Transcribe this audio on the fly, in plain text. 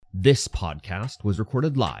This podcast was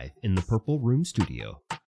recorded live in the Purple Room Studio.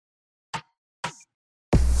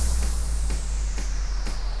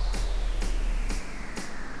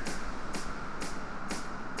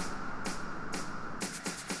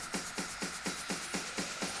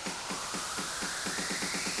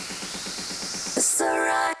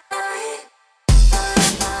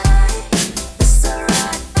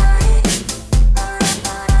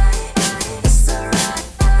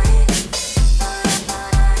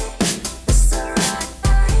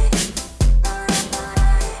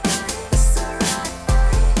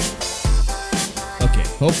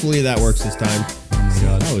 Hopefully that works this time. Oh my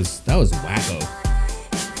god. That was wacko.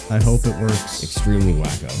 I hope it works. Extremely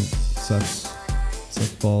wacko. Sucks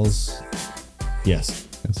balls. Yes.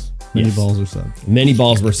 Many Yes. balls are sucked. Many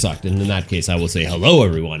balls were sucked, and in that case, I will say hello,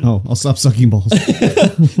 everyone. Oh, I'll stop sucking balls.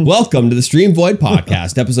 Welcome to the Streamvoid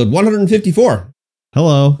podcast, episode 154.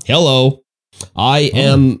 Hello. Hello. I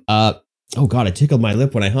am. Oh god, I tickled my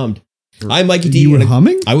lip when I hummed. I'm Mikey D. You were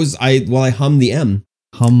humming? I hummed the M.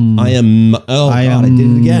 Hum. I am. Oh god, I did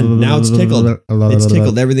it again. Now it's tickled. It's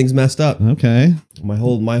tickled. Everything's messed up. Okay. My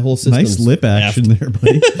whole system. Nice lip action there,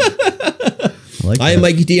 buddy. I am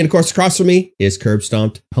Mikey D, and of course, across from me is Curb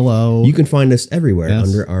Stomped. Hello. You can find us everywhere Yes.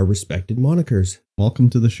 under our respected monikers. Welcome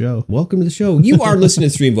to the show. Welcome to the show. You are listening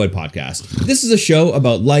to Streamvoid podcast. This is a show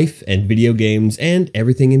about life and video games and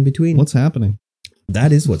everything in between. What's happening?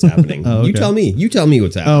 That is what's happening. Oh, okay. You tell me. You tell me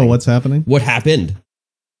what's happening. Oh, what's happening? What happened?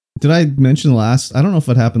 Did I mention I don't know if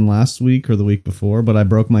it happened last week or the week before, but I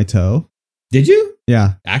broke my toe. Did you?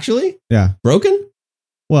 Yeah. Actually? Yeah. Broken?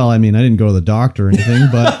 Well, I mean, I didn't go to the doctor or anything,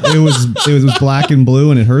 but it was black and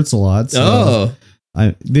blue and it hurts a lot. So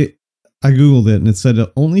I Googled it and it said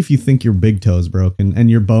only if you think your big toe is broken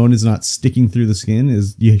and your bone is not sticking through the skin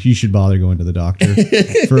you should bother going to the doctor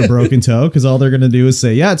for a broken toe, because all they're going to do is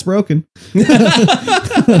say, yeah, it's broken.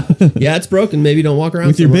 Yeah, it's broken. Maybe don't walk around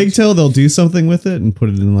with your big toe. They'll do something with it and put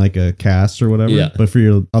it in like a cast or whatever. Yeah. But for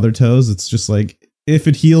your other toes, it's just like, if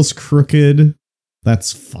it heals crooked,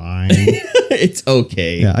 that's fine. It's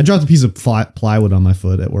okay. Yeah, I dropped a piece of plywood on my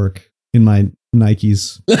foot at work in my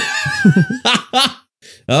Nikes.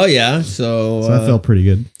 Oh yeah, so I felt pretty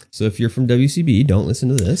good. So if you're from WCB, don't listen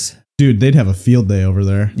to this. Dude, they'd have a field day over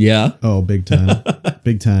there. Yeah. Oh, big time.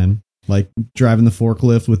 Big time. Like driving the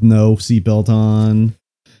forklift with no seatbelt on,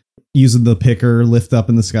 using the picker, lift up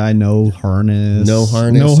in the sky, no harness.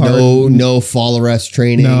 No fall arrest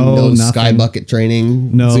training, no nothing. Sky Nothing. bucket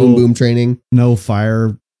training, No. zoom boom training. No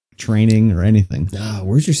fire training or anything.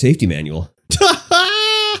 Where's your safety manual?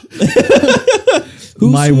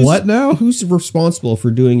 What now? Who's responsible for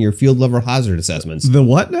doing your field level hazard assessments? The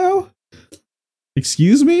what now?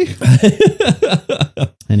 Excuse me?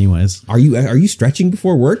 Anyways. Are you stretching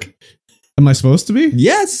before work? Am I supposed to be?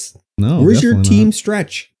 Yes. No. Where's your definitely team not.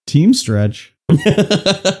 stretch? Team stretch.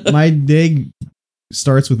 My day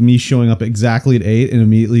starts with me showing up exactly at 8 and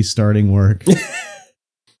immediately starting work.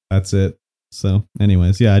 That's it. So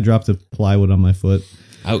anyways, yeah, I dropped a plywood on my foot.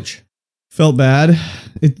 Ouch. Felt bad.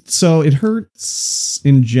 It hurts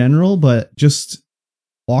in general, but just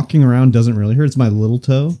walking around doesn't really hurt. It's my little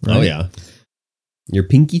toe. Right? Oh yeah. Your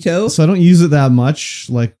pinky toe? So I don't use it that much.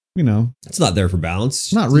 Like, it's not there for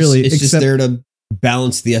balance. Not really. It's just there to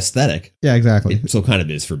balance the aesthetic. Yeah, exactly. So kind of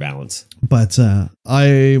is for balance. But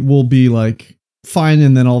I will be like fine,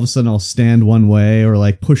 and then all of a sudden I'll stand one way or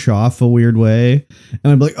like push off a weird way,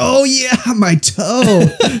 and I'm like, oh yeah, my toe.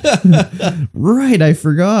 Right, I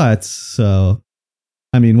forgot. So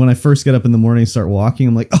I mean, when I first get up in the morning and start walking,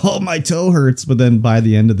 I'm like, oh, my toe hurts. But then by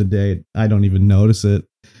the end of the day, I don't even notice it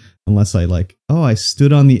unless I I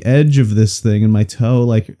stood on the edge of this thing and my toe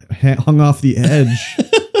hung off the edge.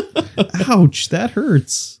 Ouch, that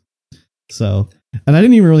hurts. So, and I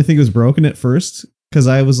didn't even really think it was broken at first, because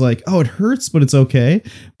I was like, oh, it hurts, but it's okay.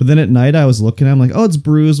 But then at night I was looking, I'm like, oh, it's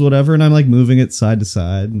bruised, whatever. And I'm like moving it side to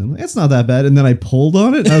side. And I'm like, it's not that bad. And then I pulled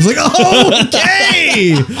on it and I was like, oh,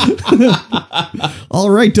 okay. All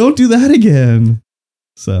right, don't do that again.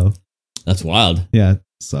 So that's wild. Yeah, it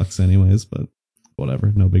sucks anyways, but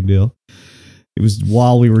whatever. No big deal. It was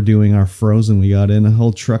while we were doing our Frozen, we got in a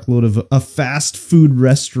whole truckload of a fast food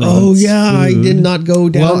restaurant. Oh, yeah. I did not go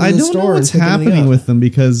down to the store. I don't know what's happening with them,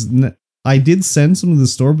 because I did send some to the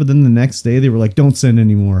store, but then the next day they were like, don't send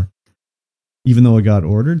anymore, even though it got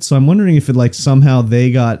ordered. So I'm wondering if it somehow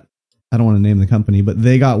they got, I don't want to name the company, but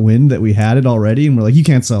they got wind that we had it already and we're like, you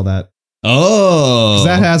can't sell that. Oh, 'cause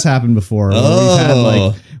that has happened before.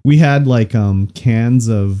 Oh. We had cans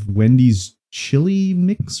of Wendy's chili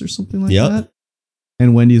mix or something like that.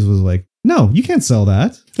 And Wendy's was like, no, you can't sell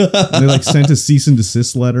that. They sent a cease and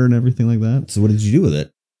desist letter and everything like that. So what did you do with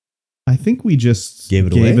it? I think we just Gave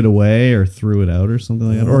it away or threw it out or something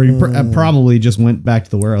like that. Or you probably just went back to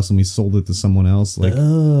the warehouse and we sold it to someone else. Like,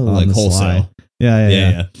 like wholesale.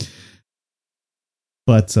 Yeah.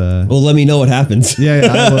 But well, let me know what happens. yeah,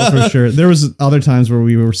 I will for sure. There was other times where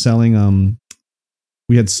we were selling.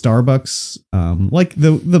 We had Starbucks, like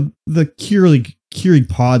the Keurig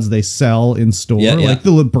pods they sell in store, like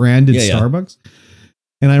the branded Starbucks.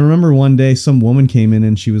 And I remember one day some woman came in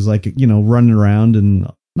and she was like, running around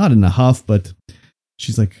and not in a huff, but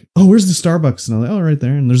she's like, "Oh, where's the Starbucks?" And I'm like, "Oh, right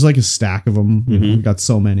there." And there's like a stack of them. We got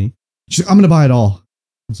so many. She's like, "I'm gonna buy it all."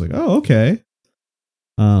 I was like, "Oh, okay.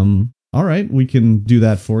 All right, we can do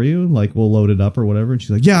that for you. Like, we'll load it up or whatever." And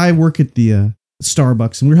she's like, "Yeah, I work at the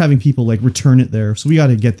Starbucks and we're having people like return it there. So we got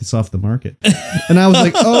to get this off the market." And I was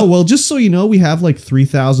like, "Oh, well, just so you know, we have like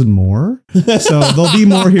 3,000 more. So there'll be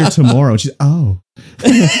more here tomorrow." She's, "Oh."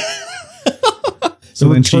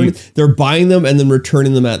 So then they're buying them and then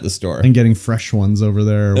returning them at the store. And getting fresh ones over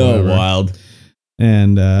there. Or whatever. Wild.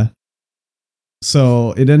 And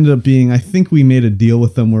so it ended up being, I think we made a deal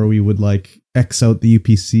with them where we would like X out the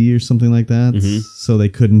UPC or something like that. So they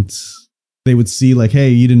would see like, "Hey,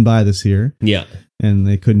 you didn't buy this here." Yeah. And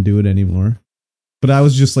they couldn't do it anymore. But I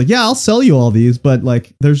was just like, "Yeah, I'll sell you all these, but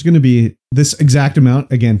like there's going to be this exact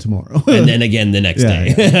amount again tomorh." And then again the next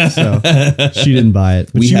day. Yeah. So she didn't buy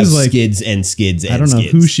it. But we she have was like, skids and skids and I don't know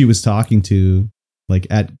skids. who she was talking to, like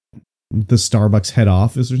at the Starbucks head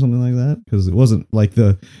office or something like that. Because it wasn't like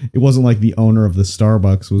the owner of the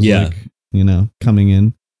Starbucks was like, coming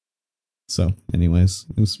in. So anyways,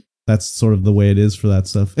 that's sort of the way it is for that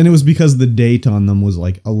stuff. And it was because the date on them was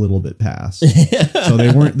like a little bit past. So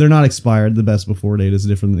they're not expired. The best before date is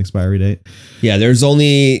different than expiry date. Yeah, there are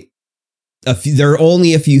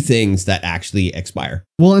only a few things that actually expire.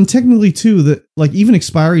 Well, and technically too, that like even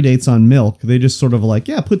expiry dates on milk, they just sort of like,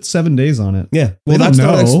 put 7 days on it. Yeah. Well,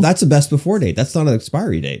 that's a best before date. That's not an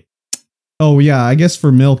expiry date. Oh yeah, I guess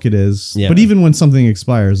for milk it is. Yeah. But even when something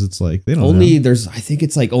expires, it's like they don't know. I think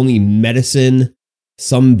it's like only medicine,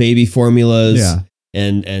 some baby formulas,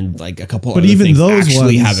 and like a couple. But even those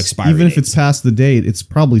actually have expiry. Even if it's past the date, it's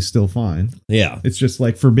probably still fine. Yeah, it's just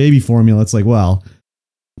like for baby formula, it's like, well,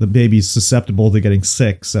 the baby's susceptible to getting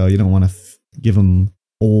sick, so you don't want to give them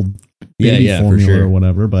old baby formula or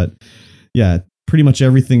whatever. But yeah, pretty much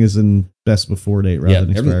everything is in best before date rather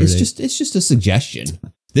than expiry date. It's just a suggestion.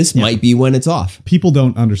 This might be when it's off. People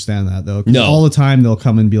don't understand that though. No. All the time they'll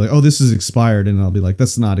come and be like, "Oh, this is expired," and I'll be like,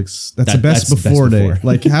 "That's not. That's a best before date."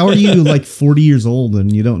 Like, how are you like 40 years old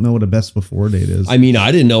and you don't know what a best before date is? I mean,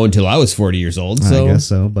 I didn't know until I was 40 years old. So. I guess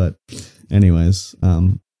so. But anyways,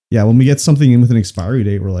 when we get something in with an expiry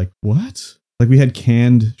date, we're like, "What?" Like we had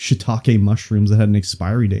canned shiitake mushrooms that had an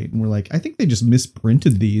expiry date, and we're like, "I think they just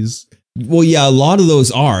misprinted these." Well, yeah, a lot of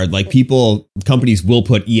those are like companies will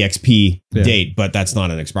put EXP date, but that's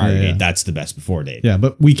not an expiry date. That's the best before date. Yeah,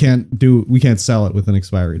 but we can't sell it with an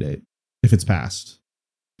expiry date if it's past,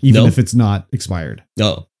 even if it's not expired.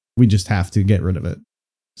 No, we just have to get rid of it.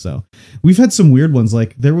 So we've had some weird ones.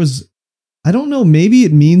 Like there was, I don't know, maybe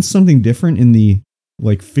it means something different in the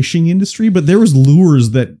like fishing industry, but there was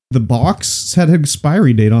lures that the box had an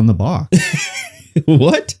expiry date on the box.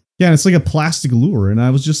 What? Yeah, it's like a plastic lure, and I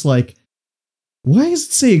was just like, why does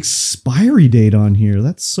it say expiry date on here?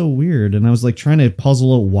 That's so weird. And I was like trying to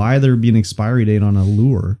puzzle out why there would be an expiry date on a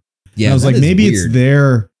lure. Yeah, and I was like, maybe weird. It's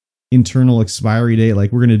their internal expiry date.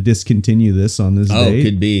 Like we're going to discontinue this on this date. Oh,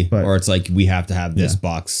 could be. But, or it's like we have to have this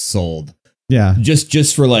box sold. Yeah.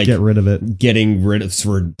 Just for like get rid of it. Getting rid of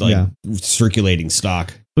for like circulating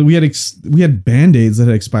stock. But we had Band-Aids that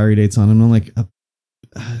had expiry dates on them. And I'm like,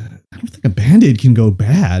 I don't think a Band-Aid can go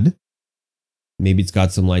bad. Maybe it's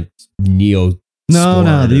got some like No,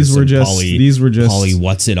 these were just poly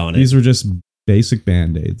what's it on it. These were just basic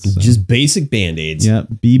Band-Aids. So. Just basic Band-Aids. Yeah,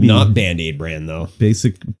 BB. Not Band-Aid brand though.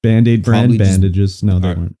 Basic Band-Aid brand bandages. No, they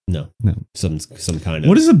weren't. No. Some kind of.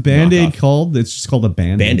 What is a Band-Aid called? It's just called a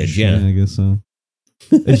bandage. Bandage, yeah. I guess so.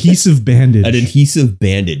 Adhesive bandage. An adhesive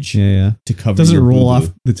bandage. Yeah. To cover. Doesn't roll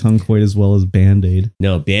off the tongue quite as well as Band-Aid.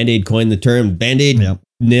 No, Band-Aid coined the term. Band-Aid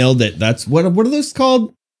nailed it. That's what are those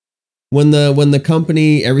called? When the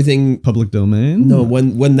company, everything public domain? No,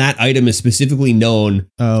 when that item is specifically known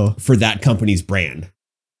for that company's brand.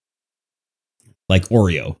 Like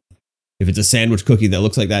Oreo. If it's a sandwich cookie that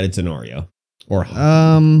looks like that, it's an Oreo. Or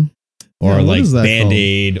like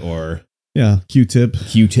Band-Aid or Q-tip.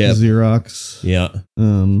 Xerox. Yeah.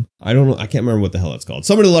 I don't know. I can't remember what the hell it's called.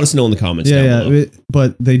 Somebody let us know in the comments down below.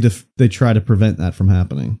 But they try to prevent that from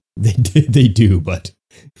happening. They do, but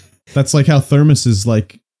that's like how Thermos is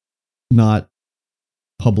like not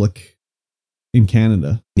public in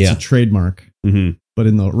Canada. It's a trademark. Mm-hmm. but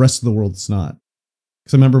in the rest of the world, it's not.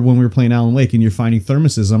 Because I remember when we were playing Alan Wake and you're finding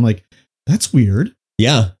thermoses, I'm like, that's weird.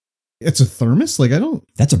 Yeah. It's a thermos? Like,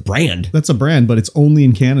 That's a brand. That's a brand, but it's only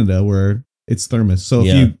in Canada where it's thermos. So if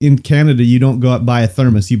you, in Canada, you don't go out and buy a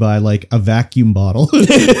thermos, you buy like a vacuum bottle.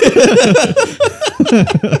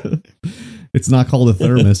 It's not called a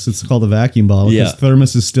thermos. It's called a vacuum bottle. Because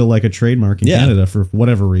thermos is still like a trademark in Canada for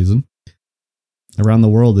whatever reason. Around the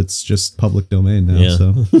world, it's just public domain now. Yeah.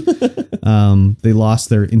 So they lost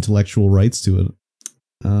their intellectual rights to it.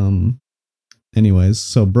 Anyways,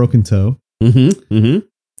 so Broken Toe. Mm-hmm. Mm-hmm.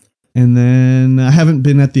 And then I haven't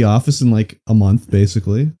been at the office in like a month,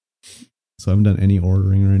 basically. So I haven't done any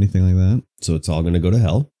ordering or anything like that. So it's all going to go to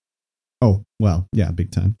hell. Oh, well, yeah,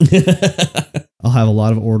 big time. I'll have a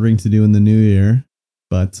lot of ordering to do in the new year,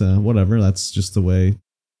 but whatever. That's just the way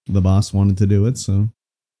the boss wanted to do it. So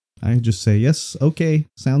I just say, yes, okay,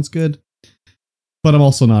 sounds good. But I'm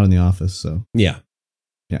also not in the office. So yeah,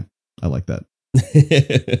 I like that.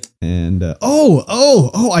 And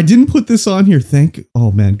I didn't put this on here.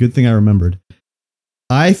 Oh man, good thing I remembered.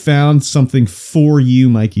 I found something for you,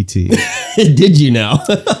 Mikey T. Did you now?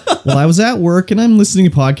 Well, I was at work and I'm listening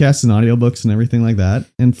to podcasts and audiobooks and everything like that.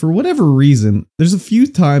 And for whatever reason, there's a few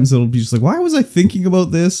times it'll be just like, why was I thinking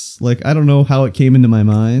about this? Like, I don't know how it came into my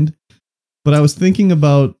mind, but I was thinking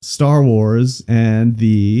about Star Wars and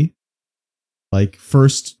the like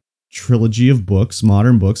first trilogy of books,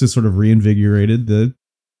 modern books. It sort of reinvigorated the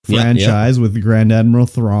franchise with the Grand Admiral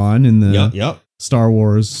Thrawn and the Star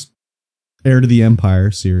Wars Heir to the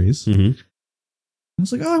Empire series. Mm-hmm. I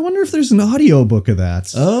was like, I wonder if there's an audiobook of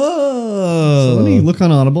that. Oh. So let me look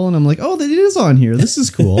on Audible and I'm like, it is on here. This is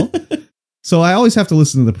cool. So I always have to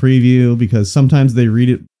listen to the preview because sometimes they read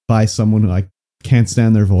it by someone who I can't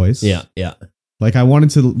stand their voice. Yeah, yeah. Like I wanted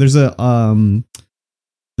to, there's a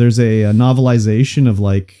novelization of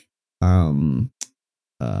like Quentin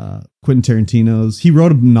Tarantino's. He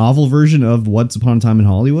wrote a novel version of Once Upon a Time in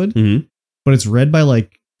Hollywood, but it's read by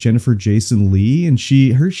like Jennifer Jason Leigh, and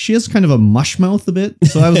she has kind of a mush mouth a bit.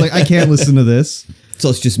 So I was like, I can't listen to this. So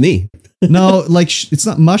it's just me. No, like it's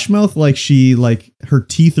not mush mouth. Like her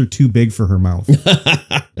teeth are too big for her mouth.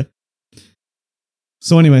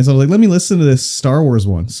 So anyways, I was like, let me listen to this Star Wars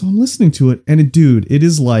one. So I'm listening to it, and it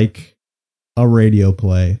is like a radio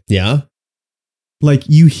play. Yeah. Like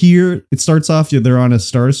you hear, it starts off, they're on a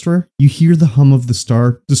Star Destroyer. You hear the hum of the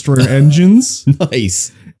Star Destroyer engines.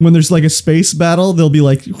 Nice. When there's like a space battle, they'll be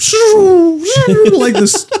like, like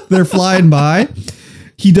this, they're flying by.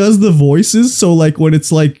 He does the voices. So like when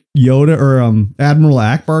it's like Yoda or Admiral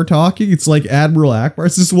Akbar talking, it's like Admiral Akbar.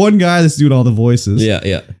 It's this one guy that's doing all the voices. Yeah,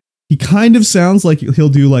 yeah. He kind of sounds like he'll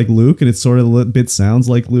do like Luke, and it sort of a bit sounds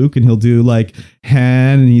like Luke, and he'll do like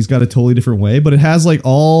Han, and he's got a totally different way, but it has like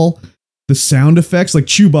all the sound effects, like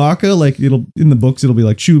Chewbacca, like it'll in the books, it'll be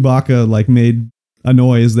like Chewbacca like made a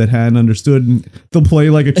noise that Han understood, and they'll play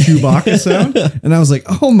like a Chewbacca sound. And I was like,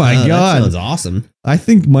 oh my God. That sounds awesome. I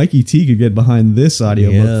think Mikey T could get behind this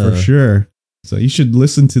audiobook for sure. So you should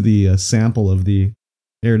listen to the sample of the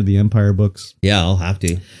Heir to the Empire books. Yeah, I'll have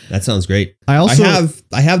to. That sounds great. I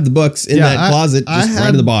have the books in that closet right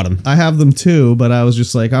at the bottom. I have them too, but I was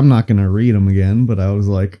just like, I'm not going to read them again. But I was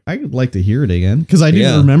like, I'd like to hear it again because I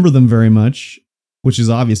didn't remember them very much, which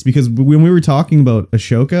is obvious because when we were talking about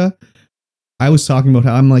Ashoka, I was talking about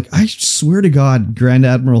how I'm like, I swear to God, Grand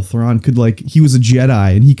Admiral Thrawn could he was a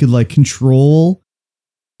Jedi and he could like control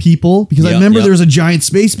people because I remember there was a giant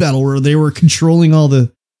space battle where they were controlling all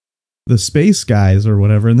the space guys or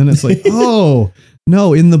whatever. And then it's like, oh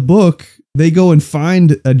no, in the book, they go and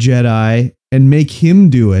find a Jedi and make him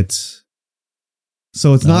do it.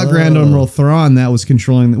 So it's not Grand Admiral Thrawn that was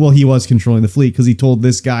controlling. Well, he was controlling the fleet because he told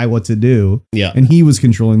this guy what to do. Yeah. And he was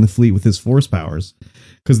controlling the fleet with his force powers.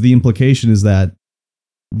 Because the implication is that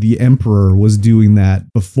the Emperor was doing that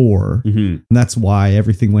before. Mm-hmm. And that's why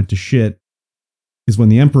everything went to shit. Is when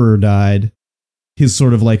the Emperor died, his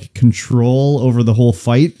sort of like control over the whole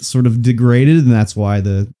fight sort of degraded. And that's why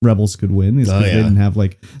the rebels could win. Is because they didn't have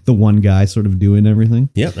like the one guy sort of doing everything.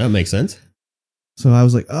 Yeah, that makes sense. So I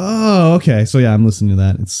was like, oh, okay. So yeah, I'm listening to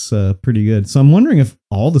that. It's pretty good. So I'm wondering if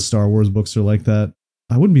all the Star Wars books are like that.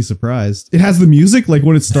 I wouldn't be surprised. It has the music, like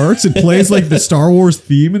when it starts, it plays like the Star Wars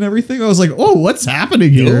theme and everything. I was like, oh, what's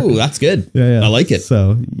happening here? Oh, that's good. Yeah. I like it.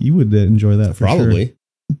 So you would enjoy that for Probably.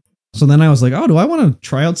 sure. So then I was like, oh, do I want to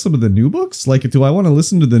try out some of the new books? Like, do I want to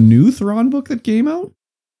listen to the new Thrawn book that came out?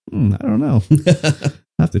 I don't know. I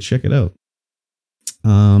have to check it out.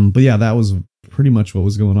 But yeah, that was pretty much what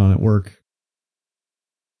was going on at work,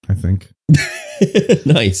 I think.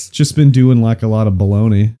 Nice. Just been doing like a lot of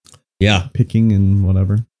baloney. Yeah. Picking and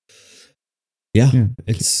whatever. Yeah.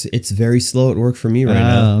 It's very slow at work for me right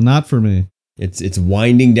now. Not for me. It's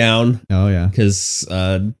winding down. Oh yeah. Because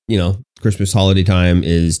Christmas holiday time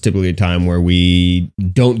is typically a time where we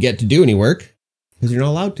don't get to do any work because you're not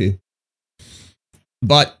allowed to.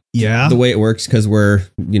 But yeah, the way it works, because we're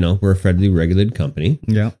a federally regulated company.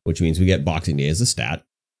 Yeah. Which means we get Boxing Day as a stat.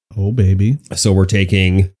 Oh baby. So we're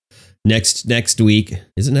taking next week.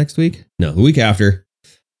 Is it next week? No, the week after.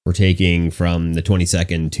 We're taking from the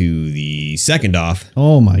 22nd to the 2nd off.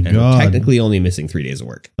 Oh my and God. We're technically only missing 3 days of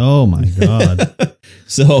work. Oh my God.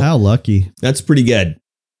 So how lucky. That's pretty good.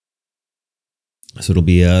 So it'll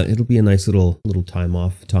be a nice little time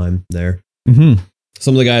off time there. Mm-hmm.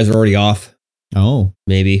 Some of the guys are already off. Oh.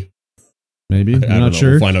 Maybe. I'm not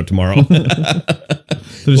sure. We'll find out tomorrow.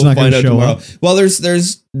 There's not going to show up. Well,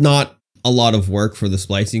 there's not a lot of work for the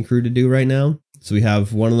splicing crew to do right now. So we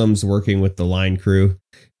have one of them's working with the line crew.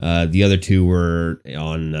 The other two were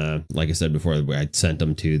on, like I said before, I sent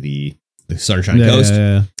them to the Sunshine Coast,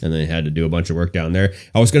 and they had to do a bunch of work down there.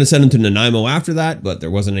 I was going to send them to Nanaimo after that, but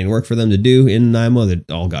there wasn't any work for them to do in Nanaimo. That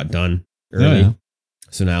all got done early. Yeah.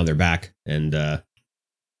 So now they're back, and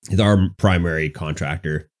our primary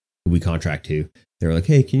contractor who we contract to, they were like,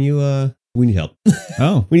 hey, can you, we need help.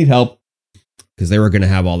 Oh. We need help. Because they were going to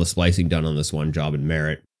have all the splicing done on this one job in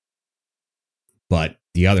Merritt. But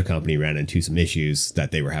the other company ran into some issues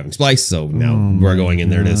that they were having spliced. So now we're going in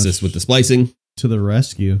there to assist with the splicing. To the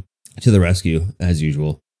rescue. To the rescue, as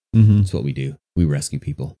usual. Mm-hmm. That's what we do. We rescue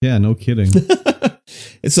people. Yeah, no kidding.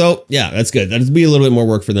 So, yeah, that's good. That'll be a little bit more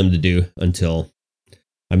work for them to do until...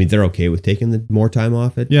 I mean, they're okay with taking the more time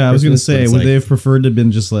off. I was going to say, would they have preferred to have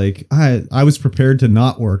been just like, I was prepared to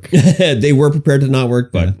not work. They were prepared to not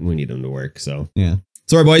work, but we need them to work. So, yeah.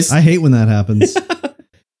 Sorry, boys. I hate when that happens.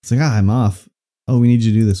 It's like, I'm off. Oh, we need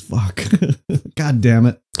you to do this. Fuck. God damn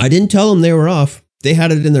it. I didn't tell them they were off. They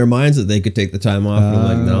had it in their minds that they could take the time off. And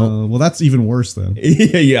I'm like, no. Well, that's even worse then.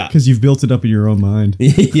 Yeah. Because you've built it up in your own mind.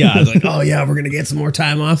 Yeah. I was like, oh, yeah, we're going to get some more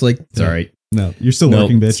time off. Like, it's all right. No, you're still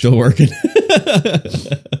working, bitch. Still working.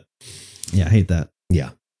 Yeah, I hate that. Yeah.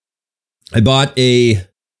 I bought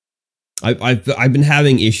I've been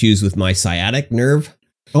having issues with my sciatic nerve.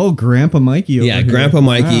 Oh, Grandpa Mikey. Yeah, Grandpa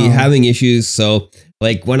Mikey having issues. So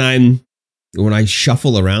like when I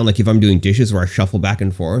shuffle around, like if I'm doing dishes where I shuffle back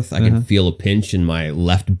and forth, I can feel a pinch in my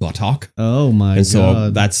left buttock. Oh my God. And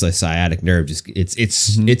so that's a sciatic nerve. Just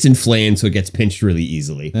it's inflamed, so it gets pinched really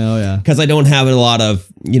easily. Oh yeah. Because I don't have a lot of,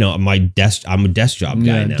 my desk. I'm a desk job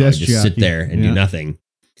guy now. I just sit there and do nothing.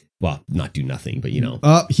 Well, not do nothing, but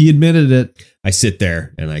Oh, he admitted it. I sit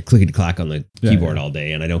there and I clickety-clack on the keyboard all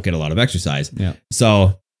day, and I don't get a lot of exercise. Yeah.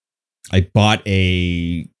 So I bought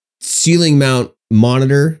a ceiling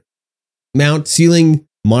monitor mount,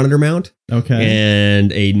 Okay.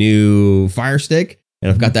 and a new Fire Stick,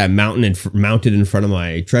 and I've got that mounted in front of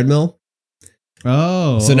my treadmill.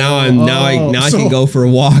 Oh. So now I can go for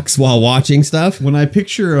walks while watching stuff. When I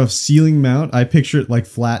picture a ceiling mount, I picture it like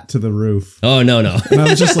flat to the roof. Oh, no. And I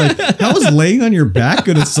was just like, how is laying on your back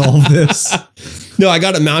going to solve this? No, I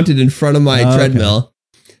got it mounted in front of my treadmill.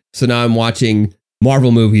 So now I'm watching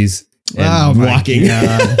Marvel movies and walking.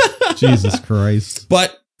 Jesus Christ.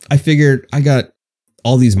 But I figured I got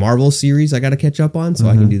all these Marvel series I got to catch up on, so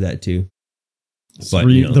I can do that too. But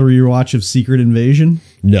the rewatch of Secret Invasion?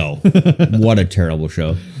 No. What a terrible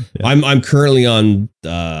show. Yeah. I'm currently on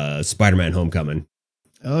Spider-Man Homecoming.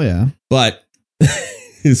 Oh yeah. But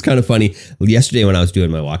it's kind of funny. Yesterday when I was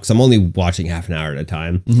doing my walk, so I'm only watching half an hour at a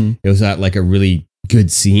time. Mm-hmm. It was at like a really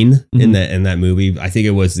good scene in that movie. I think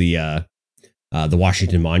it was the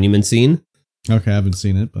Washington Monument scene. Okay, I haven't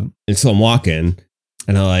seen it, but and so I'm walking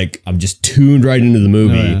and I'm just tuned right into the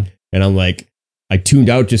movie, and I'm like, I tuned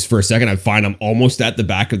out just for a second. I find I'm almost at the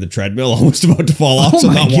back of the treadmill, almost about to fall off. So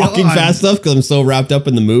I'm not walking fast enough because I'm so wrapped up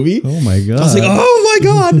in the movie. Oh my God. I was like, oh my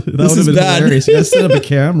God, this is bad. Hilarious. You gotta set up a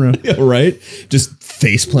camera. Yeah, right? Just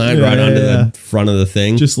face plant right onto the front of the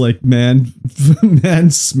thing. Just like man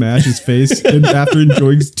smash his face after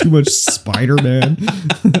enjoying too much Spider-Man.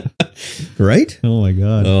 Right? Oh my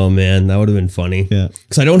God. Oh man, that would have been funny. Yeah.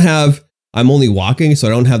 Because I'm only walking, so I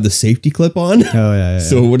don't have the safety clip on. Oh, yeah.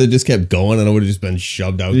 So it would have just kept going, and I would have just been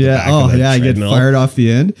shoved out the back of the treadmill. I get fired off the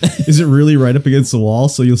end. Is it really right up against the wall,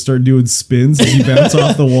 so you'll start doing spins as you bounce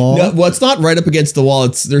off the wall? No, well, it's not right up against the wall.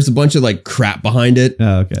 There's a bunch of like crap behind it.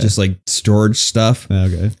 Oh, okay. Just like storage stuff. Oh,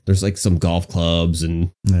 okay. There's like some golf clubs,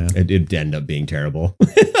 and it'd end up being terrible.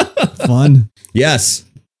 Fun. Yes.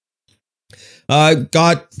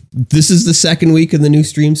 This is the second week of the new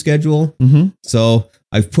stream schedule. Mm-hmm. So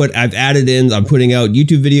I'm putting out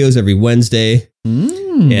YouTube videos every Wednesday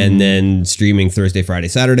and then streaming Thursday, Friday,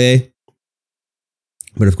 Saturday.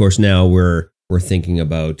 But of course now we're we're thinking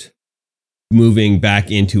about moving back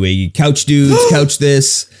into a couch dudes, couch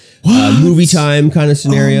this, movie time kind of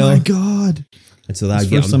scenario. Oh my God. And so that's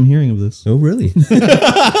first I'm hearing of this. Oh, really?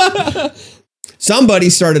 Somebody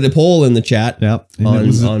started a poll in the chat. Yep. And it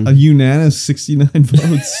was a unanimous 69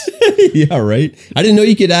 votes. Yeah, right. I didn't know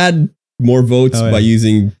you could add more votes by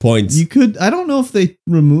using points. You could. I don't know if they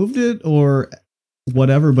removed it or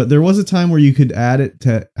whatever, but there was a time where you could add it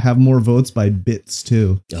to have more votes by bits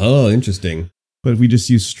too. Oh, interesting. But we just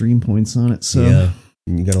used stream points on it. So yeah,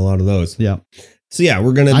 you got a lot of those. Yeah. So yeah,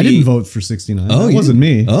 we're gonna. I didn't vote for 69. Oh, it wasn't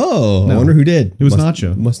me. Oh, no. I wonder who did. It was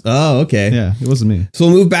Nacho. Oh, okay. Yeah, it wasn't me. So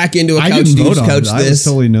we'll move back into a couch dudes, couch this. I was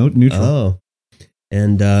totally neutral. Oh,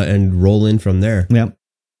 and roll in from there. Yep,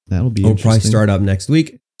 that'll be. We'll probably start up next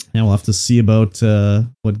week. Yeah, we'll have to see about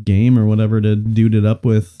what game or whatever to dude it up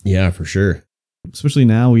with. Yeah, for sure. Especially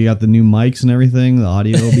now we got the new mics and everything. The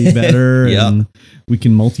audio will be better, and we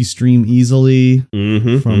can multi-stream easily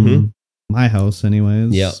from my house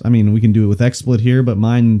anyways. Yeah. I mean, we can do it with XSplit here, but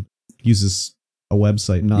mine uses a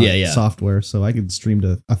website, not software. So I could stream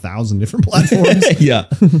to 1,000 different platforms. Yeah.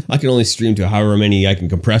 I can only stream to however many I can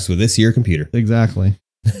compress with this here computer. Exactly.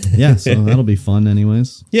 Yeah. So that'll be fun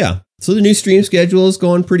anyways. Yeah. So the new stream schedule is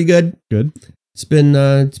going pretty good. Good. It's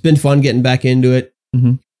been fun getting back into it.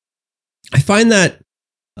 Mm-hmm. I find that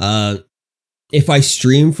if I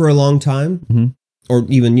stream for a long time, or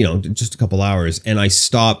even, just a couple hours, and I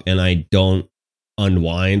stop and I don't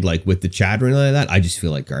unwind like with the chat or anything like that, I just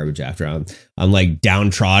feel like garbage after. I'm like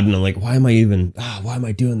downtrodden. I'm like, why am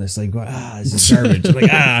I doing this? Like, this is garbage. I'm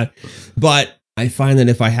like, But I find that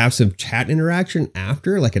if I have some chat interaction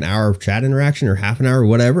after, like an hour of chat interaction or half an hour or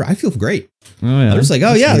whatever, I feel great. Oh yeah. I'm just like,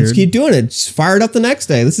 let's keep doing it. Just fire it up the next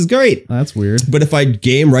day. This is great. That's weird. But if I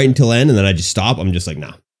game right until end and then I just stop, I'm just like,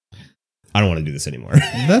 nah, I don't want to do this anymore.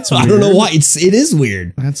 That's weird. I don't know why. It is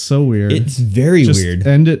weird. That's so weird. It's very weird.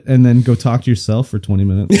 End it and then go talk to yourself for 20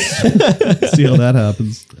 minutes. See how that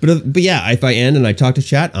happens. But yeah, if I end and I talk to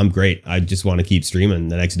chat, I'm great. I just want to keep streaming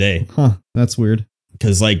the next day. Huh. That's weird.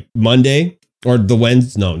 Because like Monday or the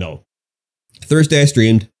Wednesday, no. Thursday I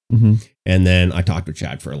streamed and then I talked to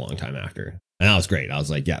chat for a long time after. And that was great. I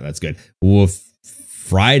was like, yeah, that's good. Well,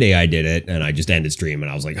 Friday I did it and I just ended stream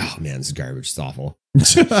and I was like, oh man, this is garbage. It's awful.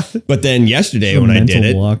 But then yesterday when I did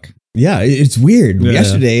it, it's weird. Yeah.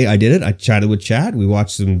 Yesterday I did it. I chatted with chat. We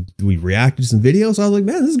reacted to some videos. I was like,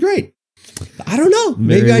 man, this is great. I don't know.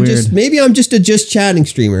 Maybe I'm just a just chatting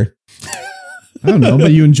streamer. I don't know,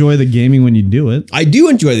 but you enjoy the gaming when you do it. I do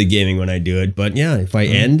enjoy the gaming when I do it, but yeah, if I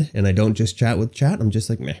end and I don't just chat with chat, I'm just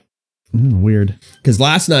like, meh. Weird. Because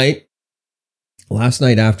last night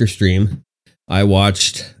after stream, I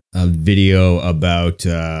watched a video about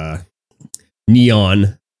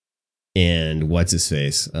Neon and what's his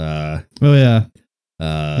face. Oh yeah.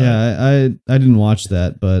 I didn't watch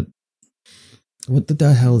that, but what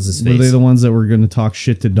the hell is his face? Were they the ones that were going to talk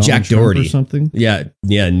shit to Donald Jack Trump Doherty or something? Yeah,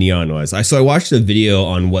 Neon was. So I watched a video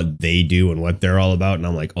on what they do and what they're all about, and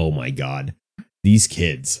I'm like, oh my god, these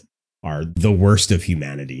kids are the worst of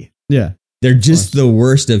humanity. Yeah, they're just the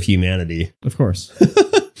worst of humanity. Of course.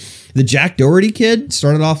 The Jack Doherty kid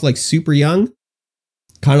started off like super young,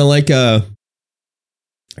 kind of like the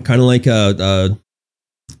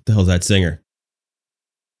hell's that singer?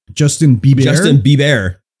 Justin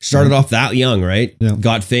Bieber. Started off that young, right? Yeah.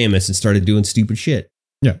 Got famous and started doing stupid shit.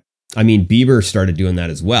 Yeah. I mean, Bieber started doing that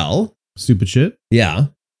as well. Stupid shit? Yeah.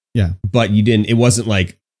 Yeah. But it wasn't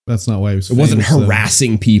like... That's not why he was famous. It wasn't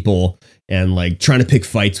harassing people and like trying to pick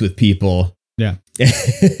fights with people. Yeah.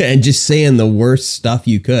 And just saying the worst stuff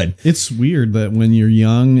you could. It's weird that when you're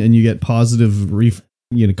young and you get positive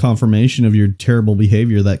confirmation of your terrible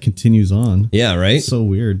behavior that continues on. Yeah, right? It's so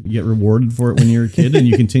weird. You get rewarded for it when you're a kid and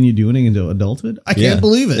you continue doing it into adulthood. I can't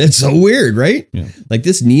believe it. It's so weird, right? Yeah. Like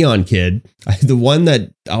this Neon kid, the one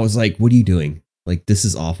that I was like, what are you doing? Like, this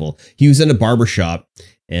is awful. He was in a barber shop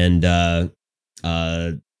and the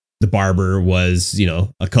barber was,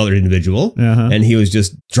 a colored individual and he was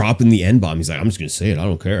just dropping the N-bomb. He's like, I'm just going to say it. I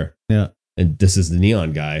don't care. Yeah. And this is the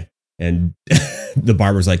Neon guy. And the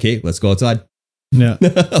barber's like, hey, let's go outside. Yeah.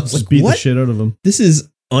 I was like, beat what? The shit out of him. This is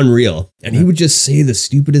unreal. And he would just say the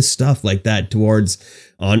stupidest stuff like that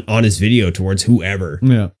on his video towards whoever.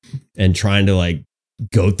 Yeah. And trying to like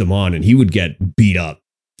goat them on. And he would get beat up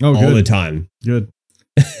all the time. Good.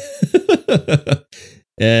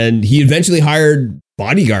 And he eventually hired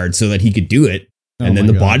bodyguards so that he could do it. And then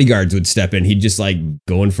the bodyguards would step in. He'd just like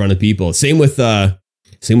go in front of people. Same with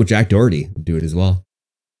Jack Doherty would do it as well.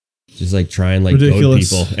 Just like try and like goad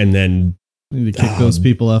people and then need to kick those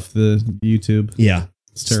people off the YouTube. Yeah.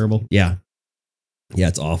 It's terrible. Yeah. Yeah,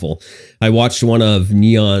 it's awful. I watched one of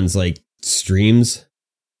Neon's like streams,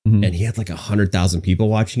 Mhm. and he had like 100,000 people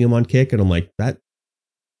watching him on Kick, and I'm like,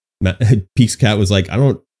 Peaks Cat was like, I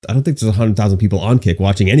don't think there's 100,000 people on Kick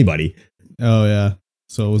watching anybody. Oh yeah.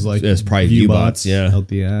 So it was like It's probably view bots, yeah. out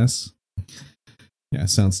the ass. Yeah,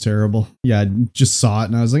 sounds terrible. Yeah, I just saw it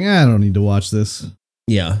and I was like, I don't need to watch this.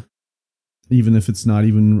 Yeah. Even if it's not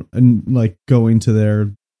even like going to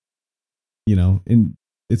their,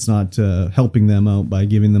 it's not helping them out by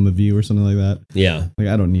giving them a view or something like that. Yeah. Like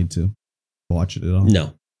I don't need to watch it at all.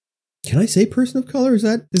 No. Can I say person of color? Is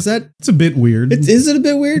that? It's a bit weird. Is it a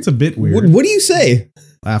bit weird? It's a bit weird. What do you say?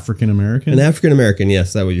 African American. An African American.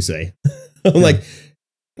 Yes, that what you say. I'm like,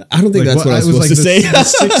 I don't think Like, that's what I was supposed to say. The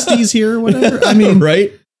 60s here or whatever. I mean,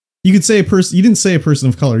 right? You could say a person. You didn't say a person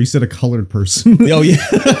of color. You said a colored person. Oh yeah.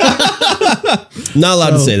 Not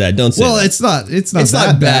allowed to say that. Don't say. Well, that. it's not that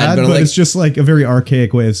not bad, but, but like, it's just like a very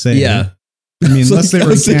archaic way of saying it. Yeah. I mean, unless they I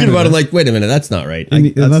were was thinking Canada. about it, like, wait a minute, that's not right.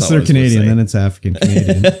 Unless they're Canadian, then it's African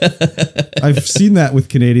Canadian. I've seen that with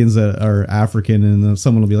Canadians that are African, and then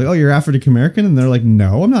someone will be like, "Oh, you're African American," and they're like,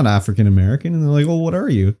 "No, I'm not African American," and they're like, "Well, what are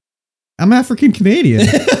you?" I'm African Canadian.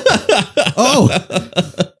 Oh,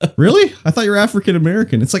 really? I thought you were African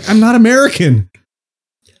American. It's like, I'm not American.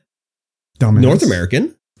 Dumbass. North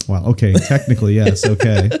American. Well, okay, technically, yes,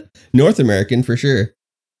 okay. North American for sure.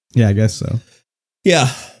 Yeah, I guess so.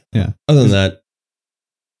 Yeah. Yeah. Other than that,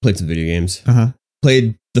 played some video games. Uh-huh.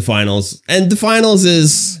 Played the finals. And the finals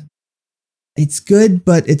it's good,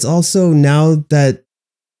 but it's also now that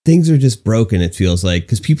things are just broken, it feels like.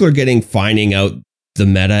 Because people are finding out the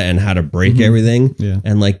meta and how to break everything. Yeah.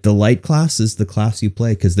 And like the light class is the class you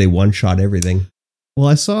play because they one-shot everything. Well,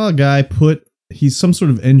 I saw a guy he's some sort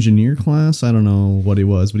of engineer class. I don't know what he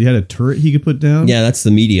was, but he had a turret he could put down. Yeah, that's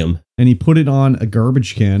the medium. And he put it on a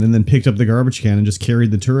garbage can and then picked up the garbage can and just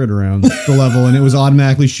carried the turret around the level, and it was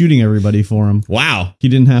automatically shooting everybody for him. Wow. He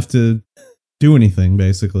didn't have to do anything,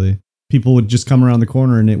 basically. People would just come around the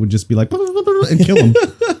corner and it would just be like, and kill him.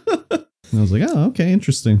 And I was like, oh, okay,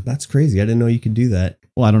 interesting. That's crazy. I didn't know you could do that.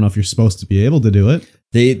 Well, I don't know if you're supposed to be able to do it.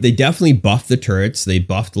 They definitely buffed the turrets. They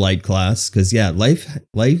buffed light class because, yeah,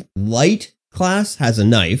 light class has a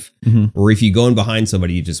knife, or if you go in behind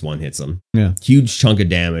somebody, you just one hits them. Yeah. Huge chunk of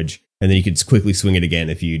damage. And then you could quickly swing it again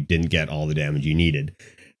if you didn't get all the damage you needed.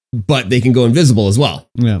 But they can go invisible as well.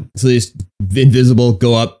 Yeah. So they just invisible,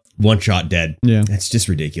 go up, one shot, dead. Yeah. That's just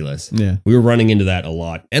ridiculous. Yeah. We were running into that a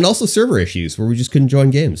lot. And also server issues where we just couldn't join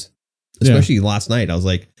games. Especially last night. I was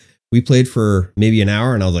like, we played for maybe an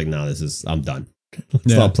hour and I was like, no, I'm done.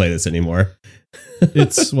 Let's not play this anymore.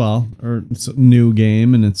 It's a new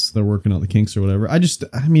game and they're working out the kinks or whatever. I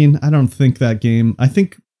don't think that game, I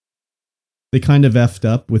think they kind of effed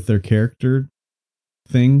up with their character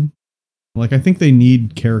thing. Like, I think they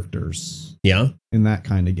need characters. Yeah. In that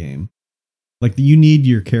kind of game. Like, you need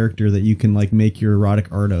your character that you can, like, make your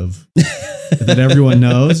erotic art of. That everyone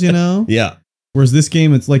knows, you know? Yeah. Whereas this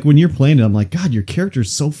game, it's like, when you're playing it, I'm like, God, your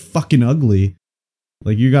character's so fucking ugly.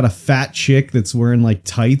 Like, you got a fat chick that's wearing, like,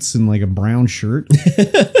 tights and, like, a brown shirt.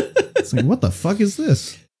 It's like, what the fuck is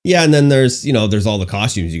this? Yeah, and then there's all the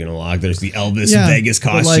costumes you can unlock. There's the Elvis Vegas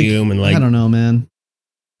costume, and like, I don't know, man.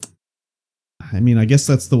 I mean, I guess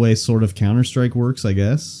that's the way sort of Counter-Strike works, I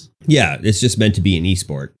guess. Yeah, it's just meant to be an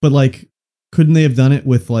esport. But like, couldn't they have done it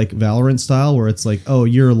with like Valorant style, where it's like, oh,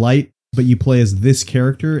 you're light, but you play as this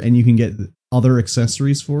character, and you can get other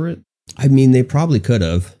accessories for it? I mean, they probably could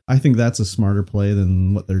have. I think that's a smarter play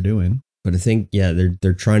than what they're doing. But I think, yeah,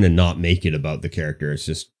 they're trying to not make it about the character. It's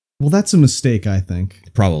just... Well, that's a mistake, I think.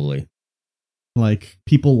 Probably. Like,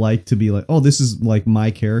 people like to be like, oh, this is like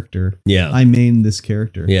my character. Yeah. I main this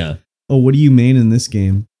character. Yeah. Oh, what do you main in this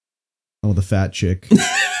game? Oh, the fat chick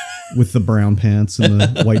with the brown pants and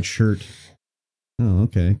the white shirt. Oh,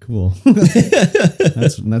 okay, cool.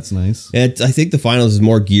 That's nice. I think the finals is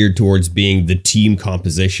more geared towards being the team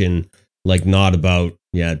composition, like not about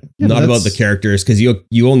not about the characters, because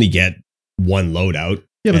you only get one loadout.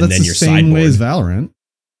 Yeah, but and that's then the your same sideboard. way as Valorant.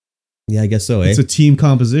 Yeah, I guess so. It's a team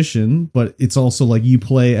composition, but it's also like you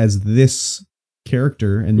play as this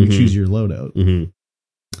character and you choose your loadout. Mm-hmm.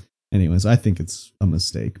 Anyways, I think it's a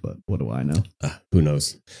mistake, but what do I know? Who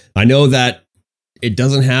knows? I know that it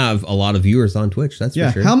doesn't have a lot of viewers on Twitch. That's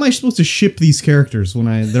for sure. How am I supposed to ship these characters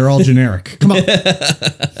when they're all generic? Come on.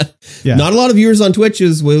 Yeah. Not a lot of viewers on Twitch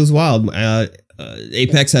was wild.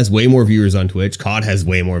 Apex has way more viewers on Twitch. COD has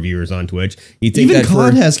way more viewers on Twitch. You think even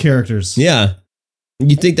COD has characters? Yeah.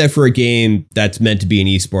 You think that for a game that's meant to be an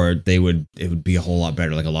esport, it would be a whole lot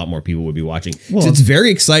better. Like a lot more people would be watching. Well, it's very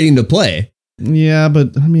exciting to play. Yeah,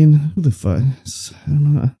 but I mean, who the fuck? I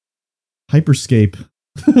don't know. Hyperscape.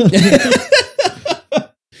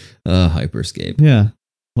 Hyperscape. Yeah.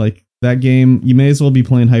 Like, That game, you may as well be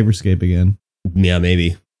playing Hyperscape again. Yeah,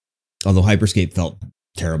 maybe. Although Hyperscape felt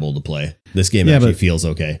terrible to play. This game actually feels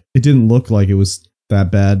okay. It didn't look like it was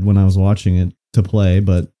that bad when I was watching it to play,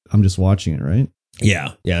 but I'm just watching it, right?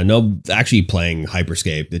 Yeah. No, actually playing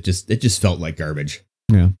Hyperscape, it just felt like garbage.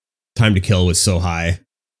 Yeah. Time to kill was so high.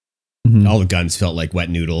 Mm-hmm. All the guns felt like wet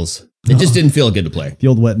noodles. It just didn't feel good to play. The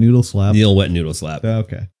old wet noodle slap.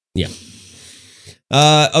 Okay. Yeah.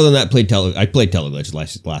 Other than that, I played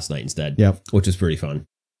Teleglitch last night instead. Yeah. Which was pretty fun.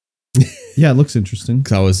 Yeah, it looks interesting.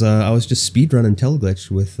 Cause I was just speedrunning Teleglitch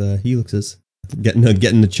with Helixes, getting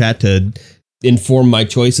the chat to inform my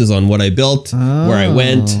choices on what I built, where I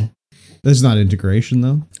went. There's not integration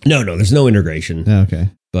though. No, there's no integration. Okay.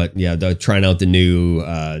 But yeah, trying out the new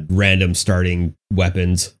random starting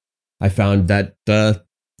weapons. I found that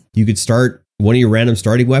you could start one of your random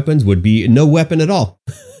starting weapons would be no weapon at all.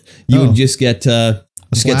 You would just get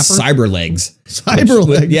cyber legs.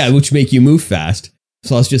 Legs. Which make you move fast.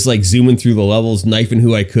 So I was just like zooming through the levels, knifing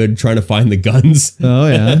who I could, trying to find the guns. Oh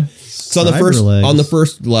yeah. So on the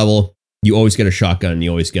first level, you always get a shotgun, and you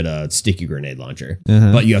always get a sticky grenade launcher.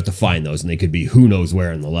 Uh-huh. But you have to find those, and they could be who knows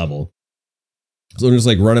where in the level. So I'm just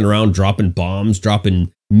like running around, dropping bombs,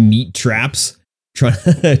 dropping meat traps, trying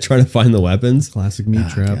to find the weapons. Classic meat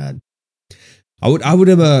trap. God. I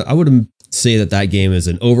would say that game is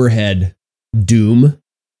an overhead Doom.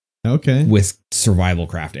 Okay. With survival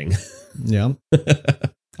crafting. Yeah.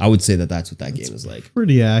 I would say that's what that game is like.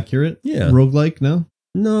 Pretty accurate. Yeah. Roguelike, no?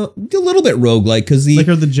 No, a little bit roguelike because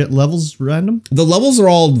are the levels random? The levels are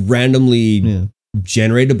all randomly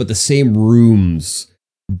generated, but the same rooms.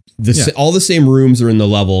 All the same rooms are in the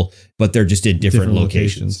level, but they're just in different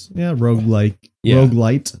locations. Yeah, roguelike. Yeah.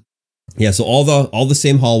 Roguelite. Yeah, so all the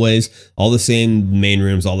same hallways, all the same main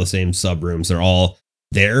rooms, all the same sub rooms, they're all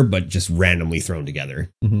there, but just randomly thrown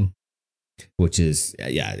together. Mm-hmm. Which is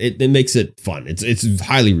it makes it fun. It's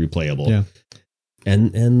highly replayable. Yeah.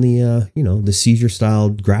 And the seizure style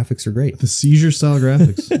graphics are great. The seizure style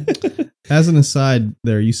graphics. As an aside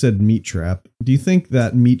there, you said meat trap. Do you think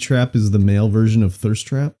that meat trap is the male version of thirst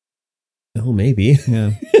trap? Oh, maybe.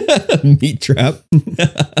 Yeah. Meat trap.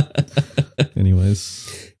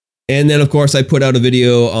 Anyways. And then, of course, I put out a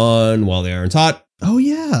video on While the Iron's Hot. Oh,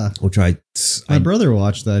 yeah. Which my brother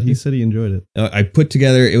watched that. He said he enjoyed it. I put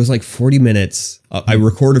together, it was like 40 minutes. I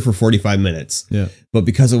recorded for 45 minutes. Yeah. But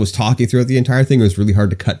because I was talking throughout the entire thing, it was really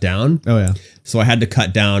hard to cut down. Oh, yeah. So I had to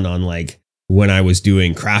cut down on like when I was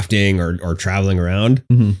doing crafting or traveling around.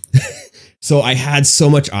 Mm-hmm. So I had so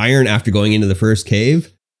much iron after going into the first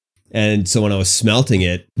cave. And so when I was smelting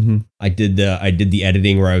it, mm-hmm. I did the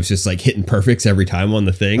editing where I was just like hitting perfects every time on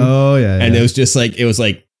the thing. Oh, yeah. And it was just like,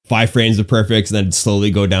 5 frames of perfects and then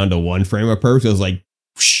slowly go down to 1 frame of perfects. It was like,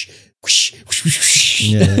 whoosh, whoosh, whoosh, whoosh,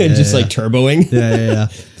 just like turboing. Yeah.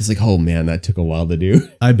 It's like, oh man, that took a while to do.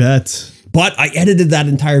 I bet. But I edited that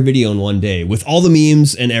entire video in one day with all the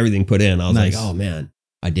memes and everything put in. I was like, oh man,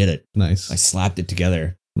 I did it. Nice. I slapped it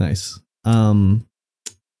together. Nice. Yeah,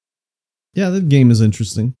 the game is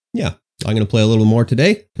interesting. Yeah. I'm going to play a little more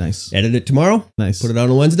today. Nice. Edit it tomorrow. Nice. Put it out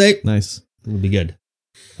on Wednesday. Nice. It'll be good.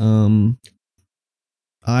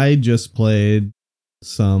 I just played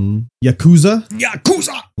some Yakuza.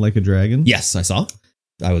 Like a Dragon. Yes, I saw.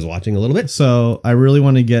 I was watching a little bit. So I really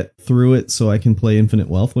want to get through it so I can play Infinite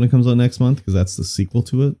Wealth when it comes out next month, because that's the sequel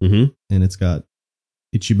to it. Mm-hmm. And it's got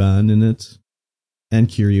Ichiban in it. And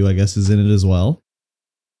Kiryu, I guess, is in it as well.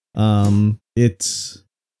 It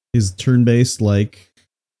is turn-based like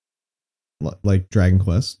Dragon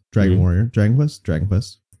Quest, Dragon Warrior, Dragon Quest,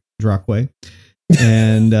 Drakwe.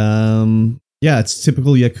 And it's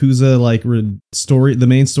typical Yakuza like story. The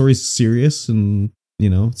main story is serious and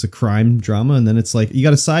it's a crime drama, and then it's like you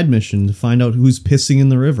got a side mission to find out who's pissing in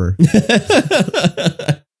the river.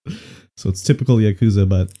 So it's typical Yakuza,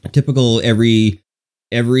 but typical every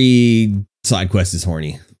side quest is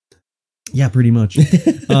horny. Yeah, pretty much.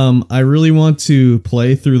 I really want to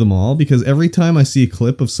play through them all because every time I see a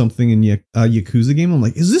clip of something in a Yakuza game, I'm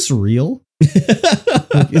like, is this real?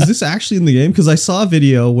 Like, is this actually in the game? Because I saw a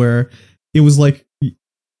video where it was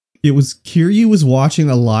Kiryu was watching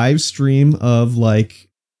a live stream of like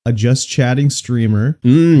a just chatting streamer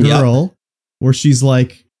girl where she's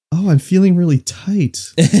like, oh, I'm feeling really tight.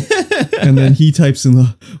 And then he types in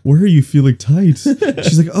where are you feeling tight?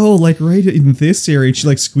 She's like, oh, like right in this area. And she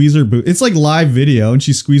like squeezes her boob. It's like live video and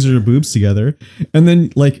she squeezes her boobs together. And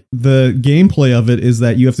then like the gameplay of it is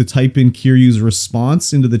that you have to type in Kiryu's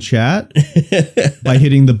response into the chat by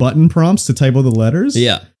hitting the button prompts to type all the letters.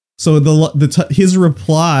 Yeah. So his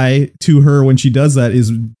reply to her when she does that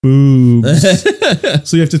is boobs.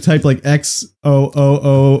 So you have to type like XOOOBS,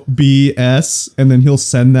 and then he'll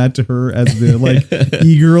send that to her as the like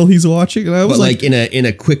e-girl he's watching. And I was like in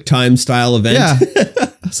a quick time style event. Yeah.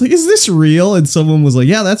 I was like, is this real? And someone was like,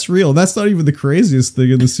 yeah, that's real. That's not even the craziest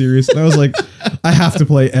thing in the series. And I was like, I have to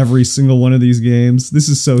play every single one of these games. This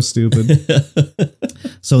is so stupid.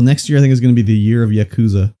 So next year, I think is going to be the year of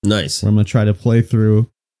Yakuza. Nice. Where I'm going to try to play through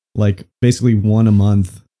like basically one a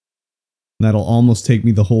month. That'll almost take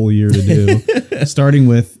me the whole year to do. Starting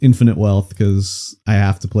with Infinite Wealth, because I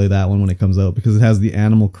have to play that one when it comes out, because it has the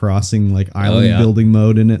Animal Crossing like island building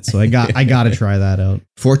mode in it. So I got to try that out.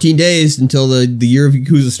 14 days until the year of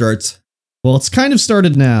Yakuza starts. Well, it's kind of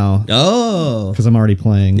started now. Oh. Because I'm already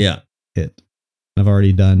playing it. I've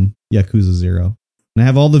already done Yakuza 0. And I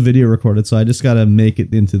have all the video recorded, so I just got to make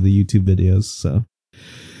it into the YouTube videos. So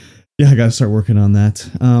yeah, I got to start working on that.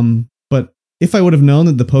 But if I would have known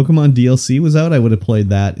that the Pokemon DLC was out, I would have played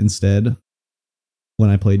that instead when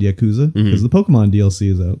I played Yakuza, because the Pokemon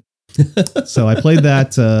DLC is out. So I played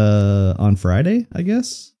that on Friday, I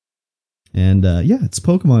guess. And yeah, it's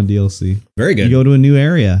Pokemon DLC. Very good. You go to a new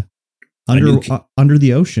area under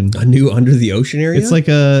the ocean. A new under the ocean area? It's like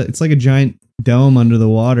a giant dome under the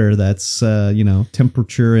water that's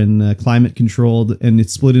temperature and climate controlled, and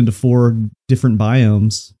it's split into 4 different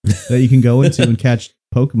biomes that you can go into and catch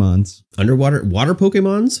Pokemons. Underwater water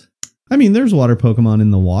Pokemons? I mean, there's water Pokemon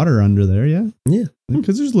in the water under there, yeah. Yeah.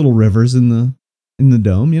 Because there's little rivers in the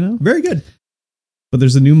dome, you know? Very good. But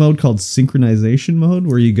there's a new mode called synchronization mode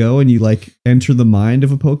where you go and you like enter the mind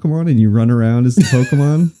of a Pokemon and you run around as the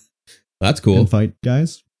Pokemon. That's cool. And fight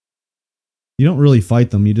guys. You don't really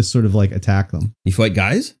fight them, you just sort of like attack them. You fight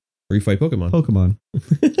guys? Or you fight Pokemon? Pokemon.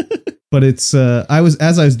 But it's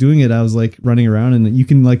as I was doing it, I was like running around and you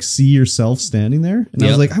can like see yourself standing there. And I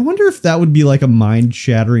was like, I wonder if that would be like a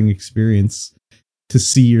mind-shattering experience to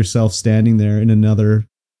see yourself standing there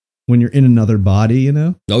when you're in another body, you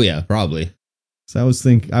know? Oh yeah, probably. So I would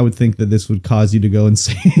think that this would cause you to go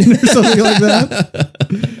insane or something like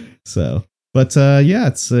that. So, but yeah,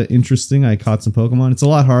 it's interesting. I caught some Pokemon. It's a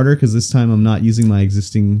lot harder because this time I'm not using my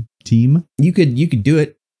existing team. You could do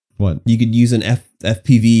it. What? You could use an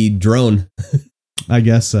FPV drone. I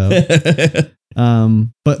guess so.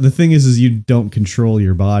 But the thing is you don't control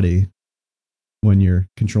your body when you're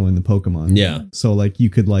controlling the Pokemon. Yeah. So like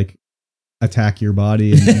you could like attack your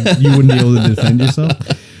body and you wouldn't be able to defend yourself.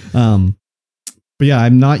 But yeah,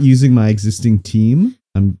 I'm not using my existing team.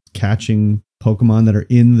 I'm catching Pokemon that are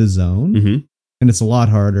in the zone. Mm-hmm. And it's a lot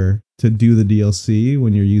harder to do the DLC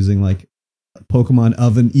when you're using like Pokemon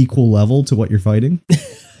of an equal level to what you're fighting.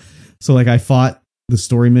 So like I fought the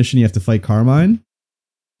story mission, you have to fight Carmine,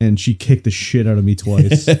 and she kicked the shit out of me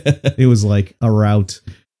twice. It was like a rout.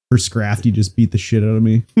 Her Scrafty just beat the shit out of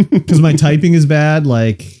me. Because my typing is bad,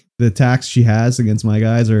 like the attacks she has against my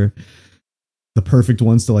guys are the perfect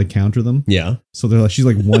ones to like counter them. Yeah. So they're like, she's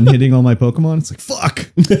like one hitting all my Pokemon. It's like,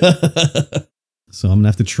 fuck. So I'm gonna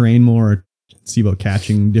have to train more, see about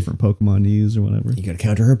catching different Pokemon to use or whatever. You gotta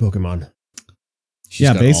counter her Pokemon. She's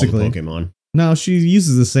got basically. all the Pokemon. No, she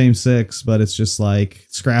uses the same 6, but it's just like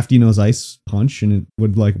Scrafty knows Ice Punch, and it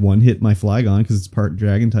would like one hit my Flygon because it's part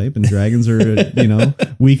Dragon type, and dragons are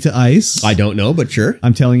weak to ice. I don't know, but sure.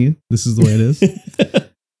 I'm telling you, this is the way it is.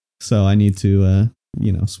 So I need to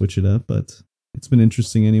switch it up, but it's been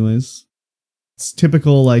interesting anyways. It's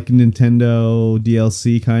typical like Nintendo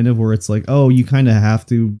DLC kind of, where it's like, oh, you kind of have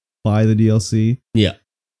to buy the DLC. Yeah.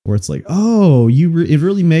 Where it's like, oh, it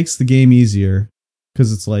really makes the game easier,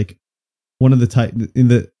 because it's like one of the type in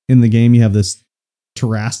the game you have this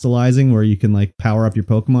terastallizing where you can like power up your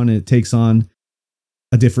Pokemon and it takes on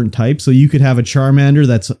a different type. So you could have a Charmander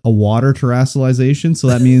that's a water terastallization. So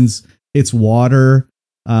that means it's water.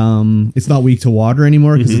 It's not weak to water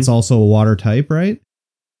anymore because it's also a water type, right?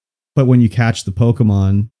 But when you catch the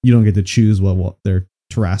Pokemon, you don't get to choose what their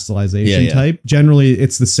terastallization type. Generally,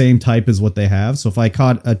 it's the same type as what they have. So if I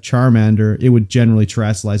caught a Charmander, it would generally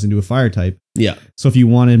terastallize into a fire type. Yeah. So if you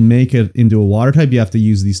want to make it into a water type, you have to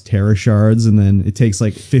use these Terra shards, and then it takes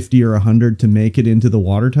like 50 or 100 to make it into the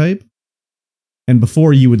water type. And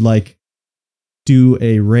before, you would like do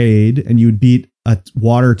a raid and you would beat a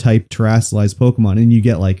water type terastallized Pokemon and you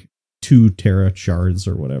get like 2 Terra shards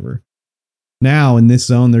or whatever. Now in this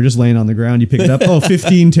zone, they're just laying on the ground. You pick it up.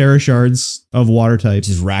 15 Terra shards of water type.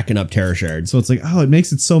 Just racking up Terra shards. So it's like, it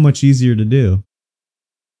makes it so much easier to do.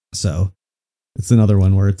 So it's another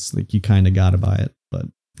one where it's like, you kind of got to buy it. But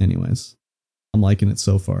anyways, I'm liking it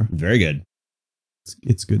so far. Very good.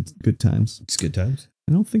 It's good times. It's good times.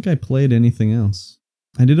 I don't think I played anything else.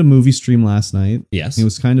 I did a movie stream last night. Yes. It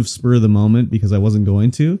was kind of spur of the moment because I wasn't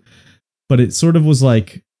going to, but it sort of was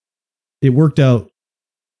like, it worked out.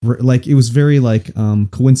 Like it was very like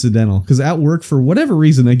coincidental because at work for whatever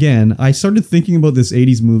reason, again, I started thinking about this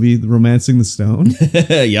 80s movie, Romancing the Stone.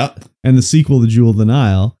 Yeah. And the sequel, The Jewel of the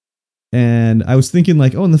Nile. And I was thinking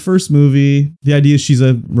like, oh, in the first movie, the idea is she's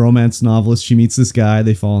a romance novelist. She meets this guy.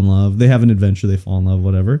 They fall in love. They have an adventure. They fall in love,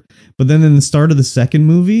 whatever. But then in the start of the second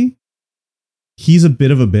movie, he's a bit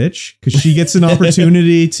of a bitch because she gets an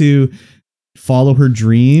opportunity to follow her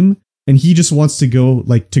dream. And he just wants to go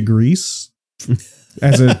like to Greece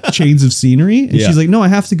as a change of scenery. And she's like, no, I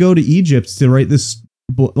have to go to Egypt to write this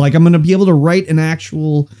book. Like I'm going to be able to write an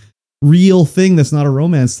actual real thing that's not a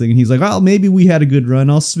romance thing. And he's like, well, maybe we had a good run.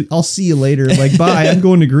 I'll see you later. Like, bye. I'm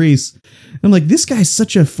going to Greece. And I'm like, this guy's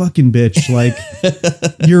such a fucking bitch. Like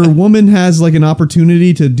your woman has like an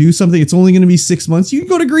opportunity to do something. It's only going to be 6 months. You can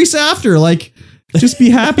go to Greece after. Like, just be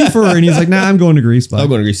happy for her. And he's like, nah, I'm going to Greece. Bye. I'm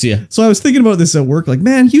going to Greece. Yeah. So I was thinking about this at work. Like,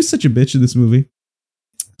 man, he was such a bitch in this movie.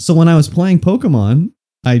 So when I was playing Pokemon,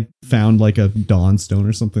 I found like a Dawnstone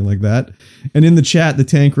or something like that. And in the chat, the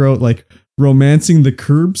tank wrote like romancing the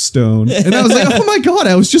curbstone. And I was like, oh my God,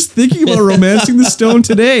 I was just thinking about romancing the stone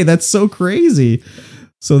today. That's so crazy.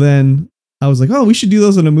 So then I was like, oh, we should do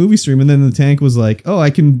those on a movie stream. And then the tank was like, oh,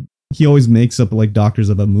 he always makes up like doctors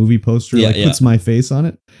of a movie poster, puts my face on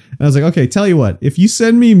it. And I was like, okay, tell you what, if you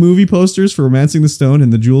send me movie posters for Romancing the Stone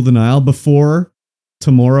and the Jewel of the Nile before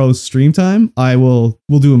tomorrow's stream time, we'll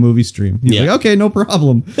do a movie stream. He's like, okay, no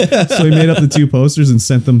problem. So he made up the 2 posters and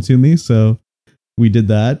sent them to me. So we did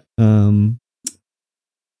that and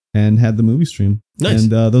had the movie stream. Nice.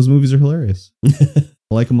 And those movies are hilarious.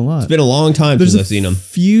 I like them a lot. It's been a long time since I've seen them.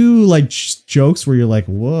 Few like jokes where you're like,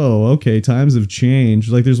 whoa, okay, times have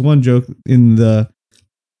changed. Like there's one joke in the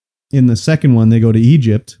second one, they go to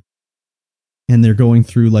Egypt and they're going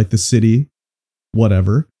through like the city,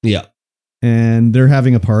 whatever. Yeah. And they're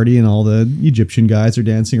having a party and all the Egyptian guys are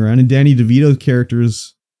dancing around. And Danny DeVito's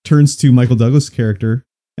characters turns to Michael Douglas' character.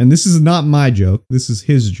 And this is not my joke. This is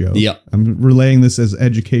his joke. Yeah. I'm relaying this as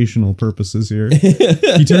educational purposes here.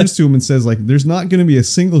 He turns to him and says like, there's not going to be a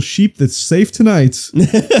single sheep that's safe tonight.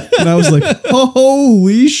 And I was like,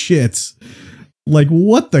 holy shit. Like,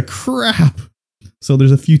 what the crap? So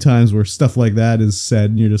there's a few times where stuff like that is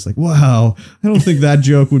said and you're just like, wow, I don't think that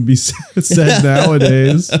joke would be said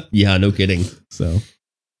nowadays. Yeah, no kidding. So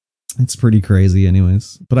it's pretty crazy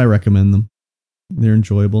anyways, but I recommend them. They're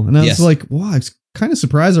enjoyable. And I was like, wow, I was kind of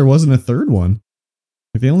surprised there wasn't a third one.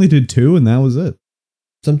 Like they only did 2 and that was it.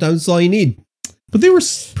 Sometimes it's all you need. But they were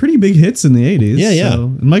pretty big hits in the 80s. Yeah, yeah. So,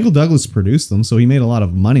 and Michael Douglas produced them, so he made a lot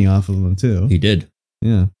of money off of them too. He did.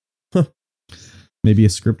 Yeah. Maybe a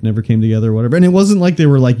script never came together or whatever. And it wasn't like they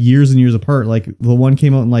were like years and years apart. Like the one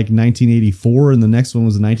came out in like 1984 and the next one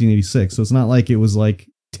was in 1986. So it's not like it was like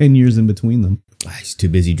 10 years in between them. He's too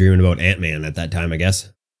busy dreaming about Ant-Man at that time, I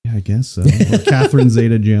guess. Yeah, I guess so. Or Catherine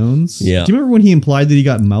Zeta-Jones. Yeah. Do you remember when he implied that he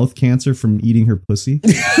got mouth cancer from eating her pussy?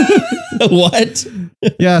 What?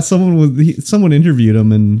 Yeah, someone interviewed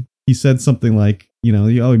him and he said something like, you know,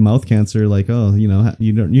 oh, mouth cancer, like, oh, you know,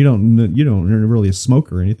 you don't really a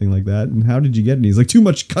smoker or anything like that. And how did you get it? And he's like, too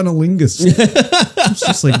much cunnilingus. It's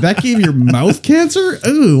just like, that gave your mouth cancer?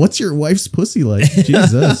 Ooh, what's your wife's pussy like?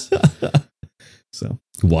 Jesus. So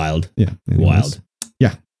wild. Yeah. Anyways. Wild.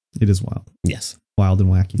 Yeah, it is wild. Yes. Wild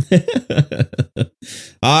and wacky.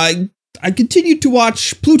 I continued to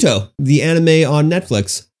watch Pluto, the anime on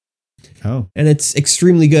Netflix. Oh. And it's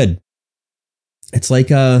extremely good. It's like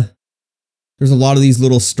there's a lot of these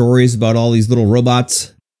little stories about all these little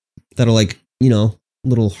robots that are like, you know,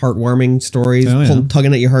 little heartwarming stories,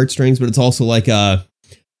 tugging at your heartstrings, but it's also like a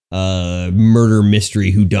murder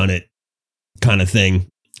mystery whodunit kind of thing.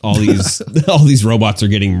 All these robots are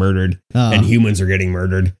getting murdered and humans are getting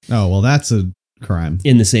murdered. Oh, well, that's a crime.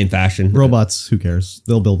 In the same fashion. Robots, who cares?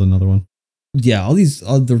 They'll build another one. Yeah, all these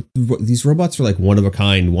robots are like one of a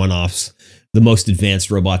kind, one-offs, the most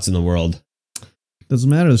advanced robots in the world. Doesn't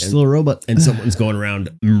matter. There's still a robot. And someone's going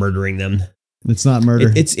around murdering them. It's not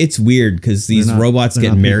murder. It's weird because these robots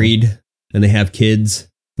get married and they have kids.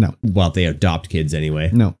 No. Well, they adopt kids anyway.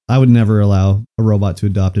 No, I would never allow a robot to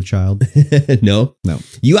adopt a child. No? No.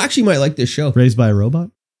 You actually might like this show. Raised by a robot?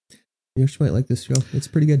 You actually might like this show. It's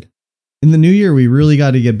pretty good. In the new year, we really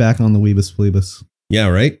got to get back on the Weebus Plebus. Yeah,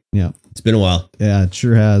 right? Yeah. It's been a while. Yeah, it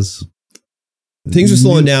sure has. Things are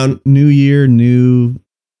slowing down. New year, new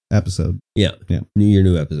episode. Yeah. Yeah. New year,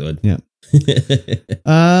 new episode. Yeah.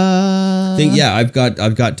 I've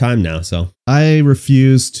got time now, so. I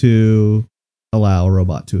refuse to allow a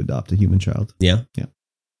robot to adopt a human child. Yeah. Yeah.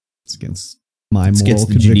 It's against my It's moral against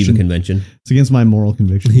the Geneva conviction. Convention. It's against my moral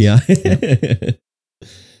conviction. Yeah.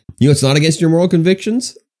 You know what's not against your moral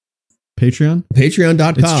convictions? Patreon.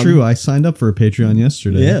 Patreon.com. It's true. I signed up for a Patreon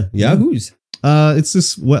yesterday. Yeah. Yahoo's. It's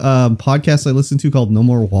this podcast I listen to called No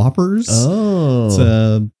More Whoppers. Oh.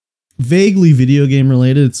 It's vaguely video game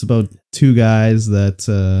related. It's about two guys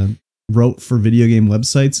that wrote for video game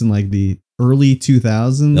websites in like the early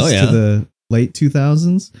 2000s to the late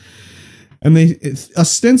 2000s. And they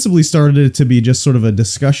ostensibly started it to be just sort of a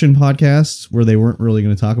discussion podcast where they weren't really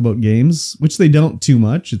going to talk about games, which they don't too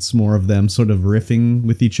much. It's more of them sort of riffing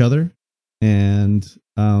with each other. And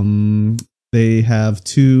they have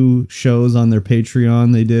two shows on their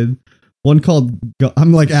Patreon. They did one called,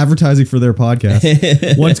 I'm like advertising for their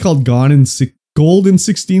podcast. One's called Gold in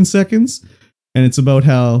 16 Seconds. And it's about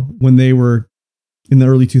how when they were in the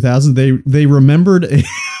early 2000s, they remembered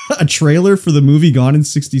a trailer for the movie Gone in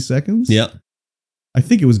 60 Seconds. Yeah. I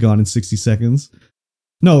think it was Gone in 60 Seconds.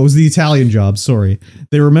 No, it was The Italian Job. Sorry.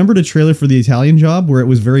 They remembered a trailer for The Italian Job where it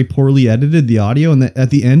was very poorly edited, the audio. And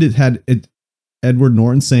at the end, it had Edward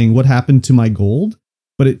Norton saying, "What happened to my gold?"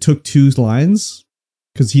 But it took two lines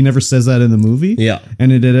because he never says that in the movie. Yeah.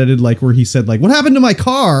 And it edited like where he said, like, "What happened to my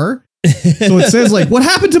car?" So it says like, "What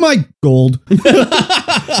happened to my gold?"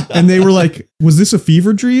 And they were like, "Was this a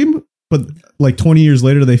fever dream?" But like 20 years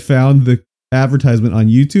later, they found the advertisement on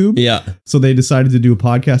YouTube. Yeah. So they decided to do a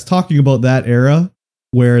podcast talking about that era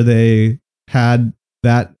where they had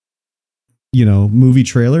that, movie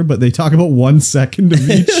trailer, but they talk about 1 second of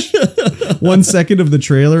each, 1 second of the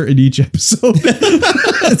trailer in each episode.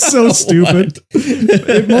 It's so stupid.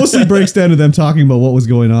 It mostly breaks down to them talking about what was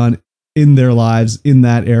going on in their lives in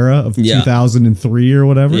that era of 2003 or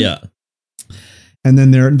whatever. Yeah. And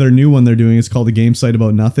then their new one they're doing is called A Game Site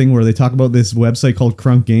About Nothing, where they talk about this website called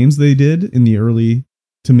Crunk Games they did in the early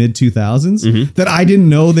to mid 2000s that I didn't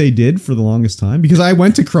know they did for the longest time, because I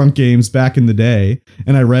went to Crunk Games back in the day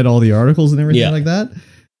and I read all the articles and everything like that.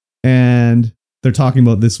 And they're talking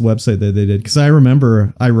about this website that they did, because I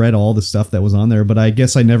remember I read all the stuff that was on there, but I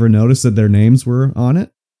guess I never noticed that their names were on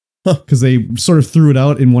it. Because they sort of threw it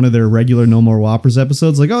out in one of their regular No More Whoppers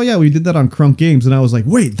episodes. Like, "Oh yeah, we did that on Crunk Games." And I was like,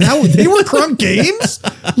 wait, they were Crunk Games?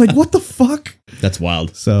 Like, what the fuck? That's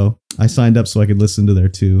wild. So I signed up so I could listen to their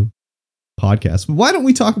two podcasts. But why don't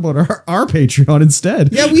we talk about our Patreon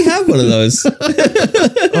instead? Yeah, we have one of those.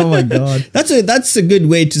 Oh my God. That's a good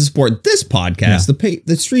way to support this podcast, the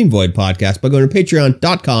Streamvoid podcast, by going to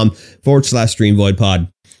patreon.com/StreamvoidPod.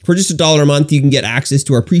 For just $1 a month, you can get access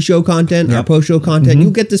to our pre-show content, our post-show content. You'll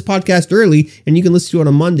get this podcast early, and you can listen to it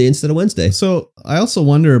on Monday instead of Wednesday. So I also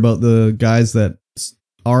wonder about the guys that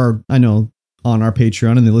are, I know, on our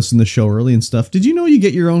Patreon and they listen to the show early and stuff. Did you know you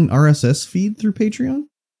get your own RSS feed through Patreon?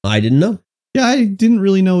 I didn't know. Yeah, I didn't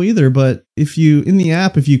really know either. But if you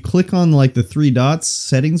click on like the three dots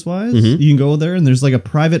settings wise, you can go there and there's like a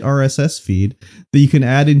private RSS feed that you can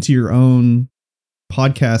add into your own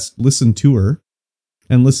podcast listen tour.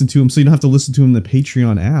 And listen to them, so you don't have to listen to them in the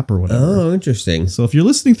Patreon app or whatever. Oh, interesting. So if you're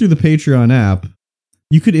listening through the Patreon app,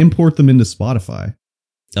 you could import them into Spotify.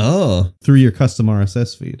 Oh, through your custom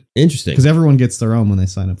RSS feed. Interesting. Because everyone gets their own when they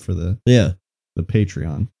sign up for the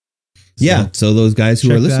Patreon. So so those guys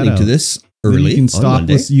who are listening to this early, then you can stop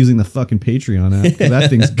using the fucking Patreon app. That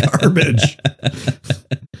thing's garbage.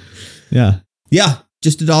 Yeah,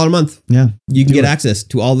 just $1 a month. Yeah, you can get access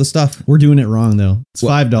to all the stuff. We're doing it wrong though. It's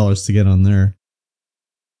 $5 to get on there.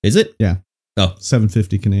 Is it? Yeah. Oh,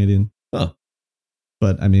 $7.50 Canadian. Oh,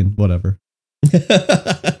 but I mean, whatever.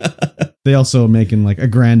 They also making like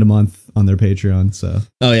 $1,000 a month on their Patreon. So.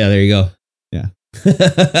 Oh yeah, there you go. Yeah.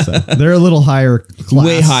 So they're a little higher class.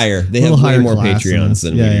 Way higher. They have way more Patreons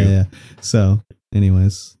than we do. Yeah. So,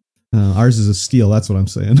 anyways, ours is a steal. That's what I'm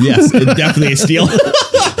saying. Yes, it's definitely a steal.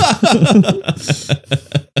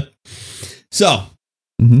 So,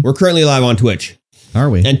 we're currently live on Twitch. Are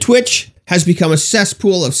we? And Twitch has become a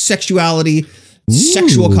cesspool of sexuality,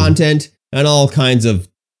 sexual content, and all kinds of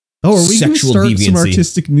are we going to start deviancy. Some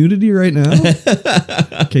artistic nudity right now?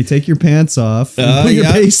 Okay, take your pants off and put your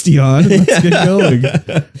pasty on. And let's get going.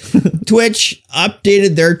 Twitch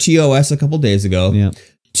updated their TOS a couple days ago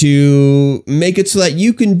to make it so that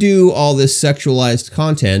you can do all this sexualized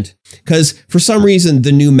content. Because for some reason,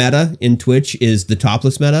 the new meta in Twitch is the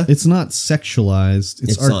topless meta. It's not sexualized.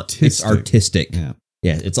 It's artistic. It's artistic.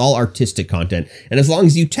 Yeah, it's all artistic content. And as long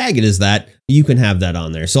as you tag it as that, you can have that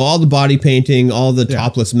on there. So all the body painting, all the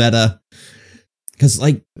topless meta. Because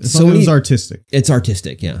like, it's artistic. It's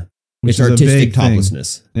artistic, yeah. Which it's artistic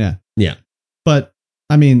toplessness. Yeah. Yeah. But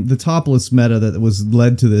I mean, the topless meta that was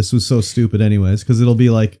led to this was so stupid anyways, because it'll be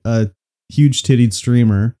like a huge tittied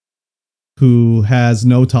streamer who has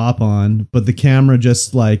no top on, but the camera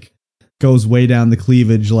just like goes way down the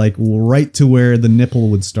cleavage, like right to where the nipple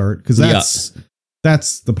would start. Because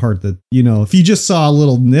that's the part that, you know, if you just saw a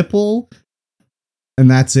little nipple and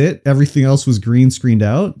that's it, everything else was green screened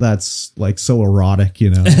out. That's like so erotic, you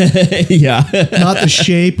know. Yeah. Not the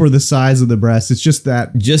shape or the size of the breast. It's just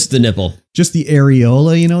the nipple, just the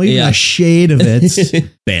areola, you know, even a shade of it.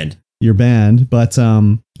 Banned. You're banned. But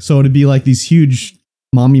so it'd be like these huge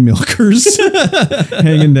mommy milkers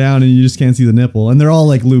hanging down and you just can't see the nipple. And they're all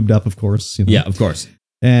like lubed up, of course. You know? Yeah, of course.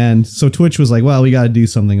 And so Twitch was like, well, we got to do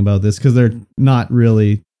something about this because they're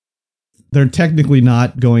technically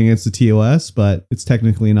not going against the TOS, but it's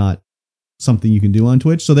technically not something you can do on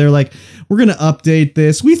Twitch. So they're like, we're going to update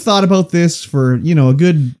this. We thought about this for, you know, a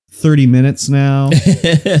good 30 minutes now.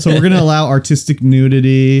 So we're going to allow artistic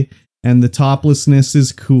nudity and the toplessness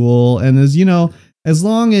is cool. And as you know, as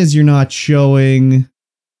long as you're not showing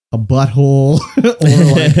a butthole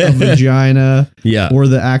or like a vagina or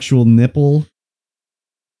the actual nipple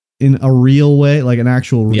in a real way, like an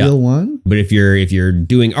actual real one. But if you're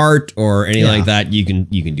doing art or anything like that, you can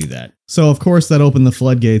do that. So of course that opened the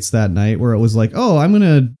floodgates that night where it was like, oh, I'm going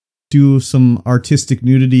to do some artistic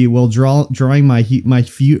nudity while drawing my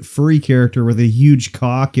furry character with a huge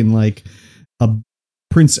cock and like a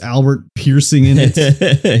Prince Albert piercing in it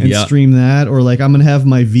and stream that. Or like, I'm going to have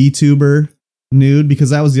my VTuber nude,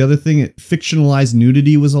 because that was the other thing. Fictionalized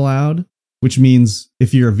nudity was allowed, which means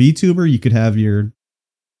if you're a VTuber, you could have you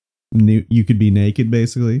could be naked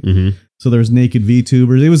basically. Mm-hmm. So there's naked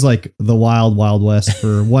VTubers. It was like the wild west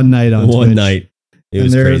for one night on Twitch. One night. It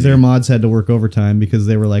was crazy. Their mods had to work overtime because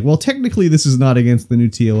they were like, well, technically this is not against the new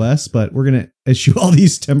TOS, but we're going to issue all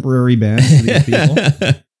these temporary bans to these people.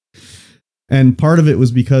 And part of it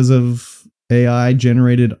was because of AI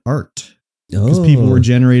generated art. Because people were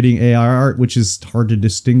generating AI art, which is hard to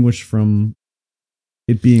distinguish from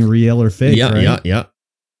it being real or fake. Yeah.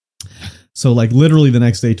 So like literally the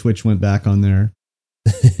next day, Twitch went back on their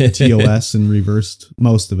TOS and reversed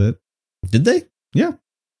most of it. Did they? Yeah.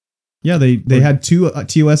 Yeah, they had 2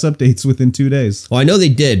 TOS updates within 2 days. Well, I know they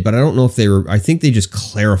did, but I don't know if they were. I think they just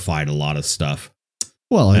clarified a lot of stuff.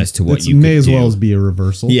 Well, as to what you may as well as be a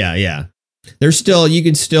reversal. Yeah. You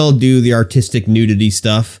can still do the artistic nudity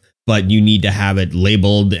stuff, but you need to have it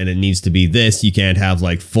labeled and it needs to be this. You can't have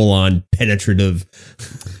like full on penetrative.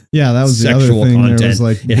 Yeah, that was sexual the other thing. content. There was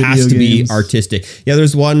like it has to be artistic. Yeah,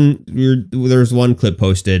 there's one clip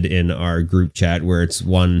posted in our group chat where it's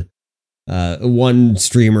one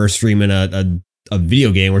streamer streaming a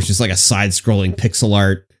video game where it's just like a side-scrolling pixel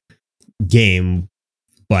art game,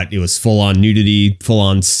 but it was full-on nudity,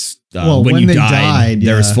 full-on when you died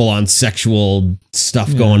there was full-on sexual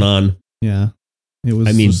stuff going on. Yeah. It was,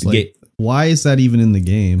 I mean, like, why is that even in the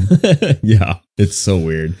game? Yeah, it's so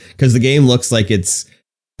weird because the game looks like it's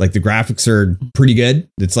like the graphics are pretty good.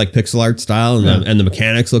 It's like pixel art style and the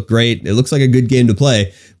mechanics look great. It looks like a good game to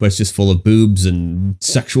play, but it's just full of boobs and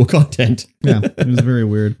sexual content. Yeah, it was very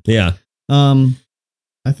weird. Yeah.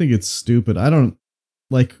 I think it's stupid. I don't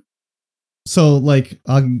like, so like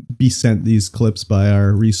I'll be sent these clips by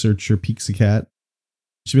our researcher Pixiecat.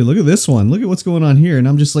 She'll be, look at this one. Look at what's going on here. And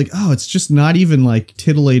I'm just like, oh, it's just not even like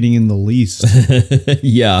titillating in the least.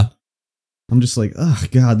 Yeah. I'm just like, oh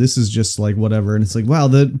God, this is just like whatever. And it's like, wow,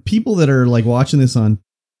 the people that are like watching this on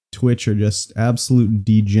Twitch are just absolute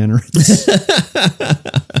degenerates.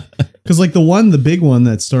 Because like the big one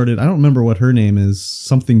that started, I don't remember what her name is,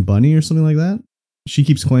 something Bunny or something like that. She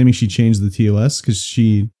keeps claiming she changed the TOS because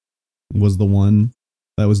she was the one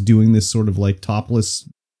that was doing this sort of like topless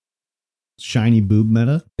shiny boob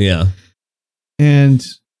meta. Yeah. And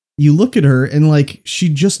you look at her and like she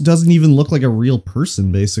just doesn't even look like a real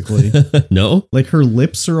person basically. No, like her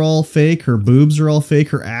lips are all fake, her boobs are all fake,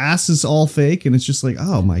 her ass is all fake, and it's just like,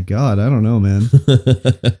 oh my God, I don't know, man.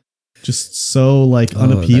 Just so like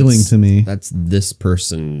unappealing to me. That's this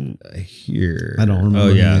person here. I don't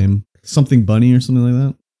remember the name. Something Bunny or something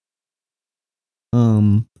like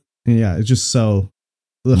that. Yeah, it's just so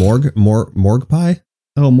Morgue Pie.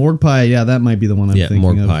 Oh, Morgue Pie. Yeah, that might be the one I'm thinking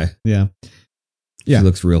Morgue of. Pie. Yeah. She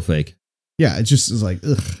looks real fake. Yeah, it just is like,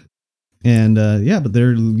 ugh. And but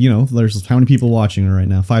there's how many people watching her right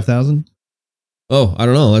now? 5,000? Oh, I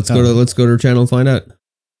don't know. Let's go to her channel and find out.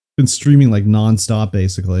 Been streaming like nonstop,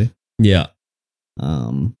 basically. Yeah.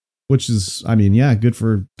 Which is, I mean, yeah, good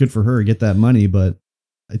for her. Get that money, but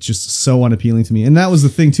it's just so unappealing to me. And that was the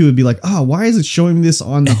thing too. It'd be like, oh, why is it showing me this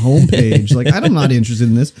on the homepage? Like, I'm not interested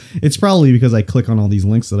in this. It's probably because I click on all these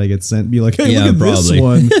links that I get sent. Be like, hey, look at this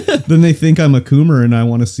one. Then they think I'm a coomer and I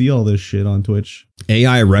want to see all this shit on Twitch.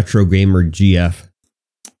 AI Retro Gamer GF.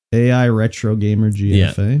 AI retro gamer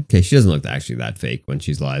GFA. Okay, she doesn't look actually that fake when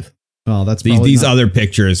she's live. Oh, that's these other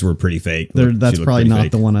pictures were pretty fake. That's probably not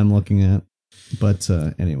fake. The one I'm looking at. But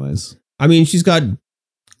anyways, I mean, she's got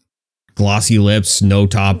glossy lips, no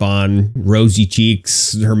top on, rosy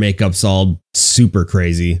cheeks. Her makeup's all super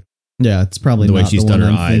crazy. Yeah, it's probably the way she's done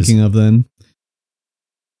her eyes. Thinking of then.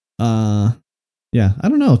 Yeah, I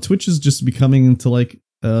don't know. Twitch is just becoming into like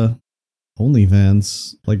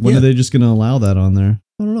OnlyFans. Like, when are they just going to allow that on there?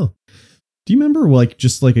 I don't know. Do you remember like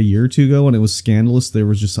just like a year or two ago when it was scandalous? There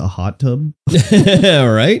was just a hot tub.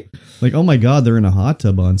 All right. Like, oh my God, they're in a hot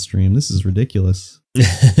tub on stream. This is ridiculous.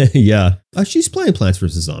 Yeah. She's playing Plants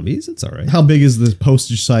vs. Zombies. It's all right. How big is the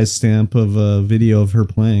postage size stamp of a video of her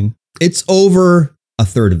playing? It's over a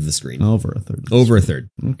third of the screen. Over a third. Over a third.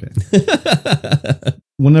 Okay.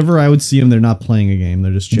 Whenever I would see them, they're not playing a game.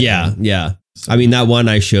 They're just chilling. Yeah. So. I mean, that one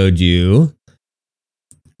I showed you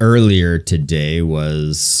earlier today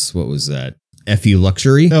was, what was that? FE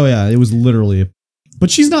Luxury? Oh, yeah. It was literally,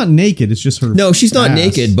 but she's not naked. It's just her. No, she's not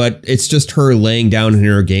naked, but it's just her laying down in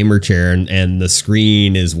her gamer chair and the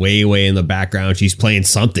screen is way, way in the background. She's playing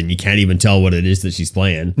something. You can't even tell what it is that she's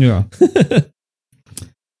playing. Yeah.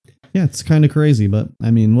 Yeah, it's kind of crazy, but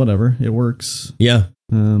I mean, whatever. It works. Yeah.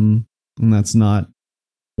 And that's not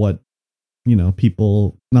what,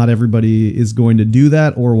 people, not everybody is going to do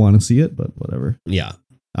that or want to see it, but whatever. Yeah.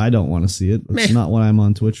 I don't want to see it. That's not what I'm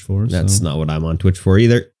on Twitch for. That's not what I'm on Twitch for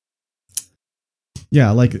either.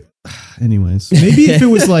 Yeah, like, anyways, maybe if it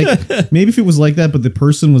was like that, but the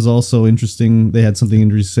person was also interesting. They had something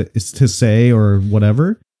interesting to say or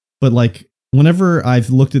whatever. But like, whenever I've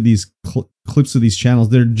looked at these clips of these channels,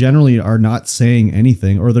 they generally are not saying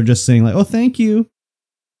anything, or they're just saying like, "Oh, thank you,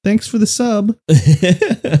 thanks for the sub."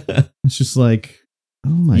 It's just like, oh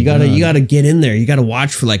my God. You gotta get in there. You gotta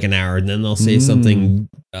watch for like an hour, and then they'll say something,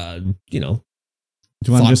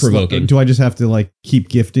 thought-provoking. Do I just have to like keep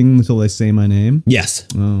gifting until they say my name? Yes.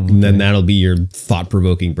 Oh, okay. And then that'll be your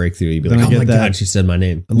thought-provoking breakthrough. You'll be like, oh my God, she said my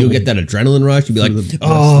name. You'll get that adrenaline rush. You'll be like,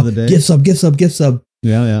 oh, gift sub.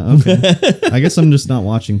 Yeah. Okay. I guess I'm just not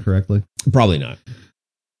watching correctly. Probably not.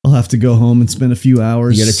 I'll have to go home and spend a few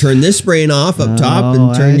hours. You got to turn this brain off up top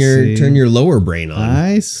and turn your lower brain on.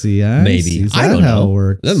 I see. Maybe. Is that I don't know how it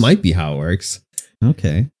works? That might be how it works.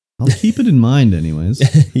 Okay. I'll keep it in mind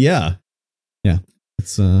anyways. Yeah. Yeah.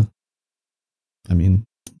 It's I mean,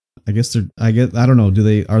 I guess I don't know.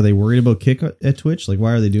 Are they worried about Kick at Twitch? Like,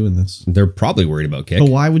 why are they doing this? They're probably worried about Kick. But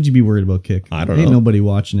why would you be worried about Kick? I don't know. Ain't nobody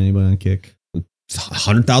watching anybody on Kick.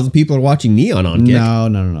 100,000 people are watching Neon on Kick.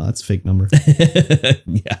 No. That's a fake number.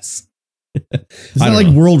 Yes. Is that like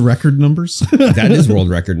world record numbers? That is world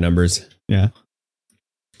record numbers. Yeah.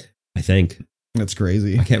 I think. That's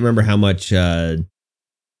crazy. I can't remember how many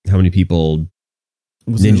people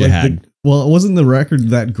Ninja had. Well, it wasn't the record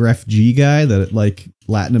that Gref G guy, that like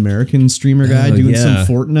Latin American streamer guy doing some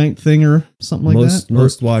Fortnite thing or something like that?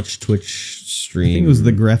 Most watched Twitch stream. I think it was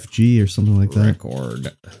the Gref G or something like that.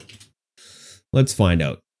 Record. Let's find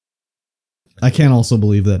out. I can't also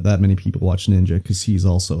believe that many people watch Ninja because he's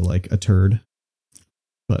also like a turd.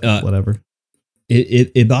 But whatever.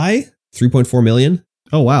 Ibai, 3.4 million.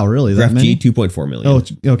 Oh, wow. Really? Gref G, 2.4 million. Oh,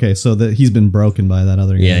 okay. So he's been broken by that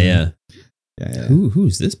other guy. Yeah. Yeah.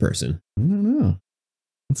 Who's this person? I don't know.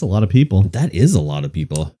 That's a lot of people. That is a lot of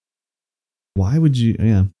people. Why would you?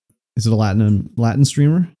 Yeah. Is it a Latin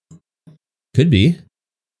streamer? Could be.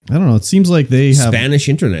 I don't know. It seems like they have Spanish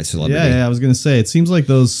internet celebrity. Yeah. I was gonna say it seems like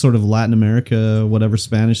those sort of Latin America, whatever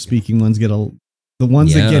Spanish speaking ones the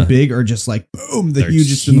ones that get big are just like boom, the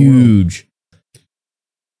hugest in the world.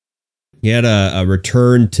 He had a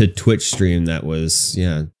return to Twitch stream that was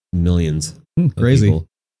millions. Crazy. People.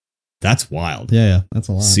 That's wild. Yeah, that's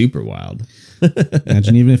a lot. Super wild.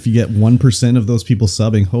 Imagine even if you get 1% of those people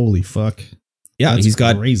subbing. Holy fuck. Yeah, he's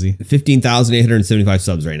got crazy 15,875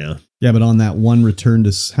 subs right now. Yeah, but on that one return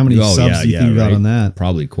to how many subs do you think you got on that?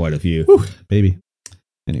 Probably quite a few. Whew, baby.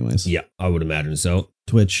 Anyways. Yeah, I would imagine so.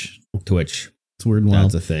 Twitch. It's weird and wild.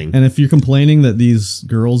 That's a thing. And if you're complaining that these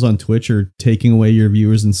girls on Twitch are taking away your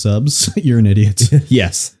viewers and subs, you're an idiot.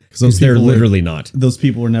 Yes. Because they're literally not. Those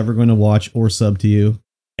people are never going to watch or sub to you.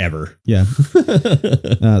 Ever. Yeah.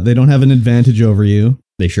 They don't have an advantage over you.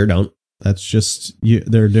 They sure don't. That's just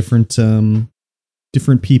they're different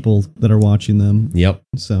people that are watching them. Yep.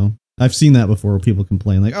 So I've seen that before where people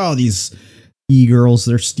complain like, oh, these e-girls,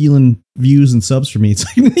 they're stealing views and subs from me. It's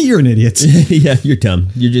like, you're an idiot. Yeah, you're dumb.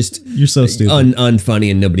 You're so stupid. Unfunny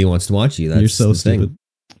and nobody wants to watch you. You're so stupid.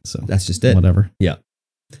 So that's just it. Whatever. Yeah.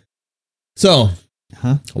 So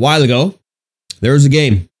a while ago, there was a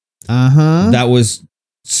game. That was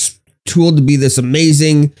tooled to be this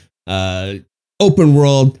amazing open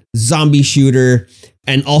world, zombie shooter,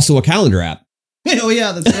 and also a calendar app. Oh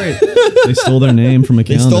yeah, that's right. They stole their name from a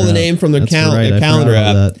calendar. They stole the name from their calendar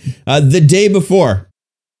app. The day before.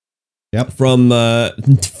 Yep. From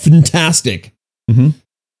Fantastic. Mm-hmm.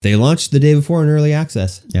 They launched the day before in early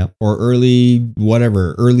access. Yeah. Or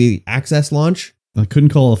early access launch. I couldn't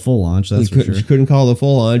call it a full launch, that's for sure. Couldn't call it a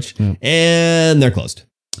full launch. Yeah. And they're closed.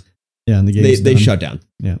 Yeah, and the game's they shut down.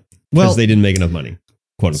 Yeah. Because they didn't make enough money,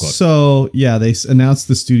 quote unquote. So, yeah, they announced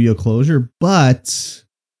the studio closure, but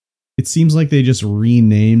it seems like they just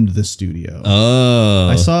renamed the studio. Oh.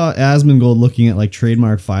 I saw Asmongold looking at like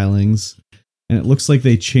trademark filings, and it looks like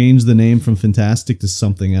they changed the name from Fantastic to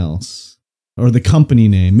something else. Or the company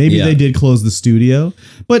name. Maybe they did close the studio.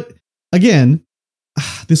 But again,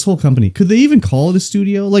 this whole company, could they even call it a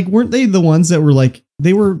studio? Like, weren't they the ones that were like,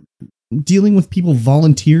 they were dealing with people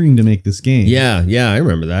volunteering to make this game? Yeah, I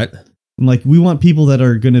remember that. And like, we want people that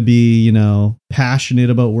are going to be, you know, passionate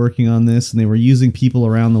about working on this. And they were using people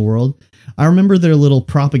around the world. I remember their little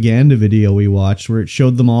propaganda video we watched where it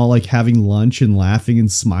showed them all like having lunch and laughing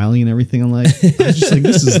and smiling and everything. I'm like, I was just like,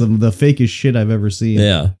 this is the fakest shit I've ever seen.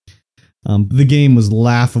 Yeah. The game was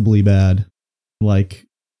laughably bad. Like,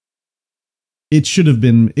 it should have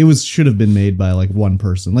been made by like one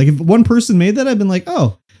person. Like, if one person made that, I've been like,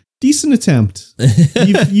 oh, decent attempt.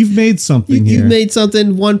 You've made something here. You've made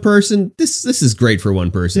something. One person. This is great for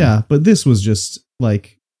one person. Yeah, but this was just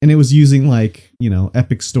like, and it was using like, you know,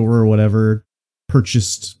 Epic Store or whatever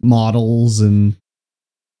purchased models and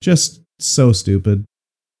just so stupid.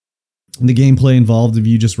 And the gameplay involved of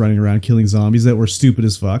you just running around killing zombies that were stupid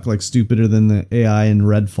as fuck, like stupider than the AI in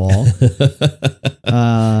Redfall.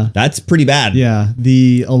 That's pretty bad. Yeah,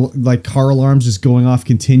 the like car alarms just going off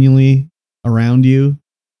continually around you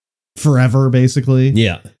forever, basically.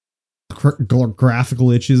 Yeah. Graphical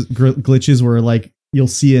glitches where like you'll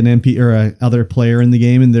see an MP or a other player in the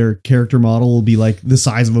game and their character model will be like the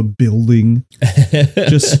size of a building.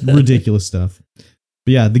 Just ridiculous stuff.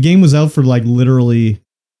 But yeah, the game was out for like literally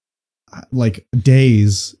like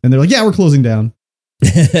days and they're like, yeah, we're closing down.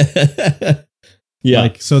 Yeah.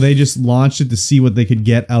 Like, so they just launched it to see what they could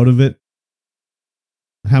get out of it.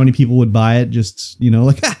 How many people would buy it? Just, you know,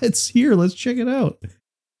 like, it's here. Let's check it out.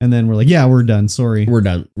 And then we're like, yeah, we're done. Sorry. We're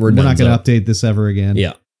done. We're not going to update this ever again.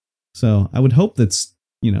 Yeah. So I would hope that,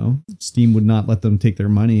 you know, Steam would not let them take their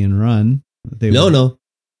money and run. No.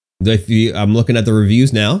 I'm looking at the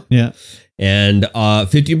reviews now. Yeah. And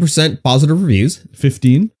 50% positive reviews.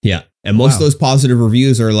 15? Yeah. And most of those positive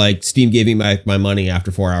reviews are like, Steam gave me back my money after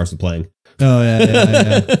 4 hours of playing. Oh,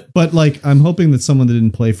 yeah. But like, I'm hoping that someone that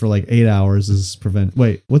didn't play for like 8 hours is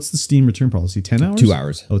Wait, what's the Steam return policy? 10 hours? 2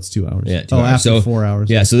 hours. Oh, it's 2 hours. Yeah. 2 hours. After 4 hours.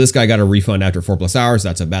 Yeah. So this guy got a refund after 4+ hours.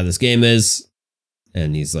 That's how bad this game is.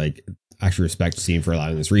 And he's like, actually respect Steam for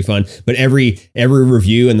allowing this refund. But every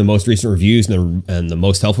review and the most recent reviews and the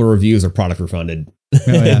most helpful reviews are product refunded. Oh,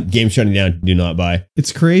 yeah. Game shutting down. Do not buy.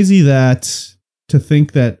 It's crazy to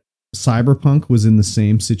think that Cyberpunk was in the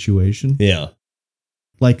same situation. Yeah.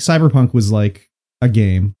 Like, Cyberpunk was like a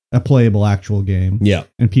game, a playable actual game. Yeah.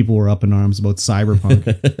 And people were up in arms about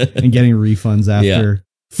Cyberpunk and getting refunds after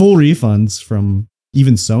full refunds from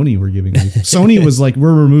even Sony were giving refunds. Sony was like,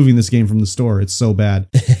 we're removing this game from the store. It's so bad.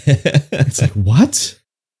 It's like, what?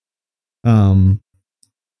 And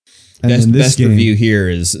best review here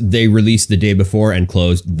is they released the day before and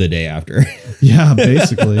closed the day after. Yeah,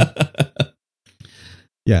 basically.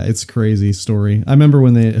 Yeah, it's a crazy story. I remember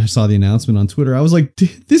when they saw the announcement on Twitter, I was like,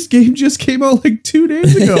 this game just came out like 2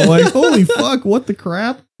 days ago. Like, holy fuck, what the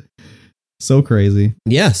crap? So crazy.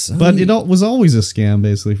 Yes. But it was always a scam,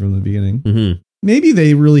 basically, from the beginning. Mm-hmm. Maybe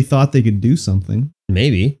they really thought they could do something.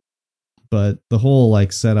 Maybe. But the whole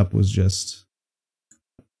like setup was just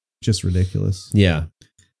ridiculous. Yeah.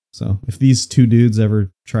 So if these two dudes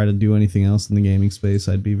ever try to do anything else in the gaming space,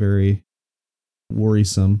 I'd be very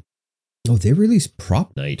worrisome. Oh, they released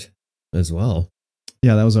Prop Night as well.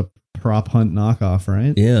 Yeah, that was a prop hunt knockoff,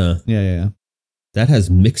 right? Yeah. Yeah. That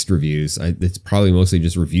has mixed reviews. It's probably mostly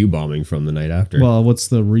just review bombing from the night after. Well, what's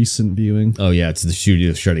the recent viewing? Oh, yeah, it's the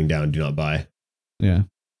studio shutting down. Do not buy. Yeah.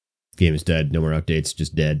 Game is dead. No more updates.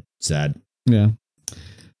 Just dead. Sad. Yeah.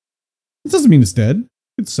 It doesn't mean it's dead. You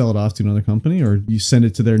could sell it off to another company, or you send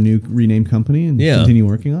it to their new renamed company and continue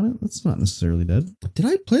working on it. That's not necessarily dead. Did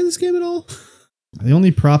I play this game at all? The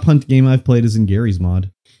only prop hunt game I've played is in Gary's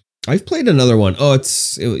mod. I've played another one. Oh, I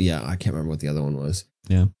can't remember what the other one was.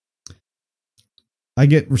 Yeah. I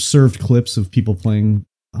get served clips of people playing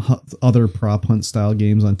other prop hunt style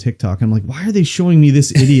games on TikTok. I'm like, why are they showing me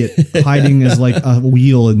this idiot hiding as like a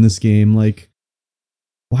wheel in this game? Like,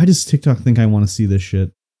 why does TikTok think I want to see this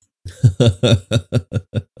shit?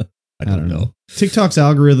 I don't know. TikTok's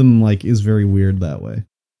algorithm like is very weird that way.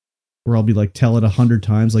 Where I'll be like, tell it 100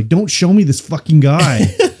 times, like, don't show me this fucking guy.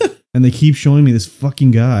 And they keep showing me this fucking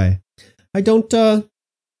guy. I don't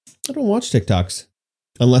watch TikToks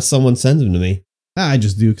unless someone sends them to me. I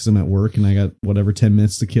just do because I'm at work and I got whatever 10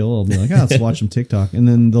 minutes to kill. I'll be like, let's watch some TikTok. And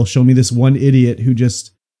then they'll show me this one idiot who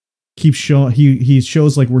just keeps showing, he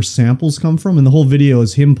shows like where samples come from. And the whole video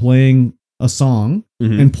is him playing a song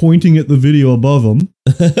and pointing at the video above him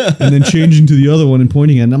and then changing to the other one and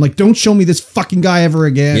pointing at it. And I'm like, don't show me this fucking guy ever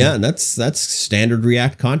again. Yeah, that's standard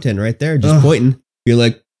React content right there. Just pointing. You're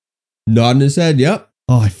like nodding his head. Yep.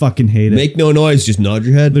 Oh, I fucking hate it. Make no noise. Just nod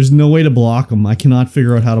your head. There's no way to block them. I cannot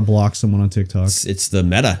figure out how to block someone on TikTok. It's the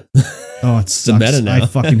meta. Oh, it's the meta now. I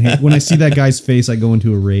fucking hate when I see that guy's face, I go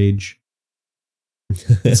into a rage.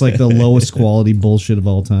 It's like the lowest quality bullshit of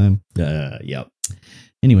all time. Yep.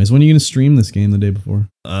 Anyways, when are you going to stream this game the day before?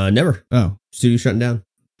 Never. Oh. Studio shutting down.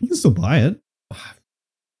 You can still buy it.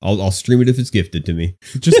 I'll stream it if it's gifted to me.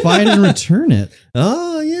 Just buy it and return it.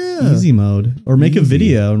 Oh, yeah. Easy mode. Or make a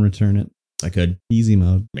video and return it. I could. Easy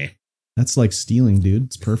mode. Meh. That's like stealing, dude.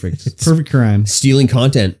 It's perfect. It's perfect crime. Stealing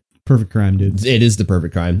content. Perfect crime, dude. It is the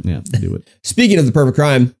perfect crime. Yeah, do it. Speaking of the perfect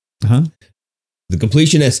crime. The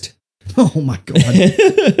Completionist. Oh my God.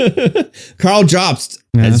 Carl Jobst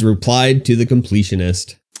has replied to the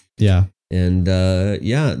Completionist. Yeah. And the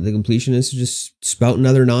Completionist is just spouting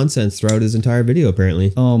other nonsense throughout his entire video,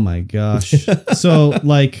 apparently. Oh my gosh. So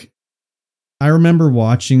like, I remember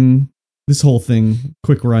watching this whole thing.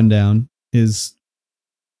 Quick rundown is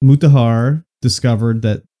Mutahar discovered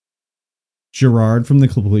that Gerard from the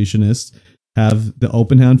Completionist have the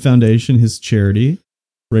Open Hand Foundation, his charity,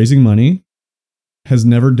 raising money. Has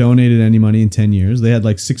never donated any money in 10 years. They had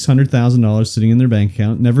like $600,000 sitting in their bank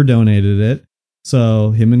account, never donated it.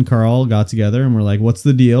 So him and Carl got together and were like, what's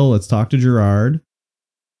the deal? Let's talk to Gerard.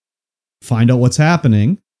 Find out what's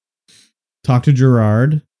happening. Talk to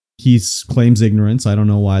Gerard. He claims ignorance. I don't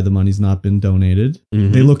know why the money's not been donated.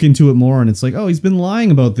 They look into it more and it's like, oh, he's been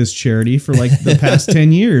lying about this charity for like the past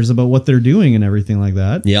 10 years about what they're doing and everything like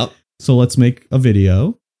that. Yep. So let's make a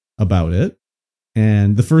video about it.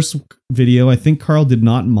 And the first video, I think Carl did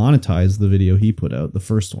not monetize the video he put out, the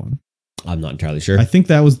first one. I'm not entirely sure. I think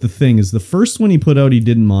that was the thing, is the first one he put out, he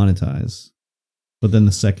didn't monetize. But then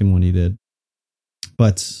the second one he did.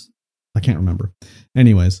 But I can't remember.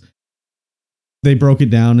 Anyways, they broke it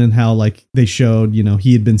down and how like they showed, you know,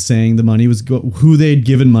 he had been saying the money was who they'd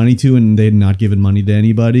given money to and they'd not given money to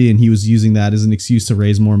anybody. And he was using that as an excuse to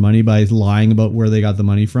raise more money by lying about where they got the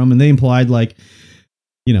money from. And they implied like,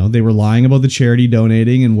 you know, they were lying about the charity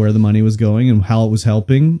donating and where the money was going and how it was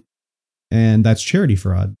helping. And that's charity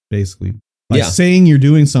fraud, basically. By saying you're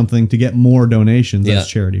doing something to get more donations, that's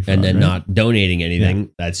charity fraud. And then not donating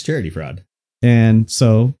anything, that's charity fraud. And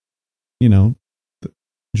so, you know,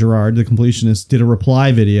 Gerard, the Completionist, did a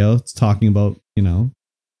reply video. It's talking about, you know,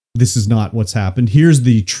 this is not what's happened. Here's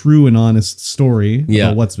the true and honest story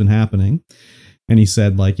about what's been happening. And he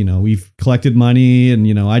said, like, you know, we've collected money and,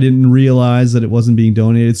 you know, I didn't realize that it wasn't being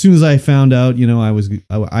donated. As soon as I found out, you know,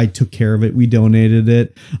 I took care of it. We donated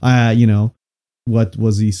it. You know, what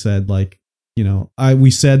was he said? Like, you know,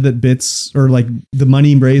 we said that bits or like the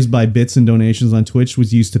money raised by bits and donations on Twitch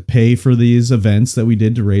was used to pay for these events that we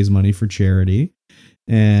did to raise money for charity.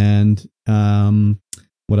 And,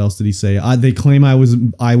 what else did he say? They claim I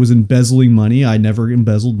was embezzling money. I never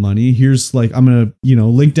embezzled money. Here's like, I'm going to, you know,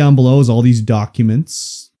 link down below is all these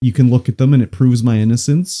documents. You can look at them and it proves my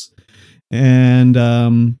innocence. And,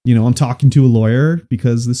 you know, I'm talking to a lawyer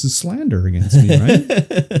because this is slander against me,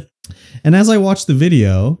 right? And as I watch the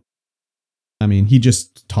video, I mean, he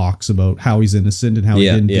just talks about how he's innocent and how he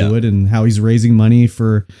didn't do it and how he's raising money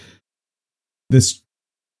for this,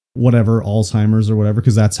 whatever, Alzheimer's or whatever,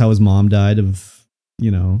 because that's how his mom died of, you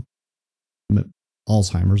know,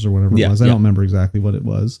 Alzheimer's or whatever it was. I don't remember exactly what it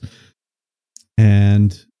was.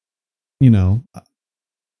 And, you know,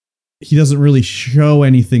 he doesn't really show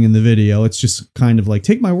anything in the video. It's just kind of like,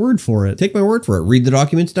 take my word for it. Take my word for it. Read the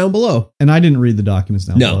documents down below. And I didn't read the documents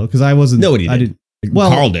down below because I wasn't. Nobody did. I didn't. Well,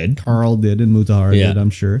 Carl did. Carl did and Mutahar did, I'm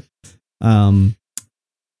sure.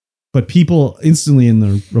 But people instantly in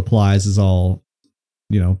the replies is all,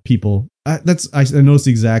 you know, people. I noticed the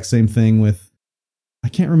exact same thing with, I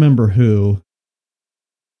can't remember who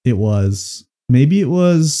it was. Maybe it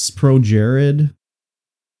was Pro Jared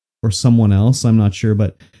or someone else. I'm not sure,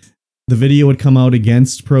 but the video would come out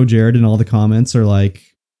against Pro Jared and all the comments are like,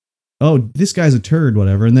 oh, this guy's a turd,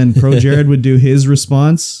 whatever. And then Pro Jared would do his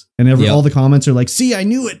response and all the comments are like, see, I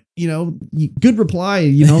knew it, you know, good reply,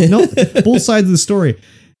 you know, no, both sides of the story.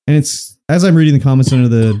 And it's, as I'm reading the comments under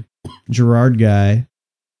the Gerard guy,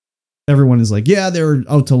 everyone is like, yeah, they're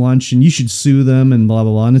out to lunch and you should sue them and blah,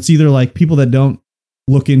 blah, blah. And it's either like people that don't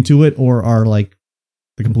look into it or are like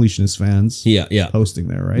the Completionist fans posting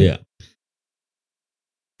there, right? Yeah.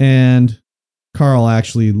 And Carl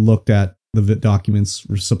actually looked at the documents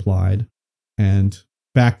supplied and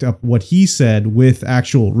backed up what he said with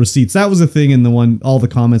actual receipts. That was the thing in the one, all the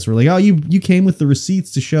comments were like, oh, you came with the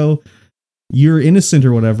receipts to show you're innocent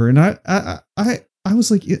or whatever. And I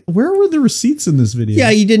was like, where were the receipts in this video?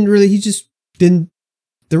 Yeah,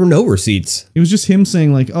 there were no receipts. It was just him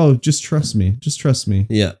saying like, oh, just trust me. Just trust me.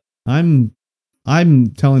 Yeah. I'm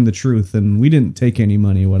telling the truth and we didn't take any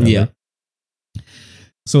money, whatever. Yeah.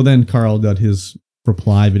 So then Carl did his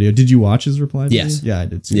reply video. Did you watch his reply video? Yes. Yeah, I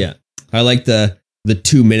did too. Yeah. I like the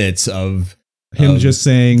 2 minutes of him just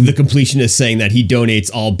saying, the Completionist saying that he donates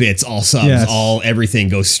all bits, all subs, all everything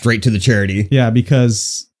goes straight to the charity. Yeah,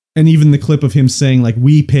 because, and even the clip of him saying like,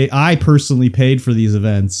 I personally paid for these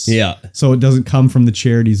events. Yeah. So it doesn't come from the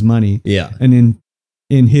charity's money. Yeah. And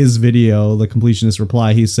in his video, the Completionist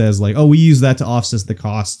reply, he says like, oh, we use that to offset the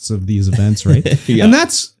costs of these events, right? Yeah. And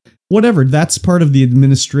that's whatever. That's part of the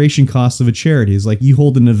administration cost of a charity. Is like you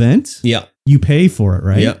hold an event. Yeah. You pay for it,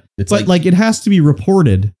 right? Yeah. But like it has to be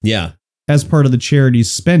reported. Yeah. As part of the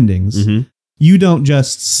charity's spendings. Mm-hmm. You don't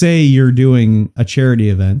just say you're doing a charity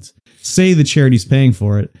event, say the charity's paying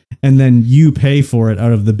for it, and then you pay for it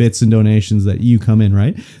out of the bits and donations that you come in,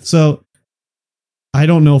 right? So I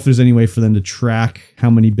don't know if there's any way for them to track how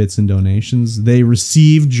many bits and donations they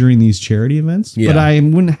receive during these charity events, but I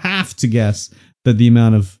wouldn't have to guess that the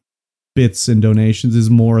amount of bits and donations is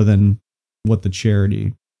more than what the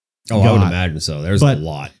charity got. I would imagine so. There's a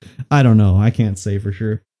lot. I don't know. I can't say for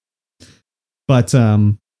sure. But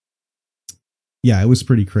yeah, it was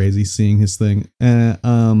pretty crazy seeing his thing.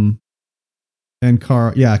 And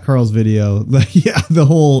Carl's video, the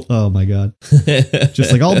whole, oh my God.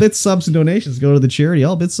 Just like all bits, subs, and donations go to the charity.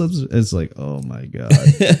 All bits, subs, it's like, oh my God.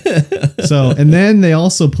 So, and then they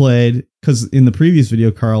also played, because in the previous video,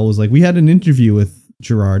 Carl was like, we had an interview with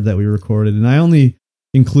Gerard that we recorded, and I only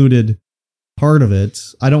included part of it.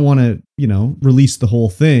 I don't want to, release the whole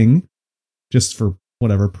thing just for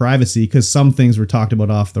whatever privacy, because some things were talked about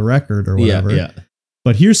off the record or whatever. Yeah.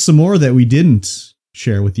 But here's some more that we didn't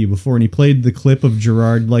share with you before. And he played the clip of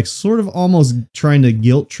Gerard, like sort of almost trying to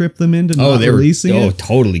guilt trip them into not releasing it. Oh,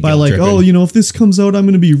 totally. By like, if this comes out, I'm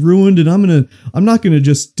going to be ruined, and I'm not going to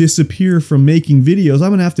just disappear from making videos. I'm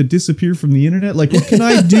going to have to disappear from the internet. Like, what can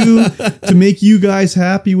I do to make you guys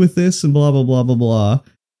happy with this? And blah, blah, blah, blah, blah.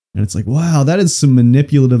 And it's like, wow, that is some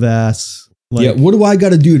manipulative ass. Like, what do I got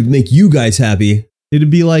to do to make you guys happy? It'd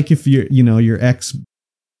be like if your ex,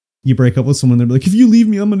 you break up with someone, they're like, if you leave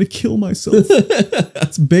me, I'm going to kill myself.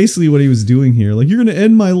 That's basically what he was doing here. Like, you're going to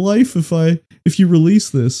end my life if you release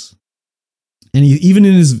this. And he, even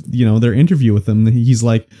in his, their interview with him, he's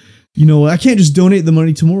like, I can't just donate the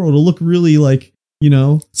money tomorrow. It'll look really like,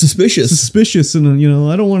 suspicious. And,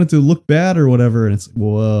 I don't want it to look bad or whatever. And it's like,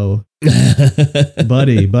 whoa,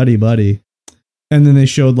 buddy. And then they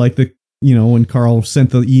showed like when Carl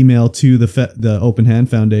sent the email to the Open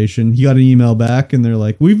Hand Foundation, he got an email back and they're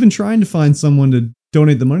like, we've been trying to find someone to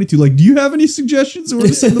donate the money to. Like, do you have any suggestions where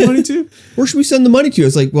to send the money to? Where should we send the money to?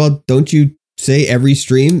 It's like, well, don't you say every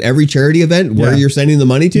stream, every charity event where you're sending the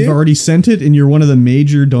money to? You've already sent it and you're one of the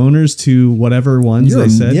major donors to whatever ones they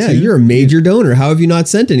said. Yeah, to. You're a major donor. How have you not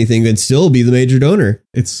sent anything and still be the major donor?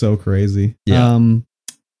 It's so crazy. Yeah.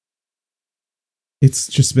 It's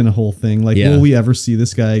just been a whole thing. Like, will we ever see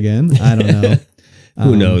this guy again? I don't know.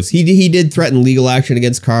 Who knows? He did threaten legal action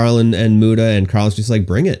against Carl and Muda, and Carl's just like,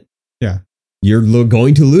 bring it. Yeah. You're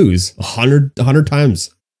going to lose 100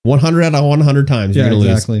 times. 100 out of 100 times. You're going to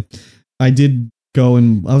lose. I did go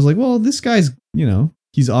and I was like, well, this guy's,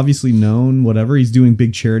 he's obviously known, whatever. He's doing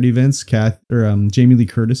big charity events. Jamie Lee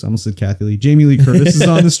Curtis. I almost said Kathy Lee. Jamie Lee Curtis is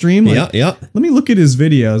on the stream. Like, yeah. Let me look at his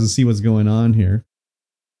videos and see what's going on here.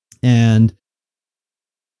 And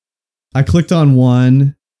I clicked on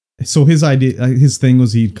one. So his thing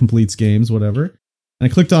was he completes games, whatever. And I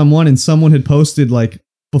clicked on one and someone had posted like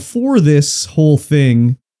before this whole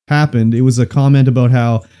thing happened, it was a comment about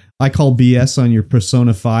how I call BS on your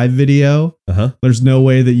Persona 5 video. Uh-huh. There's no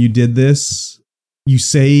way that you did this. You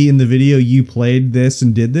say in the video you played this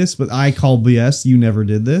and did this, but I call BS. You never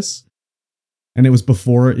did this. And it was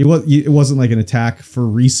before it wasn't like an attack for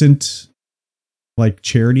recent like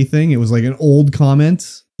charity thing. It was like an old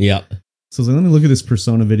comment. Yeah. So I was like, let me look at this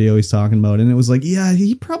Persona video he's talking about. And it was like, yeah,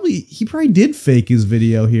 he probably did fake his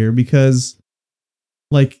video here because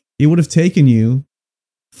like it would have taken you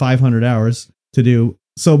 500 hours to do.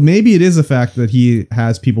 So maybe it is a fact that he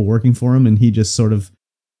has people working for him and he just sort of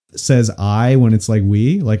says I when it's like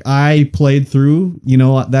we. Like I played through, you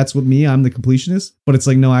know, that's what me. I'm the completionist. But it's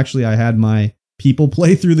like, no, actually, I had my people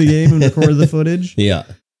play through the game and record the footage. Yeah.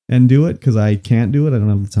 And do it because I can't do it. I don't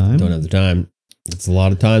have the time. Don't have the time. It's a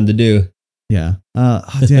lot of time to do. Yeah.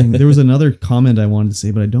 Dang, there was another comment I wanted to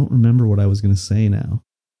say, but I don't remember what I was going to say now.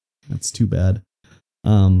 That's too bad.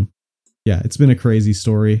 Yeah, it's been a crazy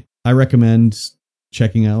story. I recommend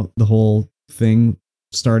checking out the whole thing,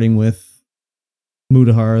 starting with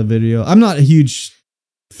Mutahara video. I'm not a huge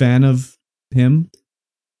fan of him.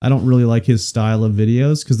 I don't really like his style of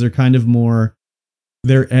videos because they're kind of more,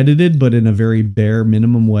 they're edited, but in a very bare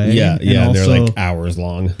minimum way. Yeah, and yeah, also, they're like hours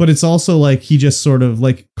long. But it's also like he just sort of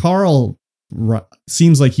like Carl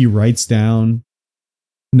seems like he writes down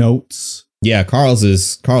notes. Yeah, Carl's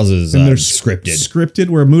is And they're scripted,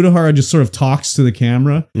 where Mutahara just sort of talks to the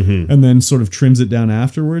camera and then sort of trims it down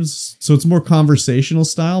afterwards. So it's more conversational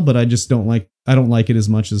style, but I just don't like it as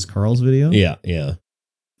much as Carl's video. Yeah, yeah.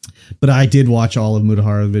 But I did watch all of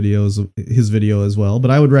Mutahara's videos, his video as well. But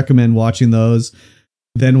I would recommend watching those,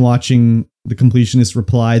 then watching the Completionist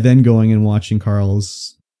reply, then going and watching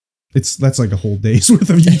Carl's. That's like a whole day's worth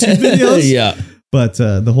of YouTube videos. Yeah. But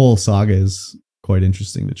the whole saga is quite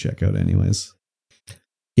interesting to check out anyways.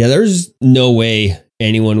 Yeah, there's no way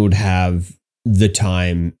anyone would have the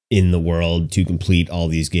time in the world to complete all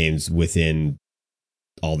these games within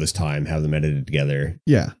all this time, have them edited together.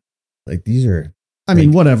 Yeah. Like these are... I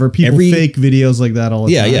mean, whatever. People fake videos like that all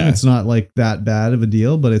the time. Yeah. It's not like that bad of a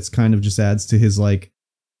deal, but it's kind of just adds to his like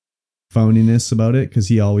phoniness about it because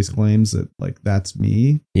he always claims that like that's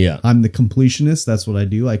me. Yeah. I'm the completionist. That's what I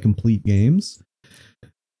do. I complete games.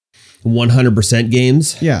 100%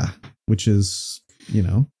 games. Yeah. Which is, you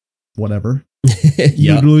know, whatever.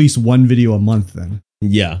 Yeah. You'd release one video a month then.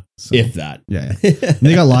 Yeah. So, if that. Yeah. And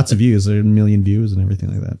they got lots of views. They're 1 million views and everything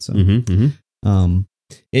like that. So,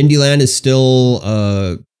 Indieland is still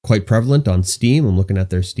quite prevalent on Steam. I'm looking at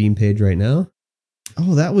their Steam page right now.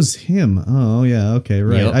 Oh, that was him. Oh, yeah. Okay,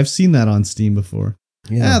 right. Yep. I've seen that on Steam before.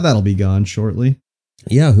 Yeah, that'll be gone shortly.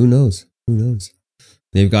 Yeah, who knows? Who knows?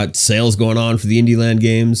 They've got sales going on for the Indieland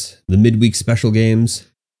games, the midweek special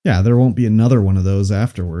games. Yeah, there won't be another one of those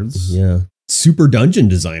afterwards. Yeah. Super Dungeon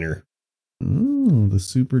Designer. Oh, the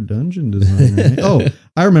Super Dungeon Designer. Oh,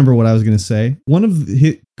 I remember what I was going to say. One of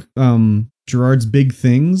Gerard's big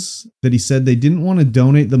things that he said they didn't want to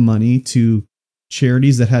donate the money to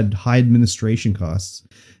charities that had high administration costs.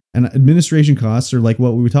 And administration costs are like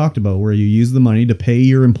what we talked about, where you use the money to pay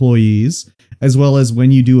your employees, as well as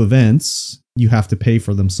when you do events, you have to pay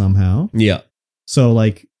for them somehow. Yeah. So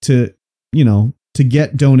like to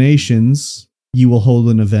get donations, you will hold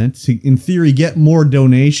an event to, in theory, get more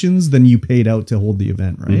donations than you paid out to hold the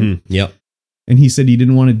event, right? Mm-hmm. Yep. And he said he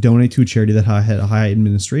didn't want to donate to a charity that had high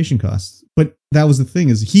administration costs. But that was the thing,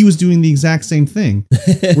 is he was doing the exact same thing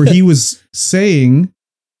where he was saying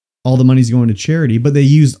all the money's going to charity, but they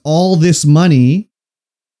used all this money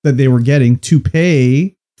that they were getting to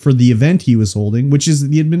pay for the event he was holding, which is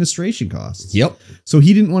the administration costs. Yep. So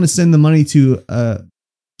he didn't want to send the money to a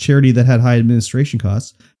charity that had high administration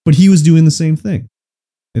costs, but he was doing the same thing.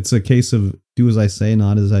 It's a case of do as I say,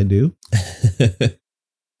 not as I do.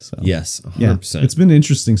 So, yes, 100%. Yeah, it's been an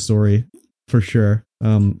interesting story for sure.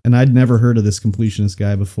 And I'd never heard of this completionist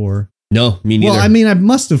guy before. No, me neither. Well, I mean, I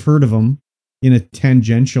must have heard of him in a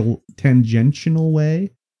tangential way,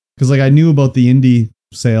 because like I knew about the indie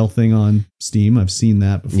sale thing on Steam. I've seen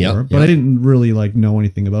that before, but I didn't really like know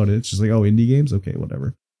anything about it. It's just like, oh, indie games, okay,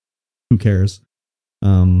 whatever. Who cares?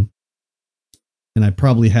 And I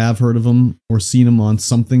probably have heard of him or seen him on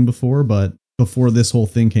something before, but before this whole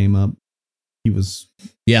thing came up, he was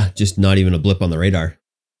just not even a blip on the radar.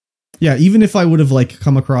 Yeah, even if I would have like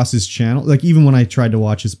come across his channel, like even when I tried to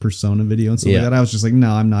watch his Persona video and stuff like that, I was just like,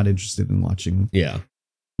 no, I'm not interested in watching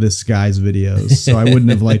this guy's videos. So I wouldn't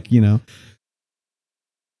have like,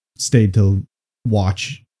 stayed to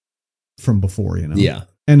watch from before, Yeah.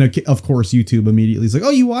 And of course, YouTube immediately is like,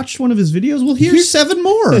 oh, you watched one of his videos? Well, here's 7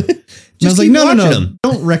 more. And I was like, no,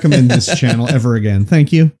 don't recommend this channel ever again.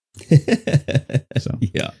 Thank you. So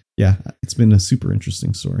yeah, it's been a super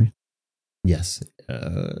interesting story. Yes.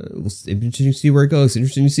 It's interesting to see where it goes.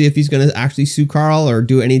 Interesting to see if he's going to actually sue Carl or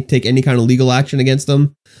take any kind of legal action against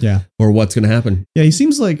them. Yeah. Or what's going to happen. Yeah, he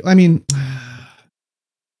seems like, I mean,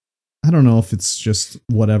 I don't know if it's just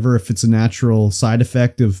whatever, if it's a natural side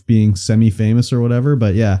effect of being semi-famous or whatever,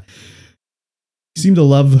 but yeah. He seemed to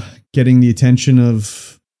love getting the attention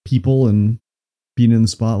of people and being in the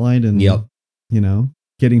spotlight and,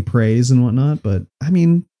 getting praise and whatnot. But I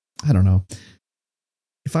mean, I don't know.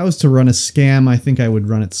 If I was to run a scam, I think I would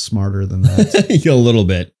run it smarter than that. A little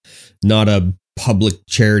bit. Not a public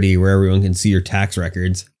charity where everyone can see your tax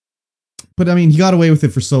records. But I mean, he got away with it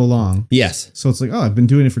for so long. Yes. So it's like, oh, I've been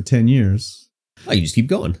doing it for 10 years. Oh, you just keep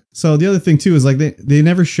going. So the other thing too is like they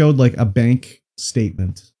never showed like a bank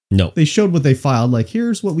statement. No. They showed what they filed. Like,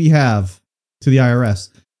 here's what we have to the IRS.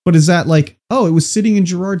 But is that like, oh, it was sitting in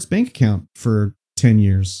Gerard's bank account for 10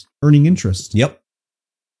 years, earning interest? Yep.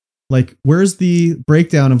 Like, where's the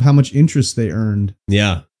breakdown of how much interest they earned?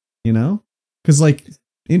 Yeah. You know? Because like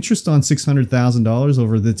interest on $600,000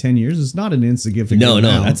 over the 10 years is not an insignificant amount.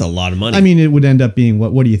 No, that's a lot of money. I mean, it would end up being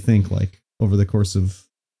what do you think, like, over the course of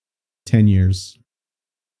 10 years?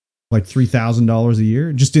 Like $3,000 a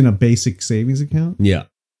year just in a basic savings account? Yeah.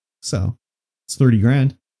 So it's 30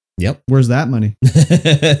 grand. Yep. Where's that money?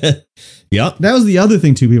 Yep. That was the other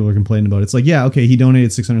thing too people are complaining about. It's like, yeah, okay, he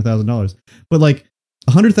donated $600,000. But like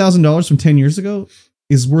 $100,000 from 10 years ago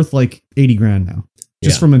is worth like 80 grand now.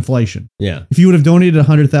 Just from inflation. Yeah. If you would have donated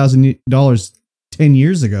 $100,000 10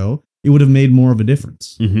 years ago, it would have made more of a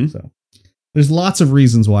difference. Mm-hmm. So there's lots of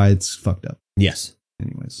reasons why it's fucked up. Yes.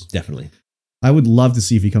 Anyways. Definitely. I would love to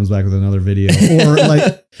see if he comes back with another video or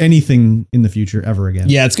like anything in the future ever again.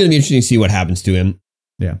 Yeah, it's going to be interesting to see what happens to him.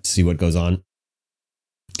 Yeah. See what goes on.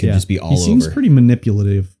 Could just be all over. He seems pretty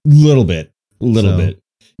manipulative. Little bit.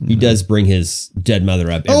 He does bring his dead mother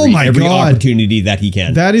up every opportunity that he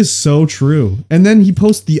can. That is so true. And then he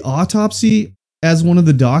posts the autopsy as one of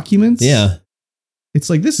the documents. Yeah. It's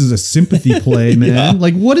like, this is a sympathy play, man. Yeah.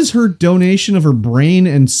 Like, what does her donation of her brain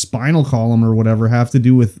and spinal column or whatever have to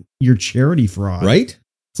do with your charity fraud? Right?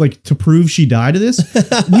 It's like, to prove she died of this?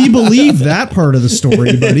 We believe that part of the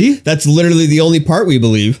story, buddy. That's literally the only part we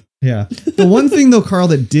believe. Yeah. The one thing, though, Carl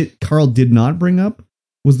did not bring up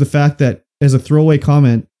was the fact that, as a throwaway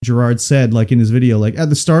comment, Gerard said, like in his video, like at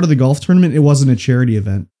the start of the golf tournament, it wasn't a charity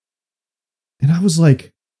event. And I was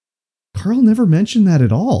like, Carl never mentioned that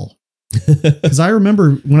at all. Because I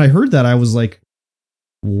remember when I heard that, I was like,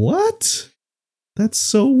 what? That's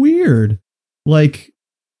so weird. Like,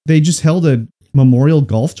 they just held a memorial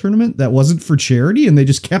golf tournament that wasn't for charity and they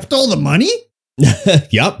just kept all the money?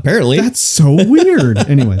 Yep, apparently. That's so weird.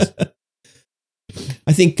 Anyways.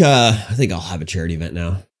 I think I'll have a charity event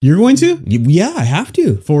now. You're going to? Yeah, I have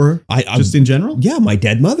to. For just in general? Yeah, my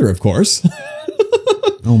dead mother, of course.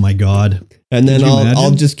 Oh my God. And then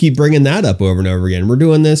I'll just keep bringing that up over and over again. We're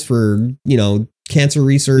doing this for, cancer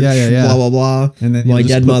research, blah, blah, blah. And then my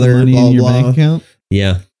dead mother, money blah, in your blah. bank account?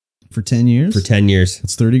 Yeah. For 10 years? For 10 years.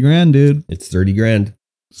 It's 30 grand, dude. It's 30 grand.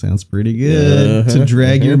 Sounds pretty good to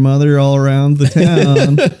drag your mother all around the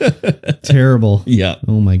town. Terrible. Yeah.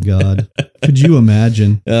 Oh my God. Could you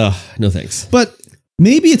imagine? No thanks. But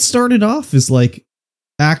maybe it started off as like,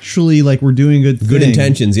 actually like we're doing good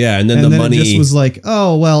intentions. Yeah. And then the money it just was like,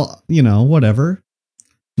 oh, well, whatever.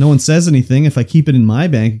 No one says anything if I keep it in my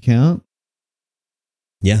bank account.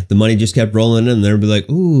 Yeah. The money just kept rolling in and they'd be like,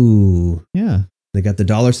 ooh. Yeah. They got the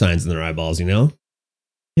dollar signs in their eyeballs,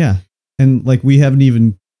 Yeah. And like, we haven't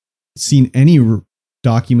even seen any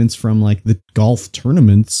documents from like the golf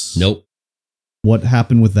tournaments. Nope. What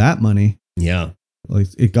happened with that money? Yeah. Like,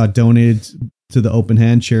 it got donated to the Open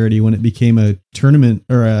Hand charity when it became a tournament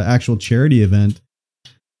or an actual charity event.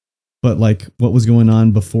 But like, what was going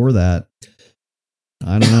on before that?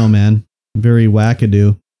 I don't know, man. Very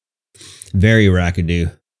wackadoo. Very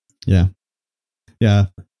wackadoo. Yeah. Yeah.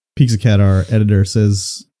 Pixacat, our editor,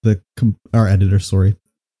 says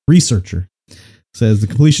researcher says the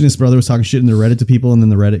Completionist brother was talking shit in the Reddit to people and then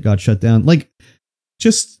the Reddit got shut down. Like,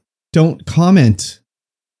 just don't comment.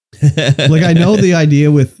 Like, I know the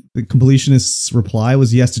idea with the Completionist's reply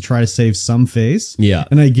was he has to try to save some face. Yeah.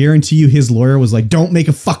 And I guarantee you his lawyer was like, don't make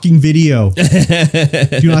a fucking video.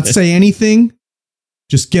 Do not say anything.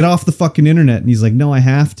 Just get off the fucking internet. And he's like, no, I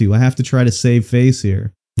have to try to save face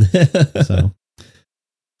here.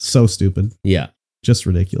 So stupid. Yeah. Just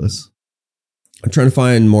ridiculous. I'm trying to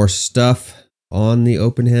find more stuff on the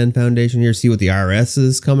Open Hand Foundation here, see what the IRS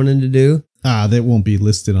is coming in to do. That won't be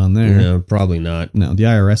listed on there. No, probably not. No, the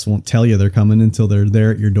IRS won't tell you they're coming until they're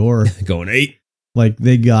there at your door. Going 8. Like,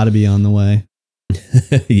 they got to be on the way.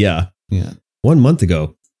 Yeah. Yeah. 1 month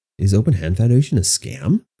ago, is Open Hand Foundation a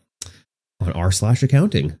scam? On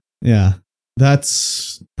r/accounting. Yeah.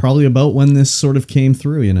 That's probably about when this sort of came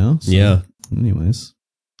through, So, yeah. Anyways.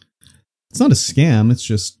 It's not a scam. It's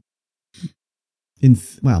just...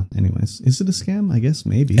 anyways, is it a scam? I guess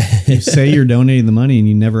maybe. You say you're donating the money and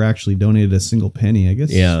you never actually donated a single penny. I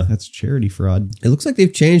guess that's charity fraud. It looks like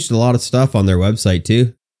they've changed a lot of stuff on their website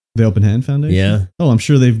too. The Open Hand Foundation? Yeah. Oh, I'm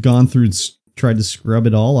sure they've gone through and tried to scrub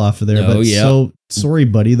it all off of there. Oh, but yeah. so, sorry,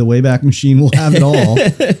 buddy. The Wayback Machine will have it all.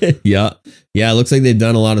 Yeah. Yeah, it looks like they've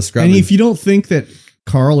done a lot of scrubbing. And if you don't think that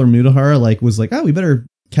Carl or Mutahar like was like, oh, we better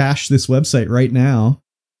cache this website right now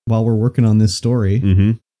while we're working on this story.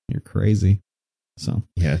 Mm-hmm. You're crazy. So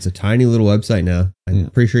yeah, it's a tiny little website now. I'm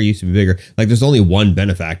pretty sure it used to be bigger. Like there's only one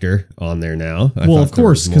benefactor on there now. Well, of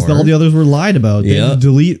course, because all the others were lied about. They had to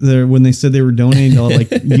delete their when they said they were donating to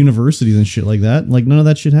like universities and shit like that. Like none of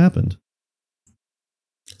that shit happened.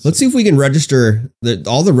 Let's see if we can register.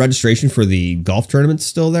 All the registration for the golf tournament's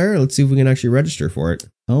still there. Let's see if we can actually register for it.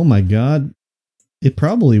 Oh my God. It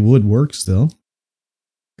probably would work still.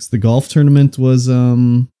 Because the golf tournament was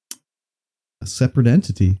a separate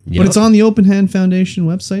entity. Yep. But it's on the Open Hand Foundation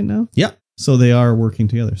website now. Yep. So they are working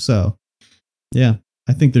together. So yeah,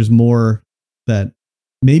 I think there's more that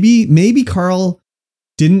maybe Carl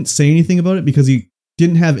didn't say anything about it because he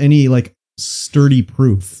didn't have any like sturdy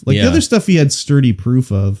proof. Like the other stuff he had sturdy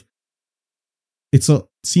proof of.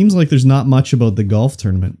 Seems like there's not much about the golf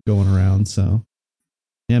tournament going around. So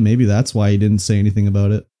yeah, maybe that's why he didn't say anything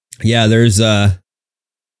about it. Yeah, there's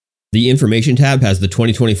the information tab has the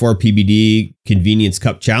 2024 PBD Convenience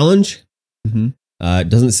Cup Challenge. Mm-hmm. It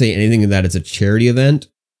doesn't say anything that it's a charity event.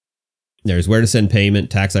 There's where to send payment,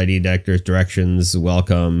 tax ID detectors, directions,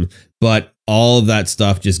 welcome. But all of that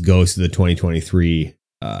stuff just goes to the 2023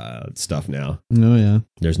 stuff now. Oh, yeah.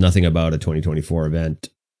 There's nothing about a 2024 event.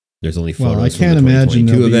 There's only photos. Well, I can't imagine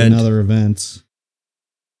there'll be another event.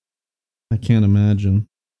 I can't imagine.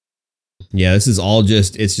 Yeah, this is all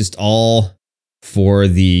it's just all for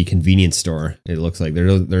the convenience store. It looks like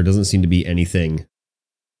there doesn't seem to be anything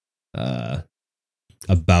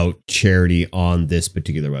about charity on this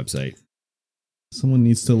particular website. Someone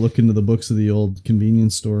needs to look into the books of the old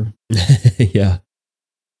convenience store. Yeah,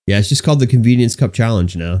 it's just called the Convenience Cup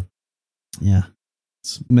Challenge now. Yeah,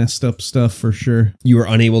 it's messed up stuff for sure. You were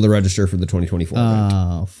unable to register for the 2024 event.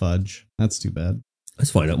 Oh, fudge. That's too bad.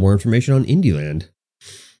 Let's find out more information on Indieland.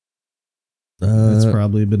 That's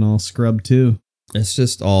probably been all scrubbed too. It's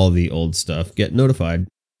just all the old stuff. Get notified.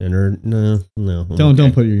 No.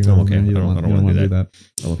 Don't put your email. Okay. You don't want to do that.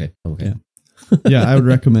 I'm okay. Yeah, I would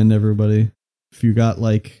recommend everybody, if you got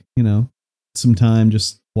like, some time,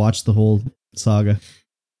 just watch the whole saga.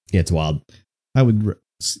 Yeah, it's wild. I would,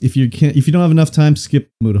 if you don't have enough time,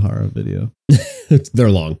 skip Mutahara video.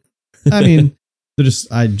 They're long. I mean,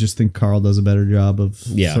 I just think Carl does a better job of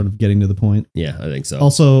sort of getting to the point. Yeah, I think so.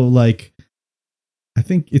 Also, like, I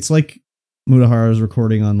think it's like Mutahara is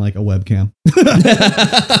recording on like a webcam.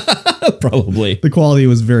 Probably. The quality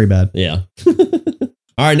was very bad. Yeah.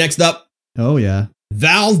 All right, next up. Oh, yeah.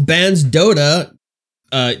 Valve bans Dota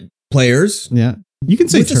players. Yeah. You can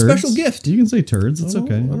say turds. A special gift. You can say turds. It's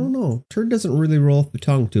okay. I don't know. Turd doesn't really roll off the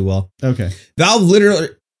tongue too well. Okay. Valve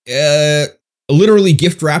literally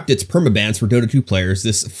gift wrapped its permabans for Dota 2 players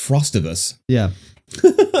this Frostivus. Yeah.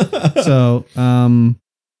 So,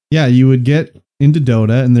 yeah, you would get into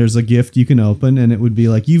Dota and there's a gift you can open and it would be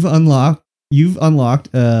like, you've unlocked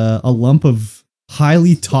a lump of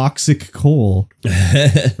highly toxic coal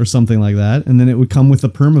or something like that. And then it would come with a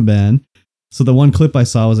permaban. So the one clip I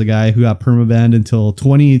saw was a guy who got permabanned until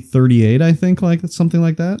 2038, I think, like something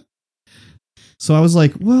like that. So I was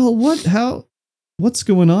like, well, what's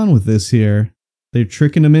going on with this here? They're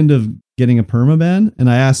tricking him into getting a permaban. And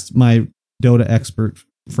I asked my Dota expert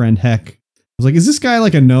friend Heck, I was like, is this guy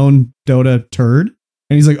like a known Dota turd?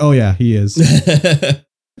 And he's like, oh yeah, he is.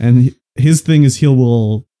 And his thing is he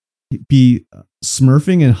will be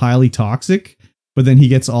smurfing and highly toxic, but then he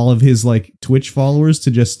gets all of his like Twitch followers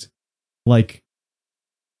to just like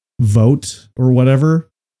vote or whatever.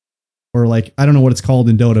 Or like, I don't know what it's called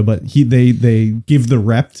in Dota, but they give the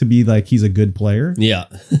rep to be like, he's a good player. Yeah.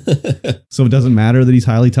 So it doesn't matter that he's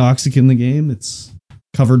highly toxic in the game. It's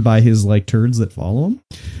covered by his like turds that follow him.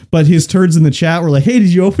 But his turds in the chat were like, hey, did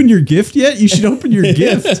you open your gift yet? You should open your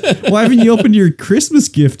gift. Why haven't you opened your Christmas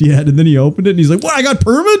gift yet? And then he opened it and he's like, what? I got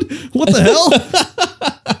permid? What the hell?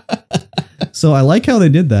 So I like how they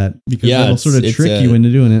did that because it'll sort of trick you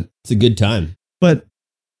into doing it. It's a good time. But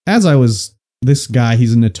this guy,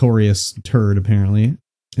 he's a notorious turd, apparently.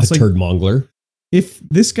 It's a turd mongler. If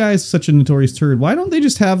this guy is such a notorious turd, why don't they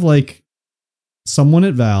just have like someone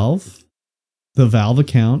at Valve, the Valve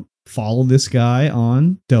account, follow this guy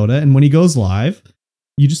on Dota, and when he goes live,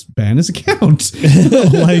 you just ban his account?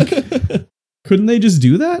 Like, couldn't they just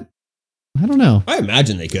do that? I don't know. I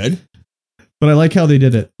imagine they could. But I like how they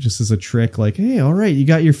did it just as a trick. Like, hey, all right, you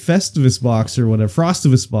got your Festivus box or whatever,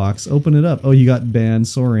 Frostivus box. Open it up. Oh, you got banned.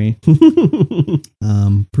 Sorry.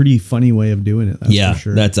 Pretty funny way of doing it. That's for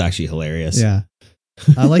sure. That's actually hilarious. Yeah.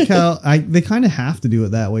 I like how they kind of have to do it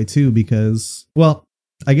that way too, because, well,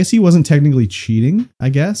 I guess he wasn't technically cheating, I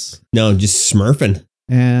guess. No, just smurfing.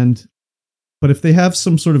 And But if they have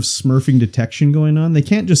some sort of smurfing detection going on, they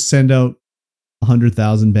can't just send out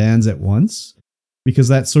 100,000 bans at once, because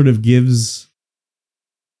that sort of gives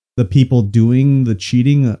the people doing the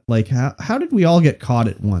cheating, like, how did we all get caught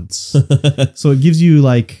at once? So it gives you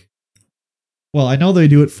like, well, I know they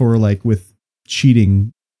do it for like with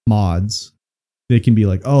cheating mods. They can be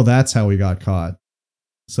like, oh, that's how we got caught.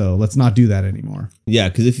 So let's not do that anymore. Yeah,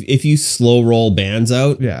 because if you slow roll bans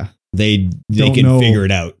out, they can figure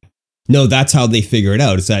it out. No, that's how they figure it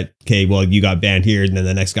out. It's that, okay, well, you got banned here, and then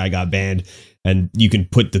the next guy got banned, and you can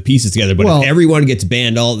put the pieces together. But if everyone gets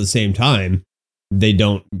banned all at the same time, they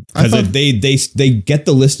don't, because they get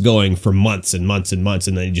the list going for months and months and months,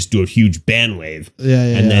 and then they just do a huge ban wave.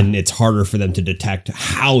 Then it's harder for them to detect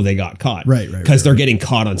how they got caught. Right. Because they're getting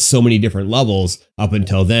caught on so many different levels up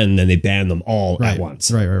until then they ban them all at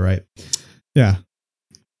once. Right. Yeah.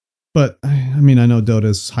 But I mean, I know Dota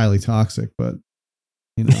is highly toxic, but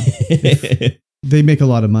you know, they make a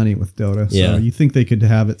lot of money with Dota. So you think they could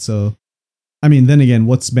have it. So, I mean, then again,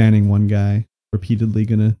 what's banning one guy repeatedly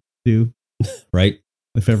gonna do? Right.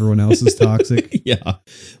 If everyone else is toxic. Yeah.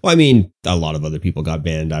 Well, I mean, a lot of other people got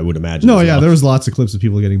banned, I would imagine. No, there was lots of clips of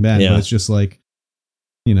people getting banned, but it's just like,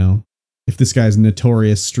 you know, if this guy's a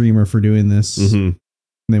notorious streamer for doing this and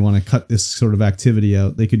they want to cut this sort of activity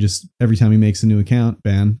out, they could just, every time he makes a new account,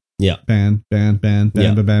 ban. Yeah. Ban.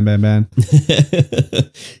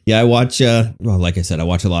 Yeah, I watch, like I said, I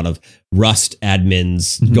watch a lot of Rust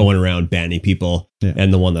admins going around banning people. Yeah.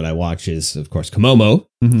 And the one that I watch is, of course, Komomo.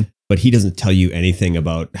 But he doesn't tell you anything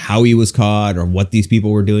about how he was caught or what these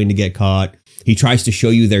people were doing to get caught. He tries to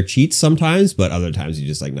show you their cheats sometimes, but other times he's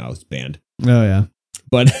just like, no, it's banned. Oh, yeah.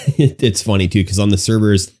 But it's funny, too, because on the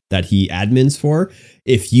servers that he admins for,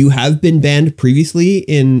 if you have been banned previously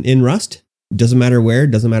in Rust, doesn't matter where,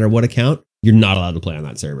 doesn't matter what account, you're not allowed to play on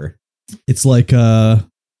that server. It's like the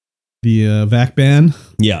VAC ban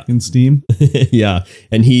in Steam. Yeah.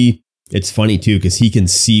 And it's funny, too, because he can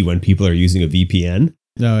see when people are using a VPN.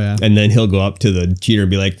 Oh, yeah. And then he'll go up to the cheater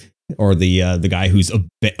and be like, or the guy who's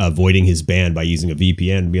avoiding his ban by using a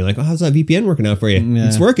VPN and be like, oh, how's that VPN working out for you? Yeah.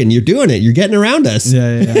 It's working. You're doing it. You're getting around us.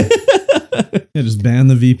 Yeah. Yeah, just ban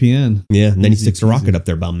the VPN. Yeah. And then he sticks a rocket up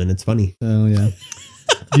their bum and it's funny. Oh, yeah.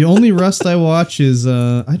 The only Rust I watch is,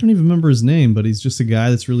 I don't even remember his name, but he's just a guy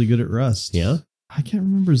that's really good at Rust. Yeah. I can't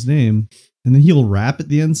remember his name. And then he'll rap at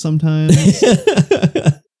the end sometimes.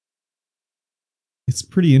 It's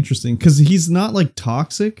pretty interesting because he's not like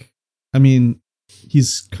toxic. I mean,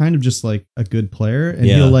 he's kind of just like a good player, and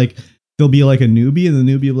there'll be like a newbie, and the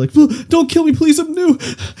newbie will be like, oh, don't kill me, please, I'm new.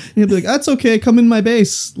 And he'll be like, that's okay, come in my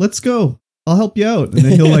base, let's go, I'll help you out. And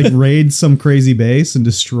then he'll like raid some crazy base and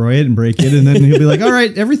destroy it and break it, and then he'll be like, all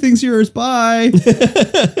right, everything's yours, bye.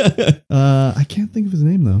 I can't think of his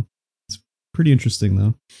name though. It's pretty interesting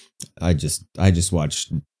though. I just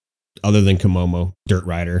watched, other than Komomo, Dirt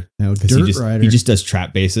Rider. No, He just does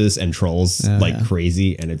trap bases and trolls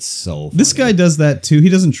crazy, and it's so funny. This guy does that too. He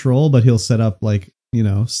doesn't troll, but he'll set up like, you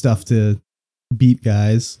know, stuff to beat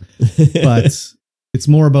guys. But it's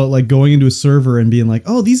more about like going into a server and being like,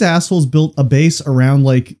 oh, these assholes built a base around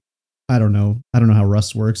like, I don't know how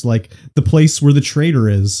Rust works, like the place where the trader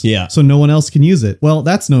is. Yeah. So no one else can use it. Well,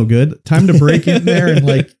 that's no good. Time to break in there and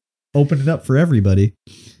like open it up for everybody.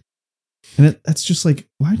 And that's just like,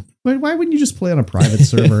 why wouldn't you just play on a private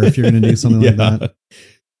server if you're going to do something like that?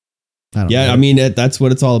 I don't know. I mean, that's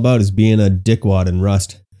what it's all about, is being a dickwad in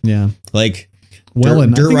Rust. Yeah. Like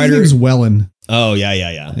Wellen. Dirt Rider. His name's Wellen. Oh,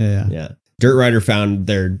 yeah. Dirt Rider found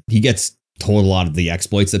he gets told a lot of the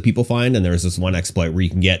exploits that people find. And there's this one exploit where you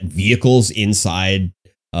can get vehicles inside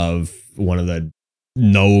of one of the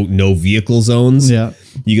no vehicle zones. Yeah.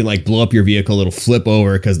 You can like blow up your vehicle, it'll flip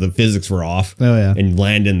over because the physics were off. Oh yeah. And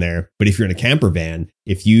land in there. But if you're in a camper van,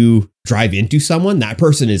 if you drive into someone, that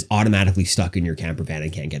person is automatically stuck in your camper van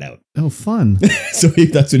and can't get out. Oh, fun. So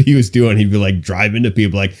that's what he was doing. He'd be like, drive into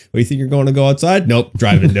people like, what, do you think you're going to go outside? Nope.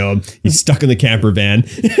 Drive into him. He's stuck in the camper van.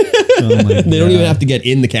 Oh my God. They don't even have to get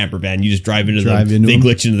in the camper van. You just drive into them. They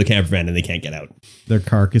glitch into the camper van and they can't get out. Their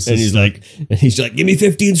carcasses. And he's like, give me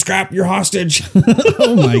 15 scrap, you're hostage.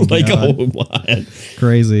 Oh my God. Like, oh my.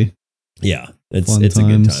 Crazy. Yeah. It's a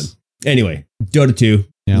good time. Anyway, Dota 2,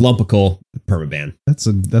 lump of coal, permaban.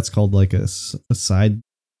 That's called like a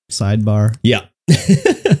sidebar. Yeah.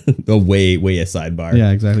 A way a sidebar.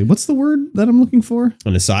 Yeah, exactly. What's the word that I'm looking for?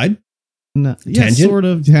 On the side? No, tangent? Yeah, sort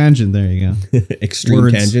of tangent. There you go.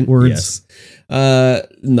 Extreme tangent. Words. Yes.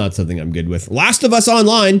 Not something I'm good with. Last of Us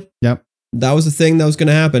Online. Yep. That was a thing that was going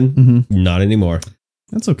to happen. Mm-hmm. Not anymore.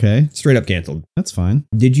 That's okay. Straight up canceled. That's fine.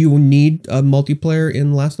 Did you need a multiplayer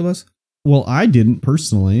in Last of Us? Well, I didn't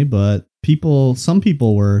personally, but some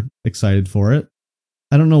people were excited for it.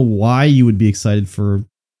 I don't know why you would be excited for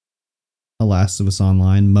a Last of Us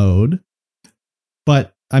Online mode,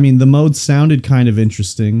 but I mean, the mode sounded kind of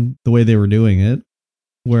interesting the way they were doing it,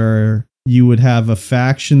 where you would have a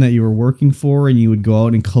faction that you were working for and you would go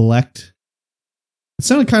out and collect. It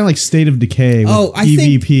sounded kind of like State of Decay with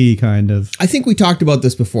PvP kind of. I think we talked about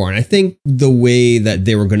this before, and I think the way that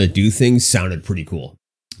they were going to do things sounded pretty cool.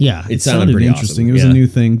 Yeah, it sounded pretty interesting. Awesome. It was a new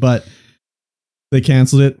thing, but they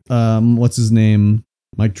canceled it. What's his name?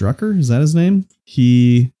 Mike Drucker? Is that his name?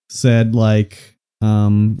 He said like,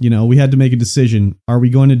 we had to make a decision. Are we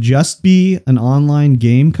going to just be an online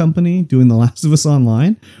game company doing The Last of Us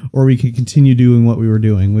Online, or we can continue doing what we were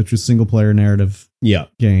doing, which was single player narrative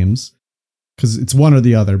games? Because it's one or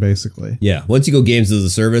the other, basically. Yeah. Once you go games as a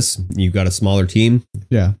service, you've got a smaller team.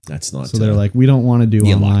 Yeah. That's not. So they're like, we don't want to do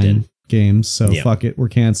online games, so fuck it, we're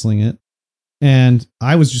canceling it. And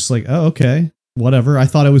I was just like, oh, okay, whatever. I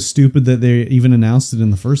thought it was stupid that they even announced it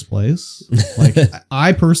in the first place. Like,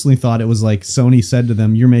 I personally thought it was like Sony said to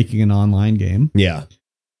them, you're making an online game. Yeah.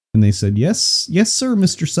 And they said, yes, sir,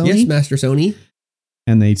 Mr. Sony. Yes, Master Sony.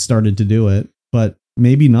 And they started to do it, but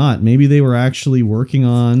maybe not. Maybe they were actually working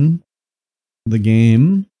on the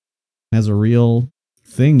game as a real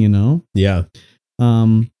thing, Yeah.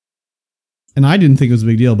 And I didn't think it was a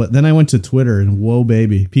big deal, but then I went to Twitter and whoa,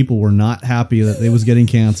 baby, people were not happy that it was getting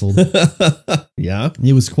canceled. Yeah.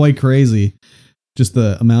 It was quite crazy. Just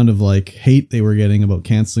the amount of like hate they were getting about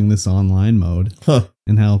canceling this online mode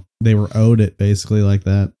and how they were owed it basically like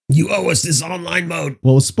that. You owe us this online mode.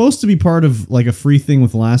 Well, it was supposed to be part of like a free thing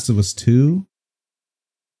with Last of Us 2.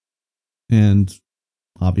 And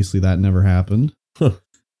obviously that never happened.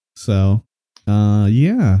 So,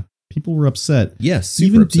 yeah. People were upset. Yes,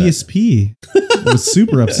 even upset. DSP was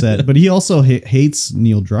super upset, but he also hates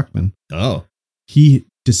Neil Druckmann. Oh, he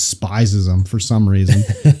despises him for some reason.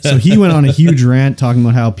 So he went on a huge rant talking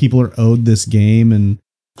about how people are owed this game, and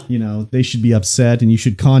they should be upset, and you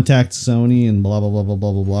should contact Sony, and blah blah blah blah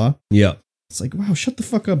blah blah blah. Yeah, it's like, wow, shut the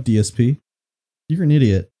fuck up, DSP. You're an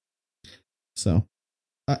idiot. So,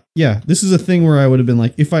 yeah, this is a thing where I would have been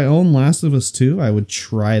like, if I own Last of Us 2, I would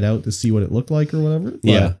try it out to see what it looked like or whatever. But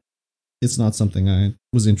yeah. It's not something I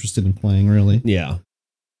was interested in playing, really. Yeah.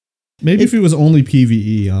 Maybe if it was only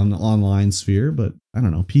PvE on the online sphere, but I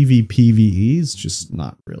don't know. PvE is just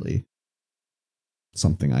not really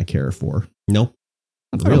something I care for. No.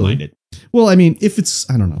 I don't mind it. Well, I mean, if it's,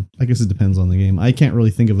 I don't know. I guess it depends on the game. I can't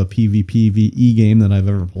really think of a PvE game that I've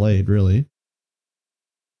ever played, really.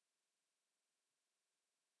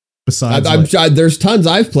 Besides, there's tons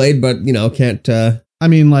I've played, but can't. I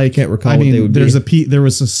mean, like, can't recall what they would be. There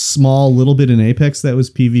was a small little bit in Apex that was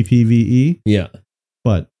PvPvE. Yeah,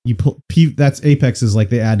 but that's Apex is like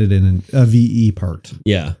they added in a VE part.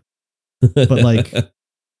 Yeah, but like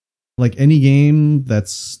any game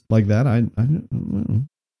that's like that, I don't know.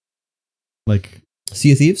 Like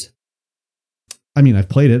Sea of Thieves. I mean, I've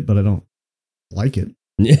played it, but I don't like it.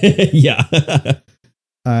 Yeah,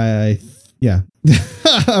 yeah.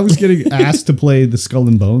 I was getting asked to play the Skull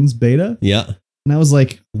and Bones beta. Yeah. And I was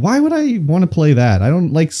like, why would I want to play that? I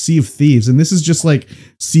don't like Sea of Thieves. And this is just like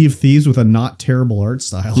Sea of Thieves with a not terrible art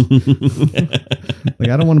style. Like,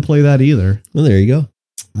 I don't want to play that either. Well, there you go.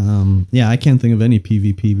 Yeah, I can't think of any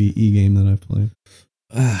PvPvE game that I've played.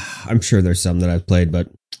 I'm sure there's some that I've played, but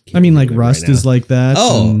I mean, like Rust is like that.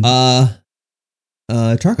 Oh,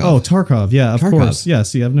 Tarkov. Oh, Tarkov. Yeah, of course. Yeah,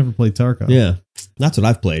 see, I've never played Tarkov. Yeah, that's what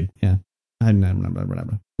I've played. Yeah. I don't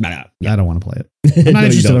want to play it. I'm not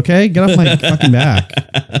interested, okay? Get off my fucking back.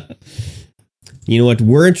 You know what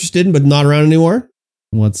we're interested in, but not around anymore?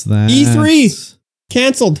 What's that? E3.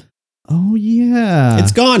 Canceled. Oh, yeah.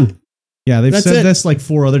 It's gone. Yeah, they've said this like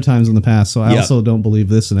 4 other times in the past, so I also don't believe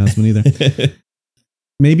this announcement either.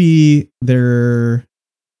 Maybe they'll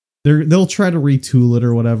try to retool it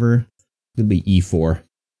or whatever. It'll be E4.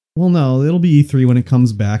 Well, no, it'll be E3 when it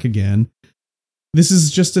comes back again. This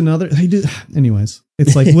is just another. Anyways,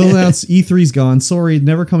 it's like, we'll announce E3's gone. Sorry,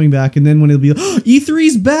 never coming back. And then when it'll be,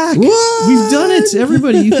 E3's back. What? We've done it.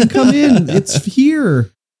 Everybody, you can come in. It's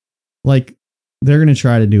here. Like, they're going to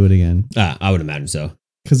try to do it again. I would imagine so.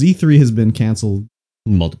 Because E3 has been canceled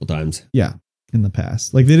multiple times. Yeah, in the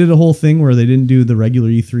past. Like, they did a whole thing where they didn't do the regular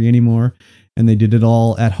E3 anymore. And they did it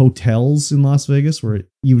all at hotels in Las Vegas, where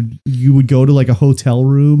you would go to like a hotel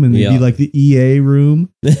room and it'd be like the EA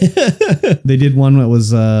room. They did one that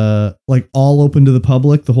was like all open to the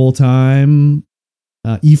public the whole time.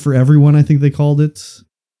 E for everyone, I think they called it.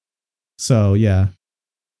 So yeah,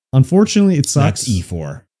 unfortunately, it sucks. That's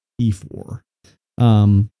E4. E4.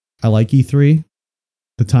 I like E3.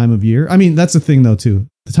 The time of year. I mean, that's the thing though too.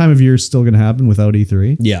 the time of year is still going to happen without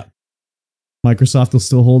E3. Yeah. Microsoft will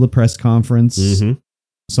still hold a press conference. Mm-hmm.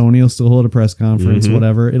 Sony will still hold a press conference, Mhm.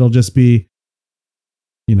 whatever. It'll just be,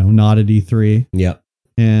 not at E3. Yeah.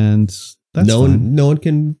 And that's no fine. one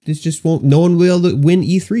can. This just won't. No one will be able to win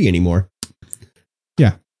E3 anymore.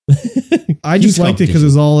 Yeah. I just liked it because it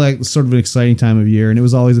was all like sort of an exciting time of year, and it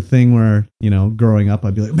was always a thing where growing up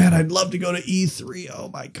I'd be like, man, I'd love to go to E3. Oh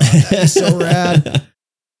my god, that'd be so rad.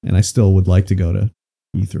 And I still would like to go to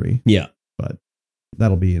E3. Yeah, but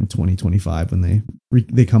that'll be in 2025 when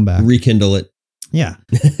they come back. Rekindle it. Yeah.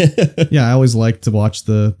 Yeah, I always like to watch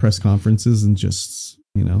the press conferences and just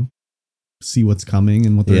see what's coming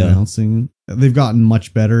and what they're announcing. They've gotten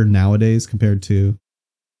much better nowadays compared to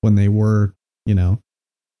when they were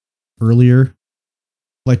earlier.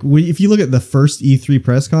 Like if you look at the first E3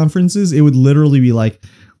 press conferences, it would literally be like,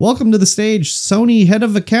 welcome to the stage, Sony head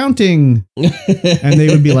of accounting. And they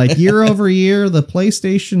would be like, year over year, the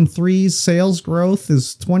PlayStation 3's sales growth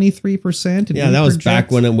is 23%. Yeah, that was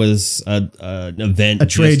back when it was an event, a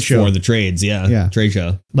trade show for the trades. Yeah, trade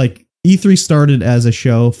show. Like E3 started as a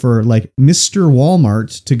show for like Mr.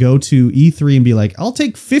 Walmart to go to E3 and be like, I'll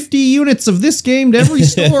take 50 units of this game to every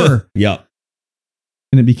store. Yeah.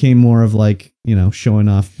 And it became more of like, showing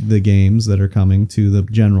off the games that are coming to the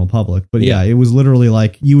general public. But yeah, it was literally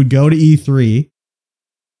like you would go to E3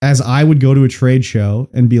 as I would go to a trade show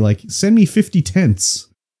and be like, send me 50 tents.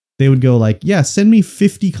 They would go like, yeah, send me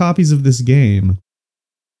 50 copies of this game,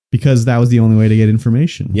 because that was the only way to get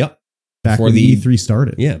information. Yep. Back when the E3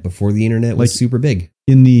 started. Yeah, before the internet was super big.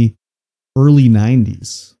 In the early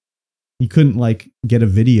 90s. You couldn't get a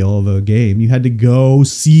video of a game. You had to go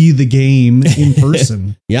see the game in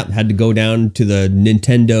person. Yep. Had to go down to the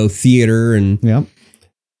Nintendo theater and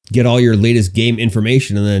get all your latest game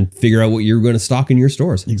information and then figure out what you're going to stock in your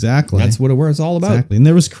stores. Exactly. That's what it was all about. Exactly. And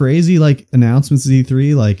there was crazy announcements at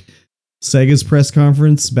E3, like Sega's press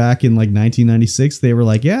conference back in 1996. They were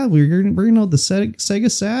like, yeah, we're going to bring out the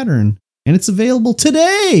Sega Saturn and it's available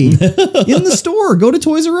today in the store. Go to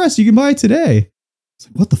Toys R Us. You can buy it today.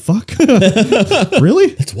 What the fuck? Really?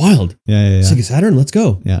 That's wild. Yeah. Sega Saturn, let's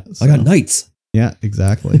go. Yeah. I got Knights. Yeah,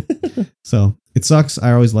 exactly. So it sucks.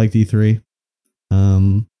 I always liked E3.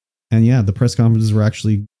 And yeah, the press conferences were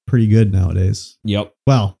actually pretty good nowadays. Yep.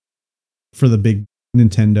 Well, for the big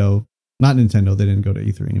Nintendo, not Nintendo, they didn't go to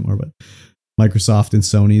E3 anymore, but Microsoft and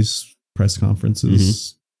Sony's press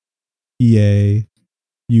conferences, EA,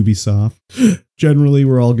 Ubisoft, generally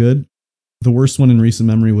were all good. The worst one in recent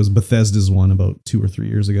memory was Bethesda's one about 2 or 3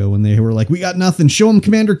 years ago when they were like, we got nothing. Show them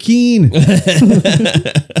Commander Keen.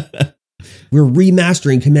 We're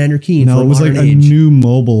remastering Commander Keen. No, it was like a new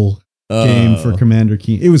mobile game for Commander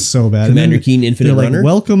Keen. It was so bad. Commander Keen Infinite Runner.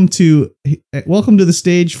 Welcome to the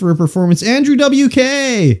stage for a performance, Andrew WK.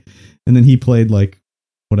 And then he played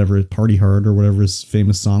whatever, Party Hard or whatever his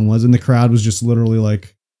famous song was. And the crowd was just literally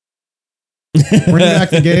like, bring back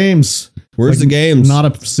the games. Where's the games? Not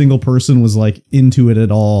a single person was into it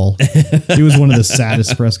at all. It was one of the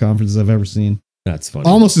saddest press conferences I've ever seen. That's funny.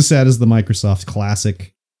 Almost as sad as the Microsoft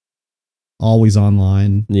classic always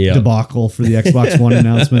online debacle for the Xbox One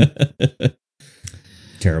announcement.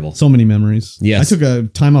 Terrible. So many memories. Yes. I took a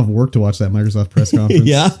time off work to watch that Microsoft press conference.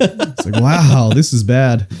 Yeah. It's like, wow, this is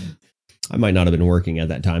bad. I might not have been working at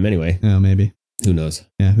that time anyway. Yeah, maybe. Who knows?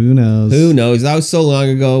 Yeah, who knows? Who knows? That was so long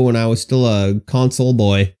ago when I was still a console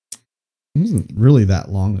boy. It wasn't really that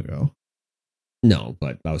long ago. No,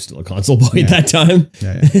 but I was still a console boy at that time.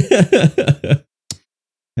 Yeah.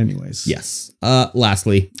 Anyways. Yes.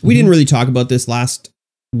 Lastly, we didn't really talk about this last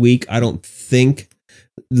week, I don't think.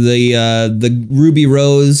 The Ruby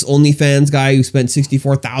Rose OnlyFans guy who spent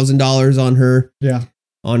 $64,000 on her. Yeah.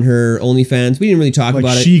 On her OnlyFans. We didn't really talk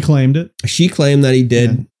about it. She claimed it. She claimed that he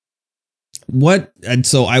did. Yeah. And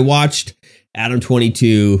so I watched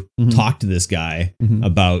Adam22 talk to this guy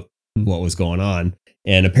about what was going on.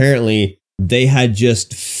 And apparently they had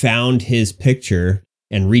just found his picture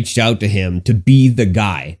and reached out to him to be the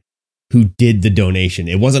guy who did the donation.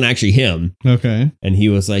 It wasn't actually him. Okay. And he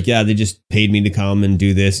was like, yeah, they just paid me to come and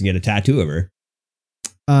do this and get a tattoo of her.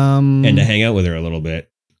 And to hang out with her a little bit.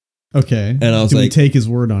 Okay. And I was Did we like, take his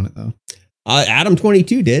word on it though?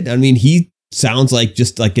 Adam22 did. I mean, he sounds like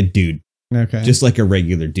just like a dude. Okay. Just like a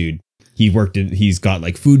regular dude. He's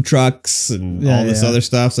got food trucks and all this other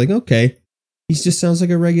stuff. It's like, okay, he just sounds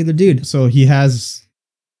like a regular dude. So he has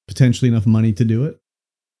potentially enough money to do it?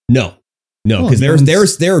 No, because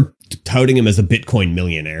they're touting him as a Bitcoin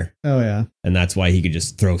millionaire. Oh yeah. And that's why he could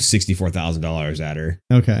just throw $64,000 at her.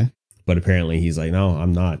 Okay. But apparently he's like, no,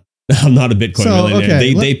 I'm not. I'm not a Bitcoin millionaire.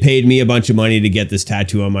 Okay, they paid me a bunch of money to get this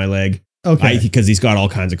tattoo on my leg. Okay. Because he's got all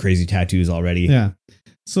kinds of crazy tattoos already. Yeah.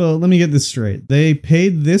 So let me get this straight. They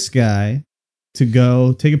paid this guy to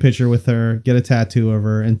go take a picture with her, get a tattoo of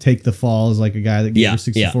her, and take the fall as like a guy that gave her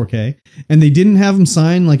 64K. And they didn't have him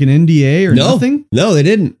sign like an NDA or nothing? No, they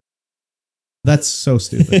didn't. That's so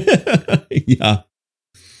stupid. Yeah.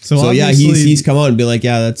 So yeah, he's come out and be like,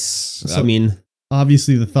 yeah, that's, I mean.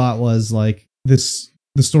 Obviously the thought was like, the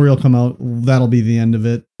story will come out, that'll be the end of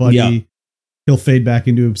it. But he'll fade back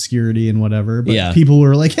into obscurity and whatever. But people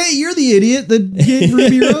were like, hey, you're the idiot that gave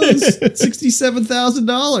Ruby Rose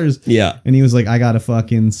 $67,000. Yeah. And he was like, I got to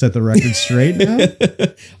fucking set the record straight now.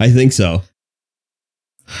 I think so.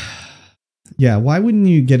 Yeah. Why wouldn't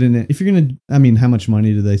you get in it? If you're going to, I mean, how much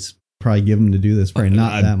money do they probably give him to do this? Probably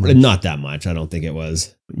not that much. Not that much. I don't think it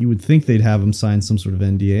was. You would think they'd have him sign some sort of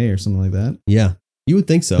NDA or something like that. Yeah. You would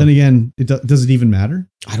think so. Then again, does it even matter?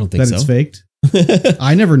 I don't think so. That it's faked?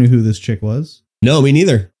 I never knew who this chick was. No, me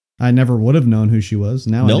neither. I never would have known who she was.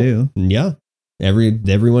 Now I do. Yeah.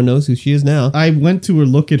 Everyone knows who she is now. I went to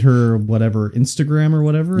look at her, whatever, Instagram or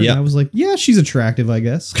whatever. And I was like, yeah, she's attractive, I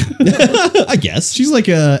guess. I guess. She's like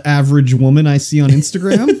a average woman I see on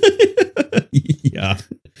Instagram. Yeah.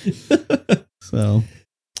 So,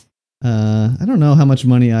 I don't know how much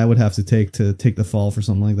money I would have to take the fall for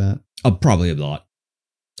something like that. Probably a lot.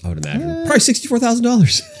 I would imagine. Probably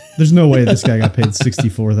 $64,000. There's no way this guy got paid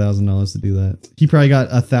 $64,000 to do that. He probably got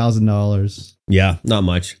 $1,000. Yeah, not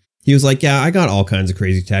much. He was like, yeah, I got all kinds of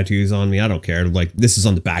crazy tattoos on me. I don't care. Like, this is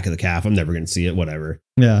on the back of the calf. I'm never going to see it. Whatever.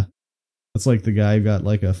 Yeah. That's like the guy who got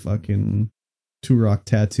like a fucking Turok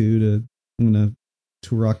tattoo to win a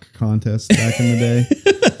Turok contest back in the day.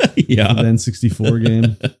 Yeah. The N64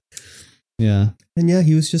 game. Yeah. And yeah,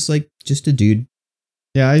 he was just a dude.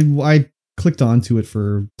 Yeah, I clicked onto it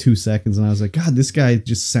for 2 seconds and I was like, God, this guy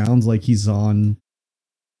just sounds like he's on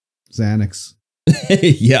Xanax.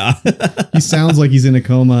 Yeah. He sounds like he's in a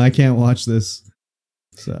coma. I can't watch this.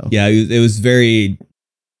 So yeah, it was very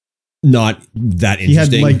not that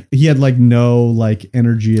interesting. He had no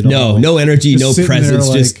energy at all. No energy, just no presence,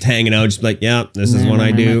 just hanging out, just like, yeah, this is what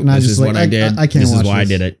I do. This is what I did. I can't this watch is why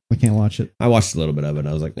this. I did it. I can't watch it. I watched a little bit of it.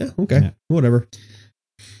 I was like, yeah, okay, whatever.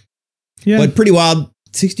 Yeah, but pretty wild.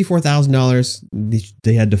 $64,000.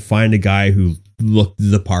 They had to find a guy who looked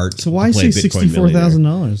the part. So why say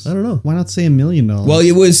 $64,000? I don't know. Why not say $1 million? Well,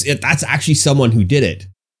 that's actually someone who did it,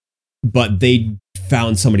 but they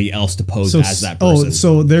found somebody else to pose as that person. Oh,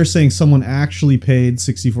 so they're saying someone actually paid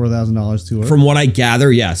 $64,000 to her? From what I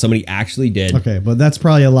gather, yeah, somebody actually did. Okay, but that's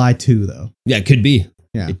probably a lie too, though. Yeah, it could be.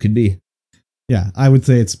 Yeah, it could be. Yeah, I would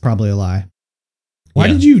say it's probably a lie. Why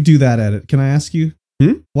did you do that edit? Can I ask you?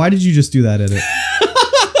 Why did you just do that edit?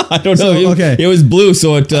 I don't know. It was blue,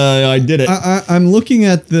 so I did it. I'm looking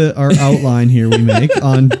at our outline here we make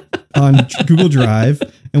on Google Drive,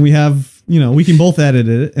 and we have, we can both edit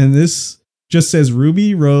it, and this just says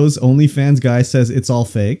Ruby Rose OnlyFans guy says it's all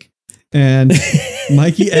fake, and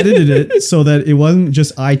Mikey edited it so that it wasn't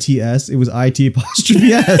just ITS, it was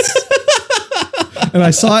IT''S. And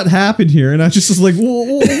I saw it happen here, and I just was like,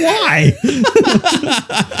 why?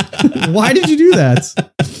 Why did you do that?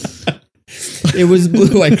 It was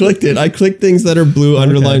blue. I clicked it. I clicked things that are blue,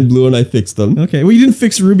 underlined blue, and I fixed them. Okay. Well, you didn't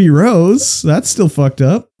fix Ruby Rose. That's still fucked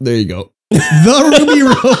up. There you go. The Ruby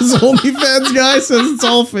Rose OnlyFans guy says it's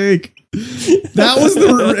all fake. That was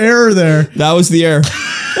the error there. That was the error.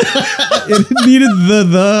 It needed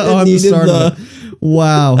the on the start of it.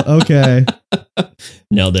 Wow. Okay.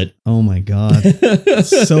 Nailed it. Oh my God.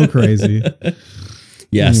 So crazy.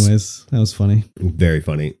 Yes. Anyways, that was funny. Very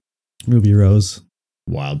funny. Ruby Rose.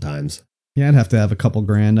 Wild times. Yeah, I'd have to have a couple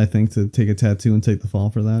grand, I think, to take a tattoo and take the fall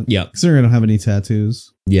for that. Yeah. Considering I don't have any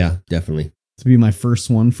tattoos. Yeah, definitely. To be my first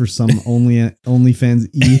one for some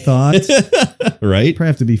OnlyFans thought. Right? Probably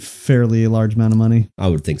have to be fairly a large amount of money. I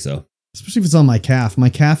would think so. Especially if it's on my calf. My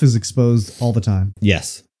calf is exposed all the time.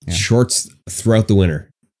 Yes. Yeah. Shorts throughout the winter.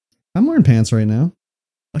 I'm wearing pants right now.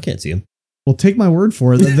 I can't see them. Well, take my word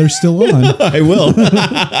for it that they're still on. I will.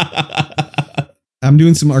 I'm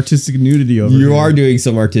doing some artistic nudity over here. You are doing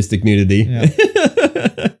some artistic nudity.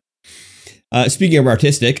 Yeah. Speaking of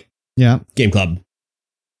artistic, Game Club.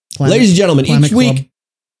 Ladies and gentlemen, each week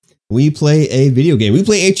we play a video game. We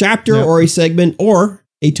play a chapter or a segment or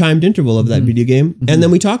a timed interval of that video game, and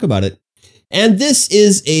then we talk about it. And this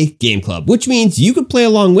is a game club, which means you could play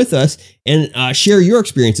along with us and share your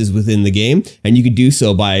experiences within the game. And you can do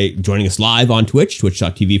so by joining us live on Twitch,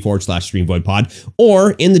 twitch.tv/StreamVoidPod,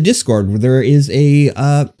 or in the Discord, where there is a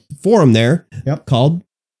forum there called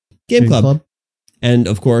Game Club. And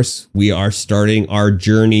of course, we are starting our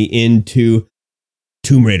journey into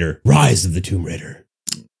Tomb Raider, Rise of the Tomb Raider.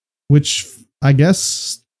 Which I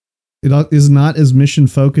guess it is not as mission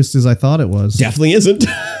focused as I thought it was. Definitely isn't.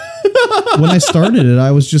 When I started it,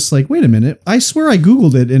 I was just like, wait a minute. I swear I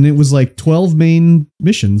Googled it and it was like 12 main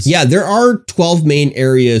missions. Yeah, there are 12 main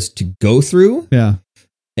areas to go through. Yeah.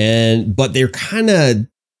 But they're kind of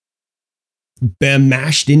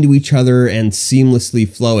mashed into each other and seamlessly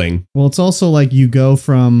flowing. Well, it's also like you go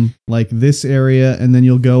from like this area and then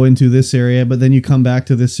you'll go into this area, but then you come back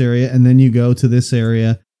to this area and then you go to this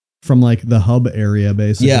area from like the hub area,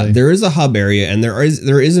 basically. Yeah, there is a hub area and there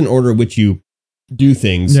is an order which you do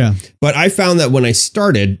things. Yeah. But I found that when I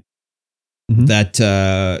started that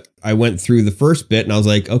I went through the first bit and I was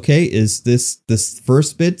like, okay, is this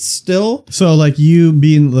first bit still? So like you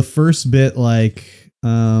being the first bit, like,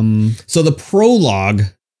 so the prologue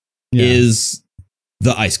is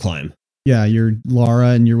the ice climb. Yeah. You're Laura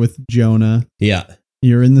and you're with Jonah. Yeah.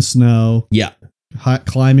 You're in the snow. Yeah.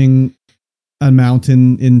 Climbing a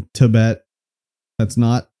mountain in Tibet. That's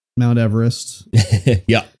not Mount Everest.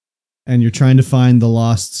 Yeah. And you're trying to find the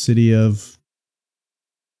lost city of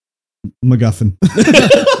MacGuffin.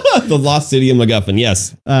 The lost city of MacGuffin,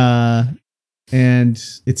 yes. And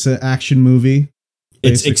it's an action movie.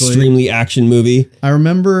 It's extremely action movie. I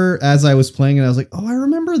remember as I was playing it, I was like, oh, I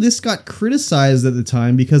remember this got criticized at the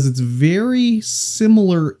time because it's very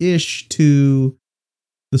similar-ish to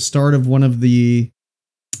the start of one of the...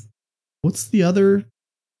 What's the other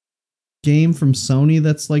game from Sony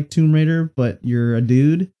that's like Tomb Raider, but you're a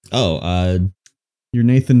dude? Oh, you're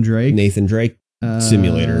Nathan Drake. Nathan Drake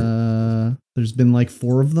simulator. There's been like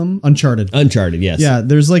 4 of them. Uncharted, yes. Yeah,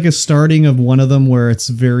 there's like a starting of one of them where it's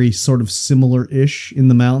very sort of similar-ish in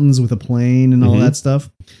the mountains with a plane and all that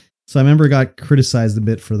stuff. So I remember it got criticized a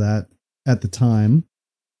bit for that at the time.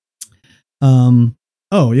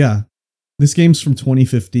 Oh yeah, this game's from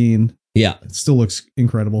 2015. Yeah. It still looks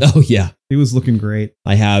incredible. Oh, yeah. It was looking great.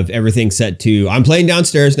 I have everything set to... I'm playing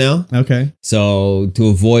downstairs now. Okay. So to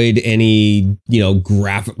avoid any,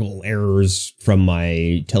 graphical errors from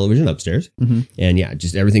my television upstairs. Mm-hmm. And yeah,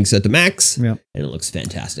 just everything's set to max. Yeah. And it looks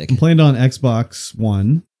fantastic. I'm playing it on Xbox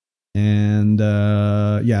One. And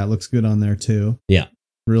yeah, it looks good on there too. Yeah.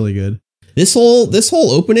 Really good. This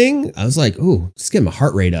whole opening, I was like, "Oh, just getting my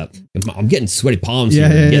heart rate up. I'm getting sweaty palms here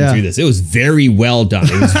getting through this." It was very well done.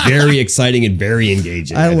 It was very exciting and very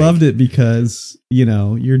engaging. I loved it because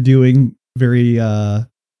you're doing very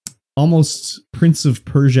almost Prince of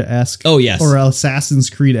Persia-esque. Oh yes, or Assassin's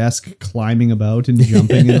Creed-esque climbing about and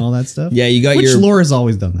jumping and all that stuff. Yeah, you got which Laura's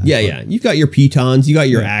always done that. Yeah, yeah. You've got your pitons, you got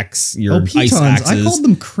your axe, your ice axes. I called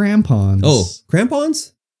them crampons. Oh,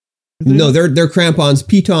 crampons. No, they're crampons.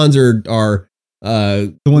 Pitons are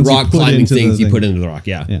the ones rock climbing things you put into the rock.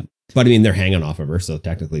 Yeah. Yeah. But I mean, they're hanging off of her, so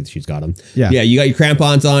technically she's got them. Yeah. Yeah. You got your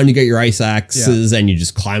crampons on, you got your ice axes, and you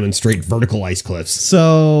just climbing straight vertical ice cliffs.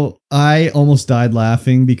 So I almost died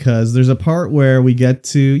laughing because there's a part where we get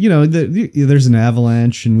to, there's an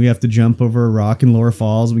avalanche and we have to jump over a rock and Laura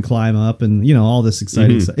falls and we climb up and, all this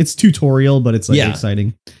exciting stuff. It's tutorial, but it's like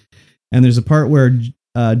exciting. And there's a part where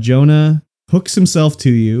Jonah hooks himself to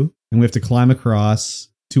you. And we have to climb across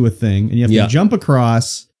to a thing, and you have to jump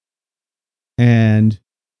across. And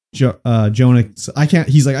Jonah,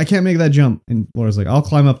 he's like, I can't make that jump. And Laura's like, I'll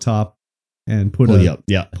climb up top and pull you up.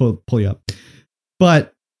 Yeah, pull you up.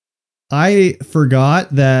 But I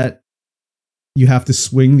forgot that you have to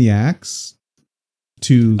swing the axe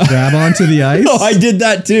to grab onto the ice. Oh, I did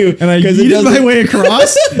that too. And I yeeted my way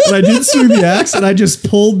across, and I did swing the axe, and I just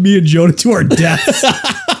pulled me and Jonah to our deaths.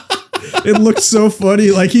 It looked so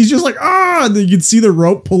funny. Like he's just like, and then you can see the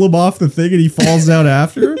rope pull him off the thing and he falls down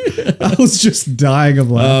after. I was just dying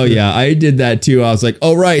of laughter. Oh yeah, I did that too. I was like,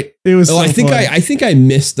 oh right. It was I think I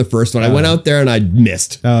missed the first one. I went out there and I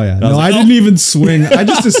missed. Oh yeah. No, I didn't even swing. I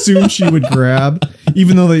just assumed she would grab,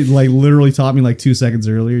 even though they like literally taught me like 2 seconds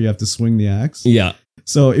earlier you have to swing the axe. Yeah.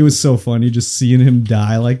 So it was so funny just seeing him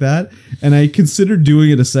die like that. And I considered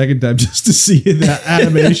doing it a second time just to see that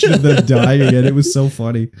animation of them dying again. It was so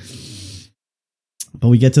funny. But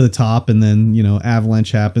we get to the top and then,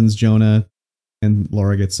 avalanche happens. Jonah and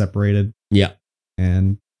Laura get separated. Yeah.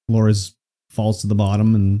 And Laura's falls to the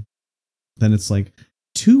bottom. And then it's like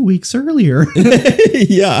 2 weeks earlier.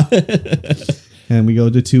 Yeah. And we go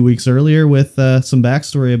to 2 weeks earlier with some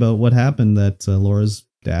backstory about what happened, that Laura's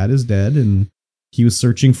dad is dead and he was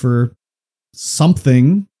searching for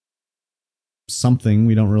something.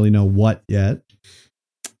 We don't really know what yet.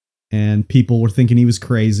 And people were thinking he was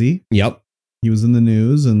crazy. Yep. He was in the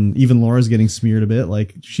news, and even Laura's getting smeared a bit.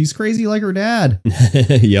 Like, she's crazy like her dad.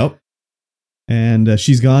 Yep. And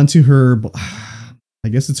she's gone to her, I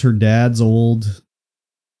guess it's her dad's old,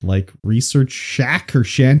 like, research shack or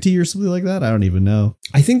shanty or something like that. I don't even know.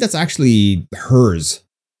 I think that's actually hers.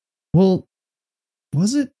 Well,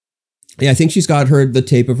 was it? Yeah, I think she's got the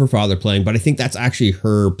tape of her father playing, but I think that's actually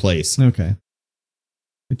her place. Okay.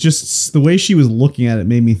 It just, the way she was looking at it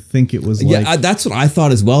made me think it was like... Yeah, that's what I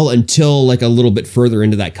thought as well, until like a little bit further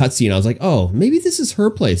into that cutscene. I was like, oh, maybe this is her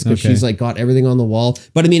place, because she's like got everything on the wall.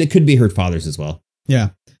 But I mean, it could be her father's as well. Yeah.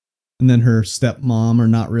 And then her stepmom, or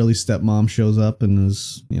not really stepmom, shows up and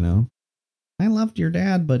is, I loved your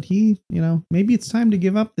dad, but he, maybe it's time to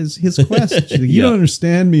give up his quest. She's like, you don't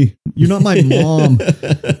understand me. You're not my mom.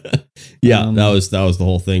 Yeah, that was the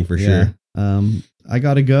whole thing for sure. I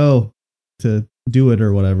gotta go to do it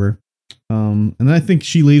or whatever. And then I think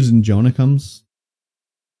she leaves and Jonah comes.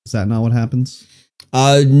 Is that not what happens?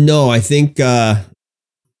 No, I think. So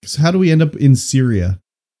how do we end up in Syria?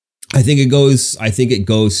 I think it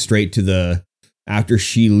goes straight to after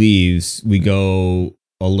she leaves, we go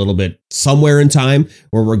a little bit somewhere in time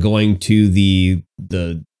where we're going to the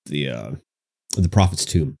prophet's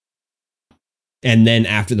tomb. And then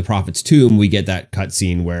after the prophet's tomb, we get that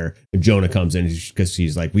cutscene where Jonah comes in because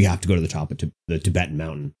she's like, we have to go to the top of the Tibetan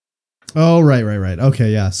mountain. Oh, right.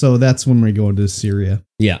 Okay, yeah. So that's when we go into Syria.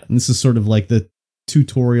 Yeah. And this is sort of like the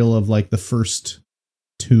tutorial of like the first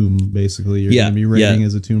tomb, basically. You're going to be raiding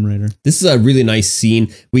as a tomb raider. This is a really nice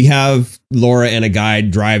scene. We have Laura and a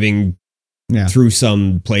guide driving through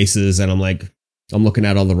some places, and I'm looking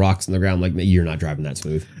at all the rocks in the ground, like, you're not driving that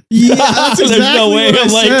smooth. Yeah, that's exactly there's no way. What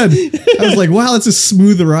I said. I was like, wow, it's a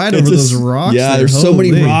smooth ride over those rocks. Yeah, there's so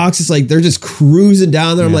many rocks. It's like they're just cruising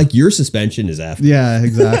down there. I'm like, your suspension is F. Yeah,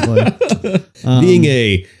 exactly. Being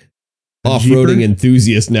a off-roading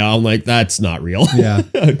enthusiast now, I'm like, that's not real. Yeah,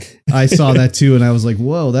 I saw that too, and I was like,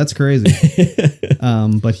 whoa, that's crazy.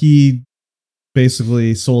 But he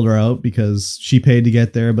basically sold her out because she paid to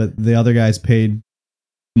get there, but the other guys paid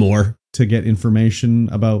more to get information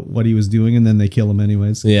about what he was doing, and then they kill him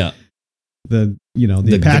anyways. Yeah. The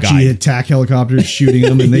Apache attack helicopters shooting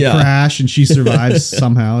him, and they crash, and she survives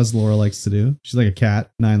somehow, as Laura likes to do. She's like a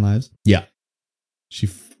cat, 9 lives. Yeah. She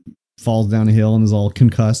falls down a hill and is all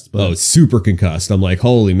concussed. But super concussed. I'm like,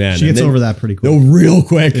 holy man. She gets over that pretty quick. No, real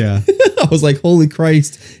quick. Yeah. I was like, holy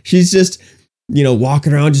Christ. She's just,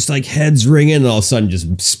 walking around just like heads ringing, and all of a sudden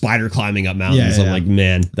just spider climbing up mountains. I'm like,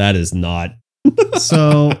 man, that is not.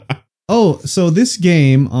 So this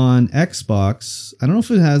game on Xbox, I don't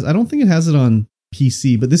think it has it on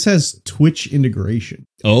PC, but this has Twitch integration.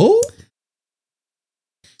 Oh?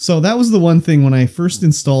 So that was the one thing when I first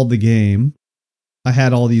installed the game, I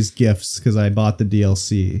had all these gifts because I bought the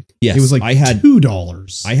DLC. Yes. It was like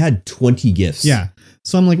 $2. I had 20 gifts. Yeah.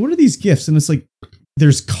 So I'm like, what are these gifts? And it's like,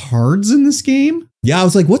 there's cards in this game? Yeah, I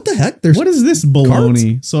was like, what the heck? What is this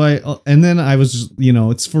baloney? Cards? So and then I was just,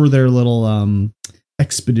 it's for their little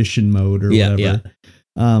expedition mode or whatever. Yeah.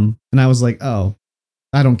 And I was like, oh,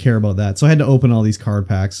 I don't care about that. So I had to open all these card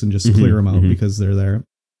packs and just clear them out because they're there.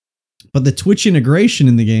 But the Twitch integration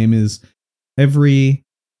in the game is every,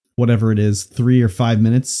 whatever it is, 3 or 5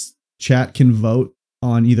 minutes, chat can vote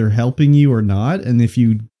on either helping you or not. And if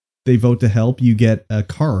they vote to help, you get a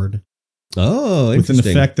card. Oh, with an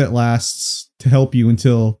effect that lasts to help you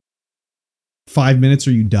until 5 minutes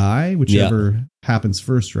or you die, whichever happens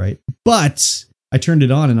first, right? But I turned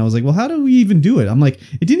it on and I was like, well, how do we even do it? I'm like,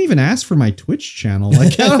 it didn't even ask for my Twitch channel.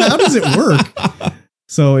 Like, how does it work?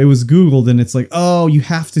 So it was Googled and it's like, oh, you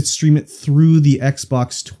have to stream it through the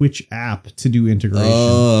Xbox Twitch app to do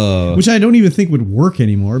integration, which I don't even think would work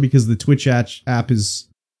anymore because the Twitch app is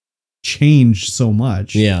changed so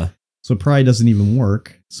much. Yeah. So it probably doesn't even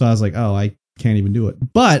work. So I was like, oh, I can't even do it.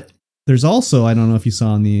 But there's also, I don't know if you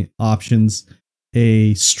saw in the options,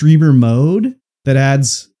 a streamer mode that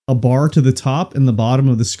adds a bar to the top and the bottom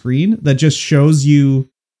of the screen that just shows you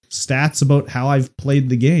stats about how I've played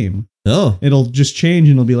the game. Oh. It'll just change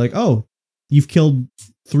and it'll be like, oh, you've killed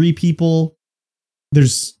 3 people.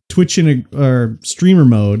 There's Twitch or streamer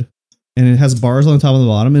mode and it has bars on the top and the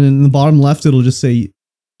bottom. And in the bottom left, it'll just say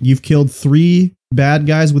you've killed 3 bad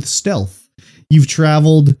guys with stealth. You've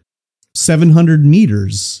traveled 700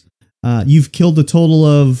 meters. You've killed a total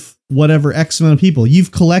of whatever X amount of people.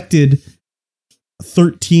 You've collected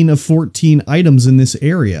 13 of 14 items in this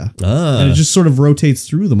area. And it just sort of rotates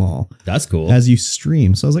through them all. That's cool. As you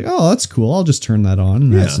stream. So I was like, oh, that's cool. I'll just turn that on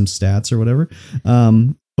and add some stats or whatever.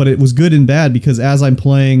 But it was good and bad because as I'm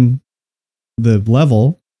playing the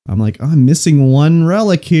level, I'm like, oh, I'm missing one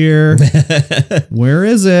relic here. Where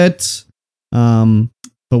is it?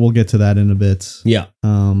 But we'll get to that in a bit. Yeah.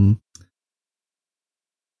 When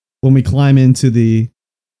we climb into the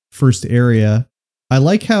first area, I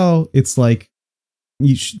like how it's like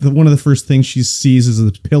one of the first things she sees is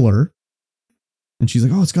a pillar. And she's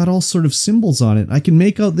like, oh, it's got all sort of symbols on it. I can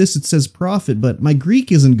make out this. It says prophet, but my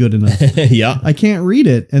Greek isn't good enough. Yeah. I can't read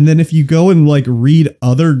it. And then if you go and like read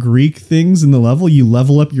other Greek things in the level, you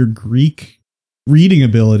level up your Greek reading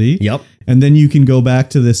ability. Yep. And then you can go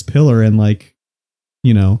back to this pillar and like,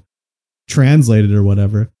 you know, translate it or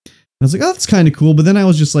whatever. I was like, oh, that's kind of cool. But then I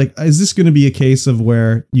was just like, is this going to be a case of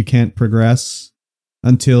where you can't progress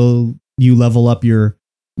until you level up your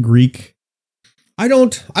Greek? I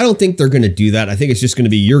don't think they're going to do that. I think it's just going to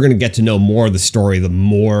be, you're going to get to know more of the story, the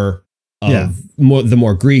more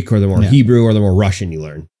Greek or the more Hebrew or the more Russian you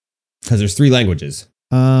learn. Because there's 3 languages.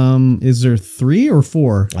 Is there 3 or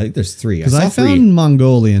 4? I think there's 3. Because I found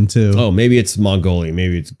Mongolian too. Oh, maybe it's Mongolian.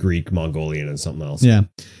 Maybe it's Greek, Mongolian, and something else. Yeah.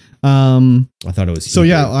 I thought it was Hebrew. So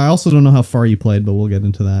yeah, I also don't know how far you played, but we'll get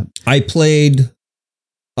into that. I played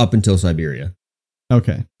up until Siberia.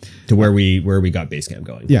 Okay. To where we got base camp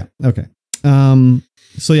going. Yeah. Okay.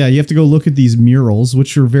 So yeah, you have to go look at these murals,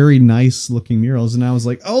 which are very nice looking murals. And I was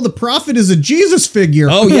like, oh, the prophet is a Jesus figure.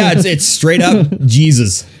 Oh yeah, it's straight up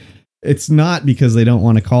Jesus. It's not because they don't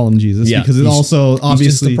want to call him Jesus, because it also obviously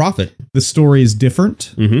he's just the prophet. The story is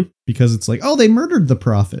different because it's like, oh, they murdered the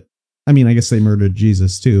prophet. I mean, I guess they murdered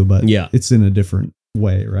Jesus too, but it's in a different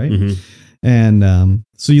way, right? And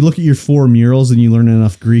so you look at your 4 murals and you learn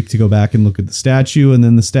enough Greek to go back and look at the statue. And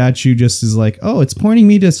then the statue just is like, oh, it's pointing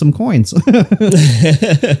me to some coins.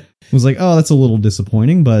 I was like, oh, that's a little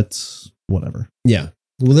disappointing, but whatever. Yeah.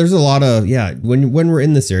 Well, there's a lot of, when we're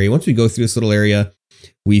in this area, once we go through this little area,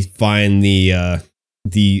 we find the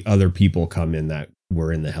other people come in that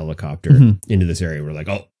were in the helicopter into this area. We're like,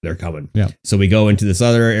 oh, they're coming. Yeah. So we go into this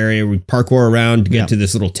other area, we parkour around to get to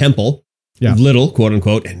this little temple. Yeah. Little, quote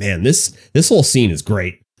unquote. And man, this whole scene is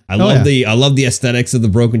great. I love the aesthetics of the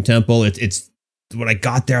broken temple. It's when I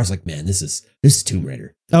got there, I was like, man, this is Tomb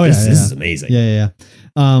Raider. Oh, this is amazing. Yeah.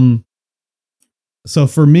 So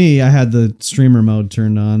for me, I had the streamer mode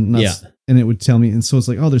turned on. And it would tell me. And so it's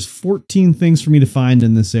like, oh, there's 14 things for me to find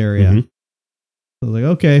in this area. So I was like,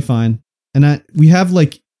 okay, fine. And we have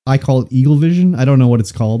like, I call it Eagle Vision. I don't know what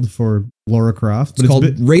it's called for Lara Croft. But it's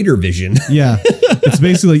called Raider Vision. Yeah. It's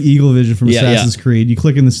basically like Eagle Vision from Assassin's Creed. You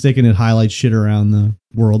click in the stick and it highlights shit around the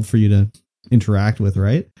world for you to interact with,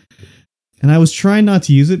 right? And I was trying not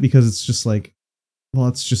to use it because it's just like, well,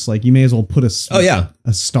 it's just like, you may as well put a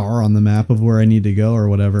star on the map of where I need to go or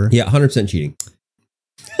whatever. Yeah, 100% cheating.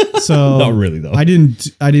 So not really though. I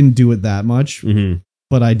didn't do it that much.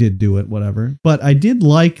 But I did do it, whatever. But I did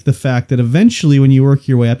like the fact that eventually when you work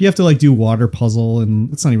your way up, you have to like do water puzzle,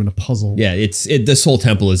 and it's not even a puzzle. Yeah, this whole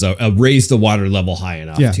temple is a raise the water level high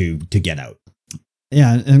enough to get out.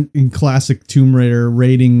 Yeah, and in classic Tomb Raider,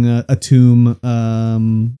 raiding a tomb,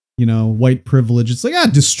 white privilege. It's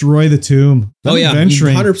like, destroy the tomb. Oh yeah,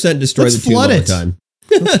 100% destroy the tomb all the time.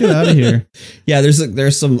 Let's get out of here. Yeah, there's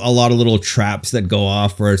a lot of little traps that go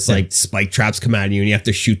off where it's like spike traps come at you and you have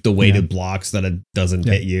to shoot the weighted blocks that it doesn't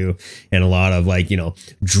hit you. And a lot of like,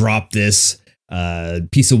 drop this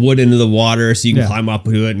piece of wood into the water so you can climb up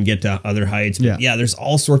to it and get to other heights. But there's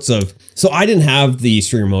all sorts of. So I didn't have the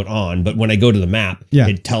stream remote on, but when I go to the map,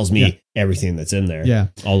 it tells me everything that's in there. Yeah.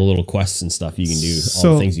 All the little quests and stuff you can do,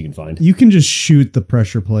 all the things you can find. You can just shoot the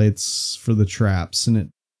pressure plates for the traps and it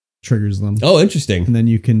triggers them. Oh, interesting. And then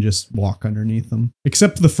you can just walk underneath them,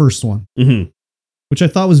 except the first one, which I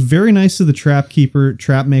thought was very nice of the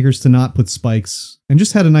trap makers to not put spikes and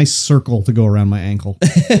just had a nice circle to go around my ankle.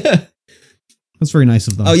 That's very nice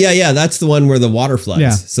of them. Oh yeah. That's the one where the water floods.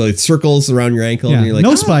 Yeah. So it circles around your ankle and you're like,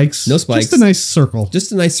 no spikes. Just a nice circle.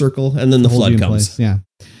 And then the flood comes. Yeah.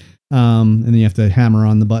 And then you have to hammer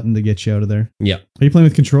on the button to get you out of there. Yeah. Are you playing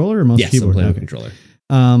with controller or mouse keyboard? I'm playing with controller.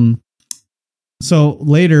 So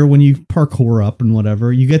later when you parkour up and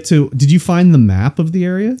whatever, you get to, did you find the map of the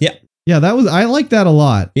area? Yeah. Yeah, I like that a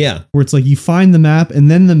lot. Yeah. Where it's like you find the map and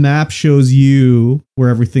then the map shows you where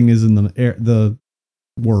everything is in the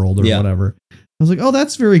world or whatever. I was like, oh,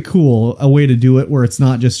 that's very cool. A way to do it where it's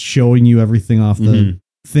not just showing you everything off the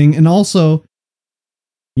thing. And also,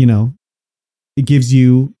 it gives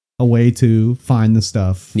you a way to find the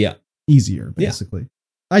stuff easier, basically.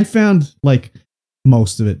 I'd found like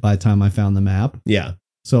most of it by the time I found the map. Yeah.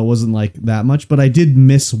 So it wasn't like that much, but I did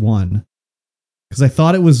miss one because I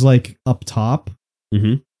thought it was like up top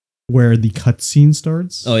where the cutscene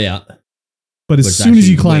starts. Oh yeah. But as soon as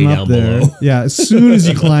you climb up there, as soon as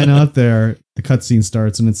you climb out there, the cutscene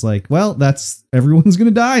starts and it's like, well, everyone's going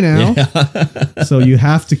to die now. Yeah. So you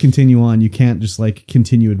have to continue on. You can't just like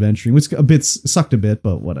continue adventuring, which sucked a bit,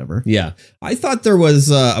 but whatever. Yeah. I thought there was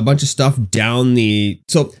a bunch of stuff down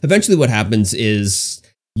so eventually what happens is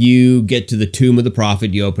You get to the tomb of the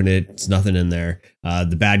prophet. You open it. It's nothing in there.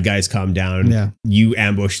 The bad guys come down. Yeah. You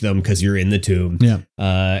ambush them because you're in the tomb. Yeah.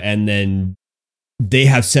 And then they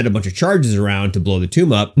have set a bunch of charges around to blow the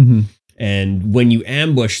tomb up. Mm-hmm. And when you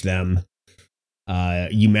ambush them,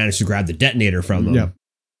 you manage to grab the detonator from them. Yeah.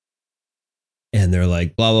 And they're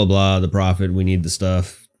like, blah, blah, blah, the prophet, we need the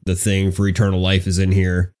stuff. The thing for eternal life is in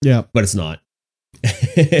here. Yeah. But it's not.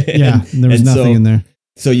 Yeah. There was nothing in there.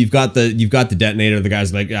 So you've got the detonator. The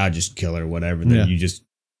guy's like, just kill her, whatever. And then you just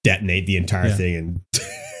detonate the entire thing and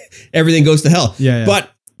everything goes to hell. Yeah.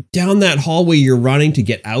 But down that hallway you're running to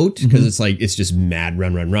get out, because it's just mad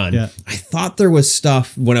run. Yeah. I thought there was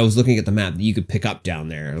stuff when I was looking at the map that you could pick up down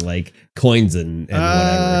there, like coins and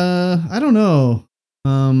whatever. I don't know.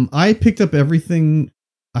 I picked up everything.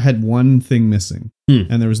 I had one thing missing,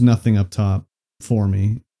 and there was nothing up top for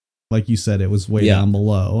me. Like you said, it was way down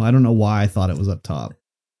below. I don't know why I thought it was up top.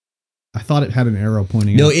 I thought it had an arrow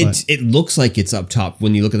pointing No, up. it looks like it's up top.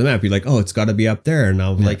 When you look at the map, you're like, oh, it's got to be up there. And I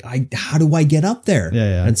was like, how do I get up there?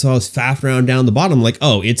 Yeah. And so I was faffing around down the bottom, like,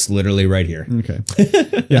 oh, it's literally right here. Okay.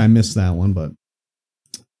 Yeah, I missed that one, but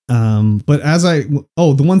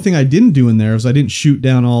the one thing I didn't do in there was I didn't shoot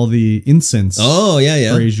down all the incense. Oh,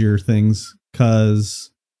 yeah. Brazier things,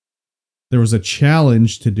 because there was a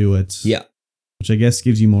challenge to do it. Yeah. Which I guess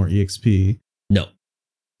gives you more EXP. No.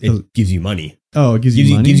 It gives you money. Oh, it gives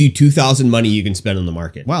you money? Gives you 2,000 money you can spend on the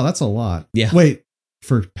market. Wow, that's a lot. Yeah. Wait,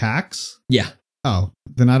 for packs? Yeah. Oh,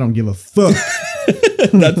 then I don't give a fuck.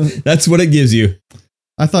 That's what it gives you.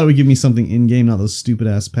 I thought it would give me something in-game, not those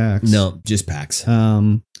stupid-ass packs. No, just packs.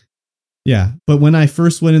 Yeah, but when I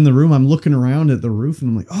first went in the room, I'm looking around at the roof, and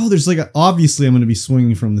I'm like, oh, there's obviously I'm going to be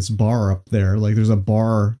swinging from this bar up there. Like, there's a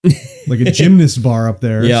bar, like a gymnast bar up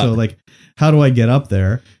there. Yeah. So, like, how do I get up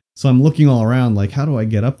there? So I'm looking all around, like, how do I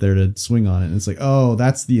get up there to swing on it? And it's like, oh,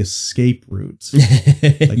 that's the escape route.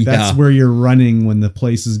 Like, that's where you're running when the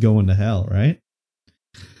place is going to hell, right?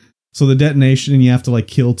 So the detonation, and you have to, like,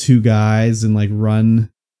 kill 2 guys and, like,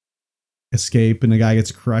 run, escape, and the guy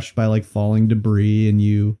gets crushed by, like, falling debris, and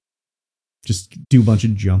you just do a bunch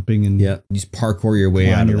of jumping and you just parkour your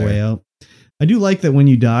way out of there. Way out. I do like that when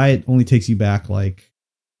you die, it only takes you back, like,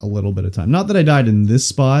 a little bit of time. Not that I died in this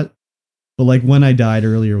spot, but like when I died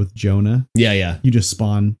earlier with Jonah. Yeah. You just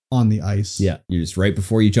spawn on the ice. Yeah. You're just right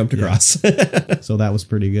before you jumped across. So that was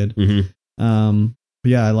pretty good. Mm-hmm. But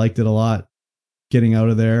yeah, I liked it a lot getting out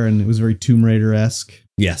of there, and it was very Tomb Raider-esque.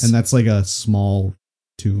 Yes. And that's like a small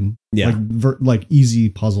tomb. Yeah. Like easy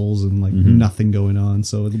puzzles and like nothing going on.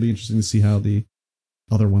 So it'll be interesting to see how the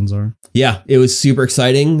other ones are. Yeah, it was super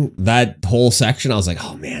exciting. That whole section, I was like,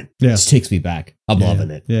 oh man, this takes me back. I'm loving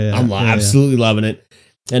it. Yeah. I'm absolutely loving it.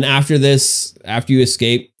 And after this, after you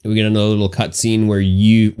escape, we get another little cutscene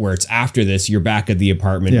where it's after this, you're back at the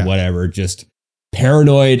apartment, whatever, just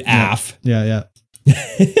paranoid AF. Yeah.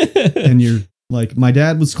 And you're like, my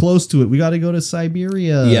dad was close to it. We got to go to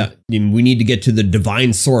Siberia. Yeah. And we need to get to the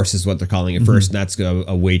divine source is what they're calling it first. And that's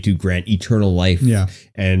a way to grant eternal life. Yeah.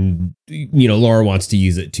 And, Laura wants to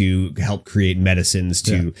use it to help create medicines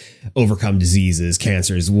to overcome diseases,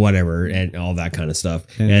 cancers, whatever, and all that kind of stuff.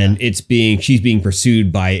 And she's being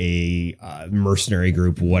pursued by a mercenary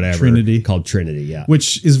group, whatever. Trinity. Called Trinity, yeah.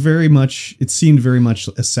 Which is it seemed very much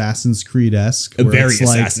Assassin's Creed-esque. Very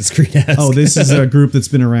Assassin's Creed-esque. Oh, this is a group that's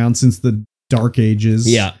been around since the Dark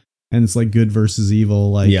Ages. Yeah. And it's like good versus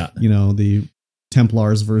evil, like, the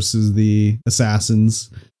Templars versus the Assassins.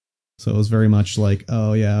 So it was very much like,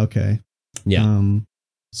 oh yeah, okay. Yeah.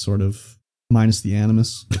 Sort of minus the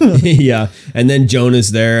animus. Yeah. And then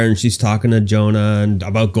Jonah's there and she's talking to Jonah and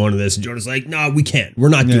about going to this. And Jonah's like, no, we can't. We're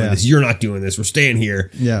not doing this. You're not doing this. We're staying here.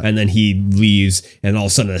 Yeah. And then he leaves and all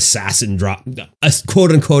of a sudden a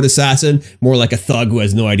quote unquote assassin, more like a thug who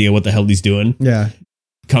has no idea what the hell he's doing. Yeah.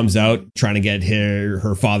 Comes out trying to get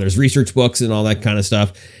her father's research books and all that kind of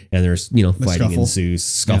stuff. And there's, fighting ensues,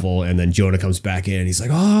 scuffle. And then Jonah comes back in. He's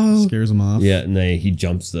like, oh, scares him off. Yeah. And then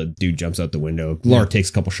the dude jumps out the window. Laura takes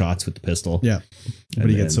a couple shots with the pistol. Yeah. But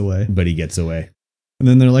he gets away. And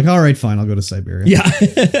then they're like, all right, fine, I'll go to Siberia. Yeah.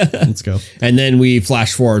 Let's go. And then we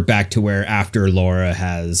flash forward back to where after Laura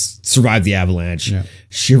has survived the avalanche,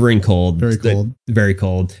 shivering cold. Very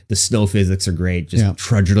cold. The snow physics are great. Just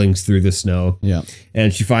trudging through the snow. Yeah.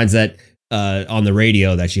 And she finds that on the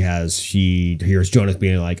radio that she hears Jonas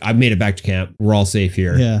being like, I've made it back to camp. We're all safe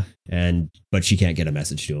here. Yeah. But she can't get a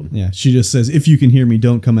message to him. Yeah. She just says, if you can hear me,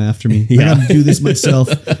 don't come after me. I got to do this myself.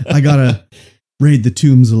 I got to raid the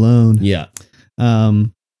tombs alone. Yeah.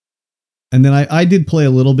 And then I did play a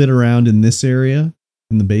little bit around in this area,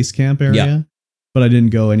 in the base camp area, but I didn't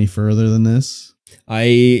go any further than this.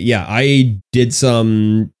 I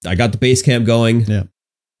got the base camp going. Yeah.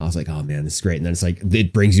 I was like, oh man, this is great. And then it's like,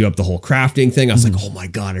 it brings you up the whole crafting thing. I was like, oh my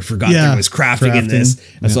God, I forgot there was crafting in this.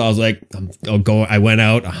 And so I was like, I went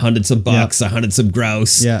out, I hunted some bucks, I hunted some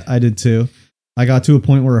grouse. Yeah, I did too. I got to a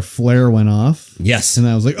point where a flare went off. Yes. And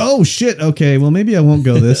I was like, oh shit, okay, well maybe I won't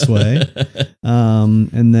go this way.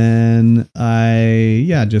 And then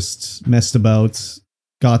I, just messed about,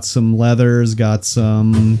 got some leathers, got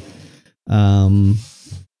some,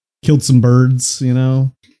 killed some birds, you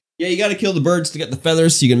know? Yeah, you got to kill the birds to get the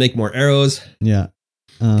feathers so you can make more arrows. Yeah.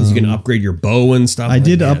 Because you can upgrade your bow and stuff. I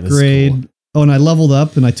did upgrade. Cool. Oh, and I leveled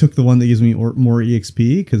up and I took the one that gives me more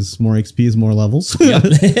EXP because more XP is more levels.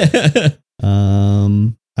 I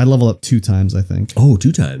leveled up 2 times, I think. Oh,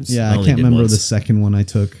 2 times. Yeah, I can't remember the second one I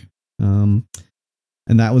took. And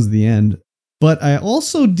that was the end. But I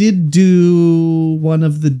also did do one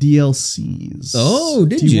of the DLCs. Oh,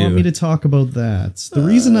 did you? Do you want me to talk about that? The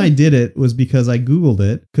reason I did it was because I Googled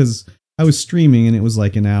it because I was streaming and it was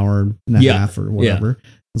like an hour and a half or whatever. I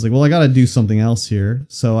was like, well, I got to do something else here.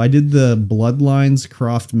 So I did the Bloodlines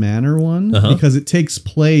Croft Manor one because it takes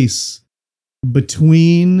place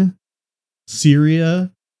between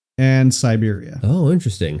Syria and Siberia. Oh,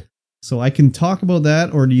 interesting. So I can talk about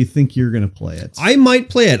that, or do you think you're going to play it? I might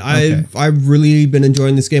play it. Okay. I've really been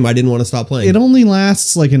enjoying this game. I didn't want to stop playing. It only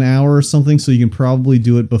lasts like an hour or something, so you can probably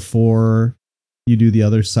do it before you do the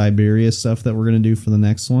other Siberia stuff that we're going to do for the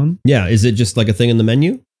next one. Yeah. Is it just like a thing in the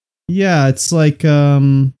menu? Yeah, it's like...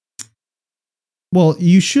 well,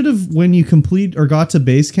 you should have, when you complete or got to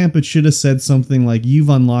base camp, it should have said something like you've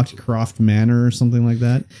unlocked Croft Manor or something like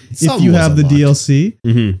that. If you have the DLC.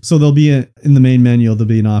 Mm-hmm. So there'll be in the main menu, there'll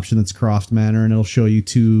be an option that's Croft Manor and it'll show you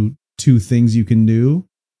two things you can do.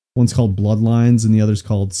 One's called Bloodlines and the other's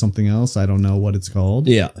called something else. I don't know what it's called.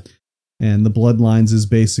 Yeah. And the Bloodlines is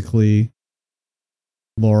basically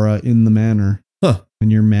Laura in the manor. Huh.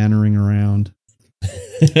 And you're manoring around.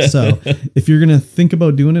 So if you're gonna think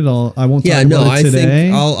about doing it, I won't talk about it today.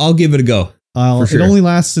 Think I'll give it a go. For sure. It only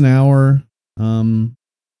lasts an hour.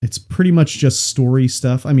 It's pretty much just story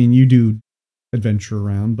stuff. I mean, you do adventure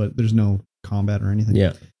around, but there's no combat or anything.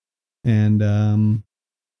 Yeah. And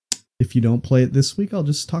if you don't play it this week, I'll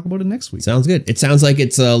just talk about it next week. Sounds good. It sounds like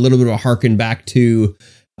it's a little bit of a harken back to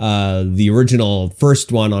the original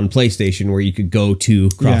first one on PlayStation where you could go to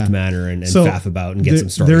Croft Manor and faff about and get some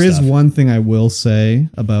story There stuff. is one thing I will say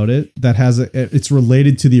about it that it's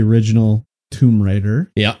related to the original Tomb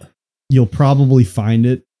Raider. Yeah. You'll probably find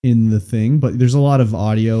it in the thing, but there's a lot of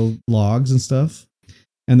audio logs and stuff.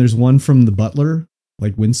 And there's one from the butler,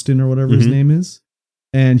 like Winston or whatever his name is.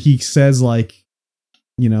 And he says like,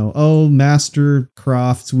 you know, oh, Master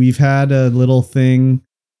Croft, we've had a little thing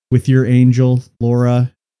with your angel,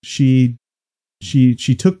 Laura. She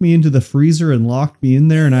took me into the freezer and locked me in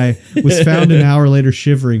there, and I was found an hour later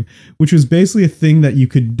shivering, which was basically a thing that you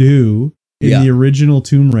could do in the original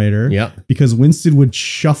Tomb Raider. Yeah. Because Winston would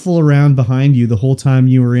shuffle around behind you the whole time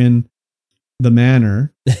you were in the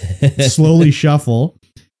manor, slowly shuffle,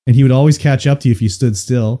 and he would always catch up to you if you stood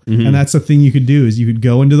still. Mm-hmm. And that's the thing you could do is you could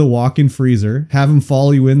go into the walk-in freezer, have him follow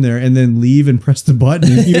you in there, and then leave and press the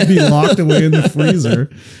button, and he would be locked away in the freezer.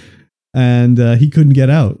 And he couldn't get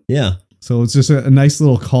out. Yeah. So it's just a nice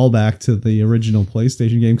little callback to the original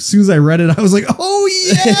PlayStation game. As soon as I read it, I was like, oh,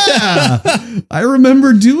 yeah. I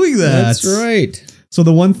remember doing that. That's right. So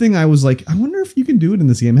the one thing I was like, I wonder if you can do it in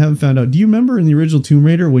this game. I haven't found out. Do you remember in the original Tomb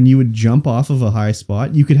Raider when you would jump off of a high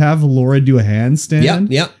spot, you could have Laura do a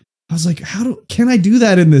handstand? Yeah. I was like, can I do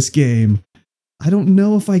that in this game? I don't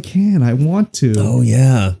know if I can. I want to. Oh,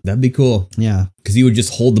 yeah. That'd be cool. Yeah. Because you would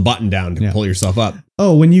just hold the button down to pull yourself up.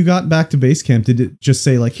 Oh, when you got back to base camp, did it just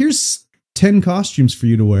say like, here's 10 costumes for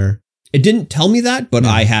you to wear? It didn't tell me that, but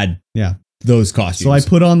I had those costumes. So I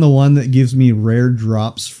put on the one that gives me rare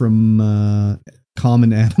drops from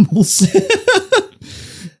common animals.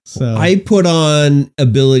 So I put on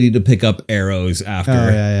ability to pick up arrows after. Oh,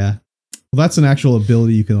 yeah. Well, that's an actual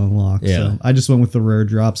ability you can unlock. Yeah. So I just went with the rare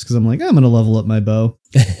drops because I'm like, I'm going to level up my bow.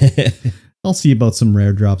 I'll see about some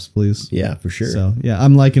rare drops, please. Yeah, for sure. So, yeah,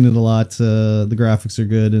 I'm liking it a lot. The graphics are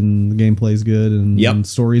good and the gameplay is good and the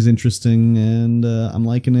story's interesting and I'm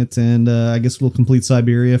liking it. And I guess we'll complete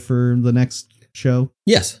Siberia for the next show.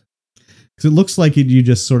 Yes. Because it looks like you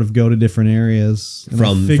just sort of go to different areas.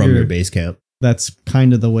 From your base camp. That's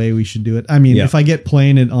kind of the way we should do it. I mean, if I get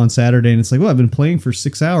playing it on Saturday and it's like, well, I've been playing for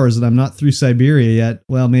 6 hours and I'm not through Siberia yet.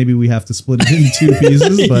 Well, maybe we have to split it into 2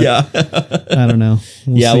 pieces, but I don't know.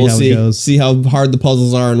 We'll see how it goes. See how hard the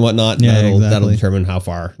puzzles are and whatnot. Yeah, that'll determine how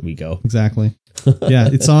far we go. Exactly. Yeah,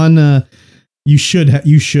 it's on. You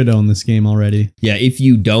should own this game already. Yeah, if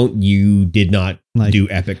you don't, you did not do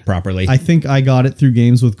Epic properly. I think I got it through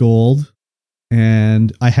Games with Gold.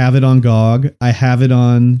 and I have it on GOG. I have it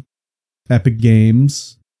on Epic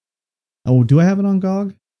Games. Oh, do I have it on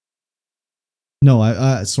GOG?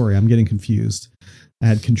 No, sorry, I'm getting confused. I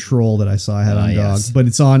had Control that I saw I had on GOG, but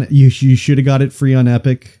it's on. You should have got it free on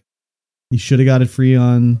Epic. You should have got it free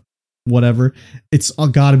on whatever. It's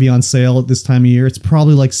got to be on sale at this time of year. It's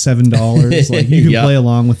probably like $7. Like you can play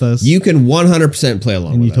along with us. You can 100% play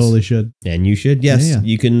along with us. And you totally should. And you should, yes. Yeah.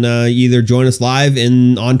 You can either join us live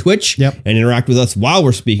on Twitch and interact with us while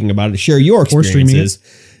we're speaking about it, share your experiences.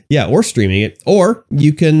 Or streaming it. Or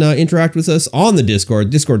you can interact with us on the Discord.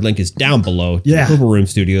 Discord link is down below. Purple Room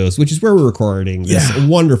Studios, which is where we're recording this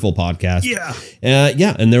wonderful podcast.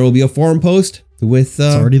 And there will be a forum post with...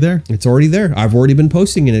 it's already there. It's already there. I've already been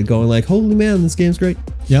posting in it going like, holy man, this game's great.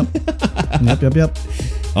 Yep. Yep.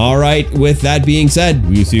 All right. With that being said,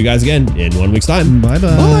 we'll see you guys again in 1 week's time.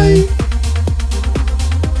 Bye-bye. Bye.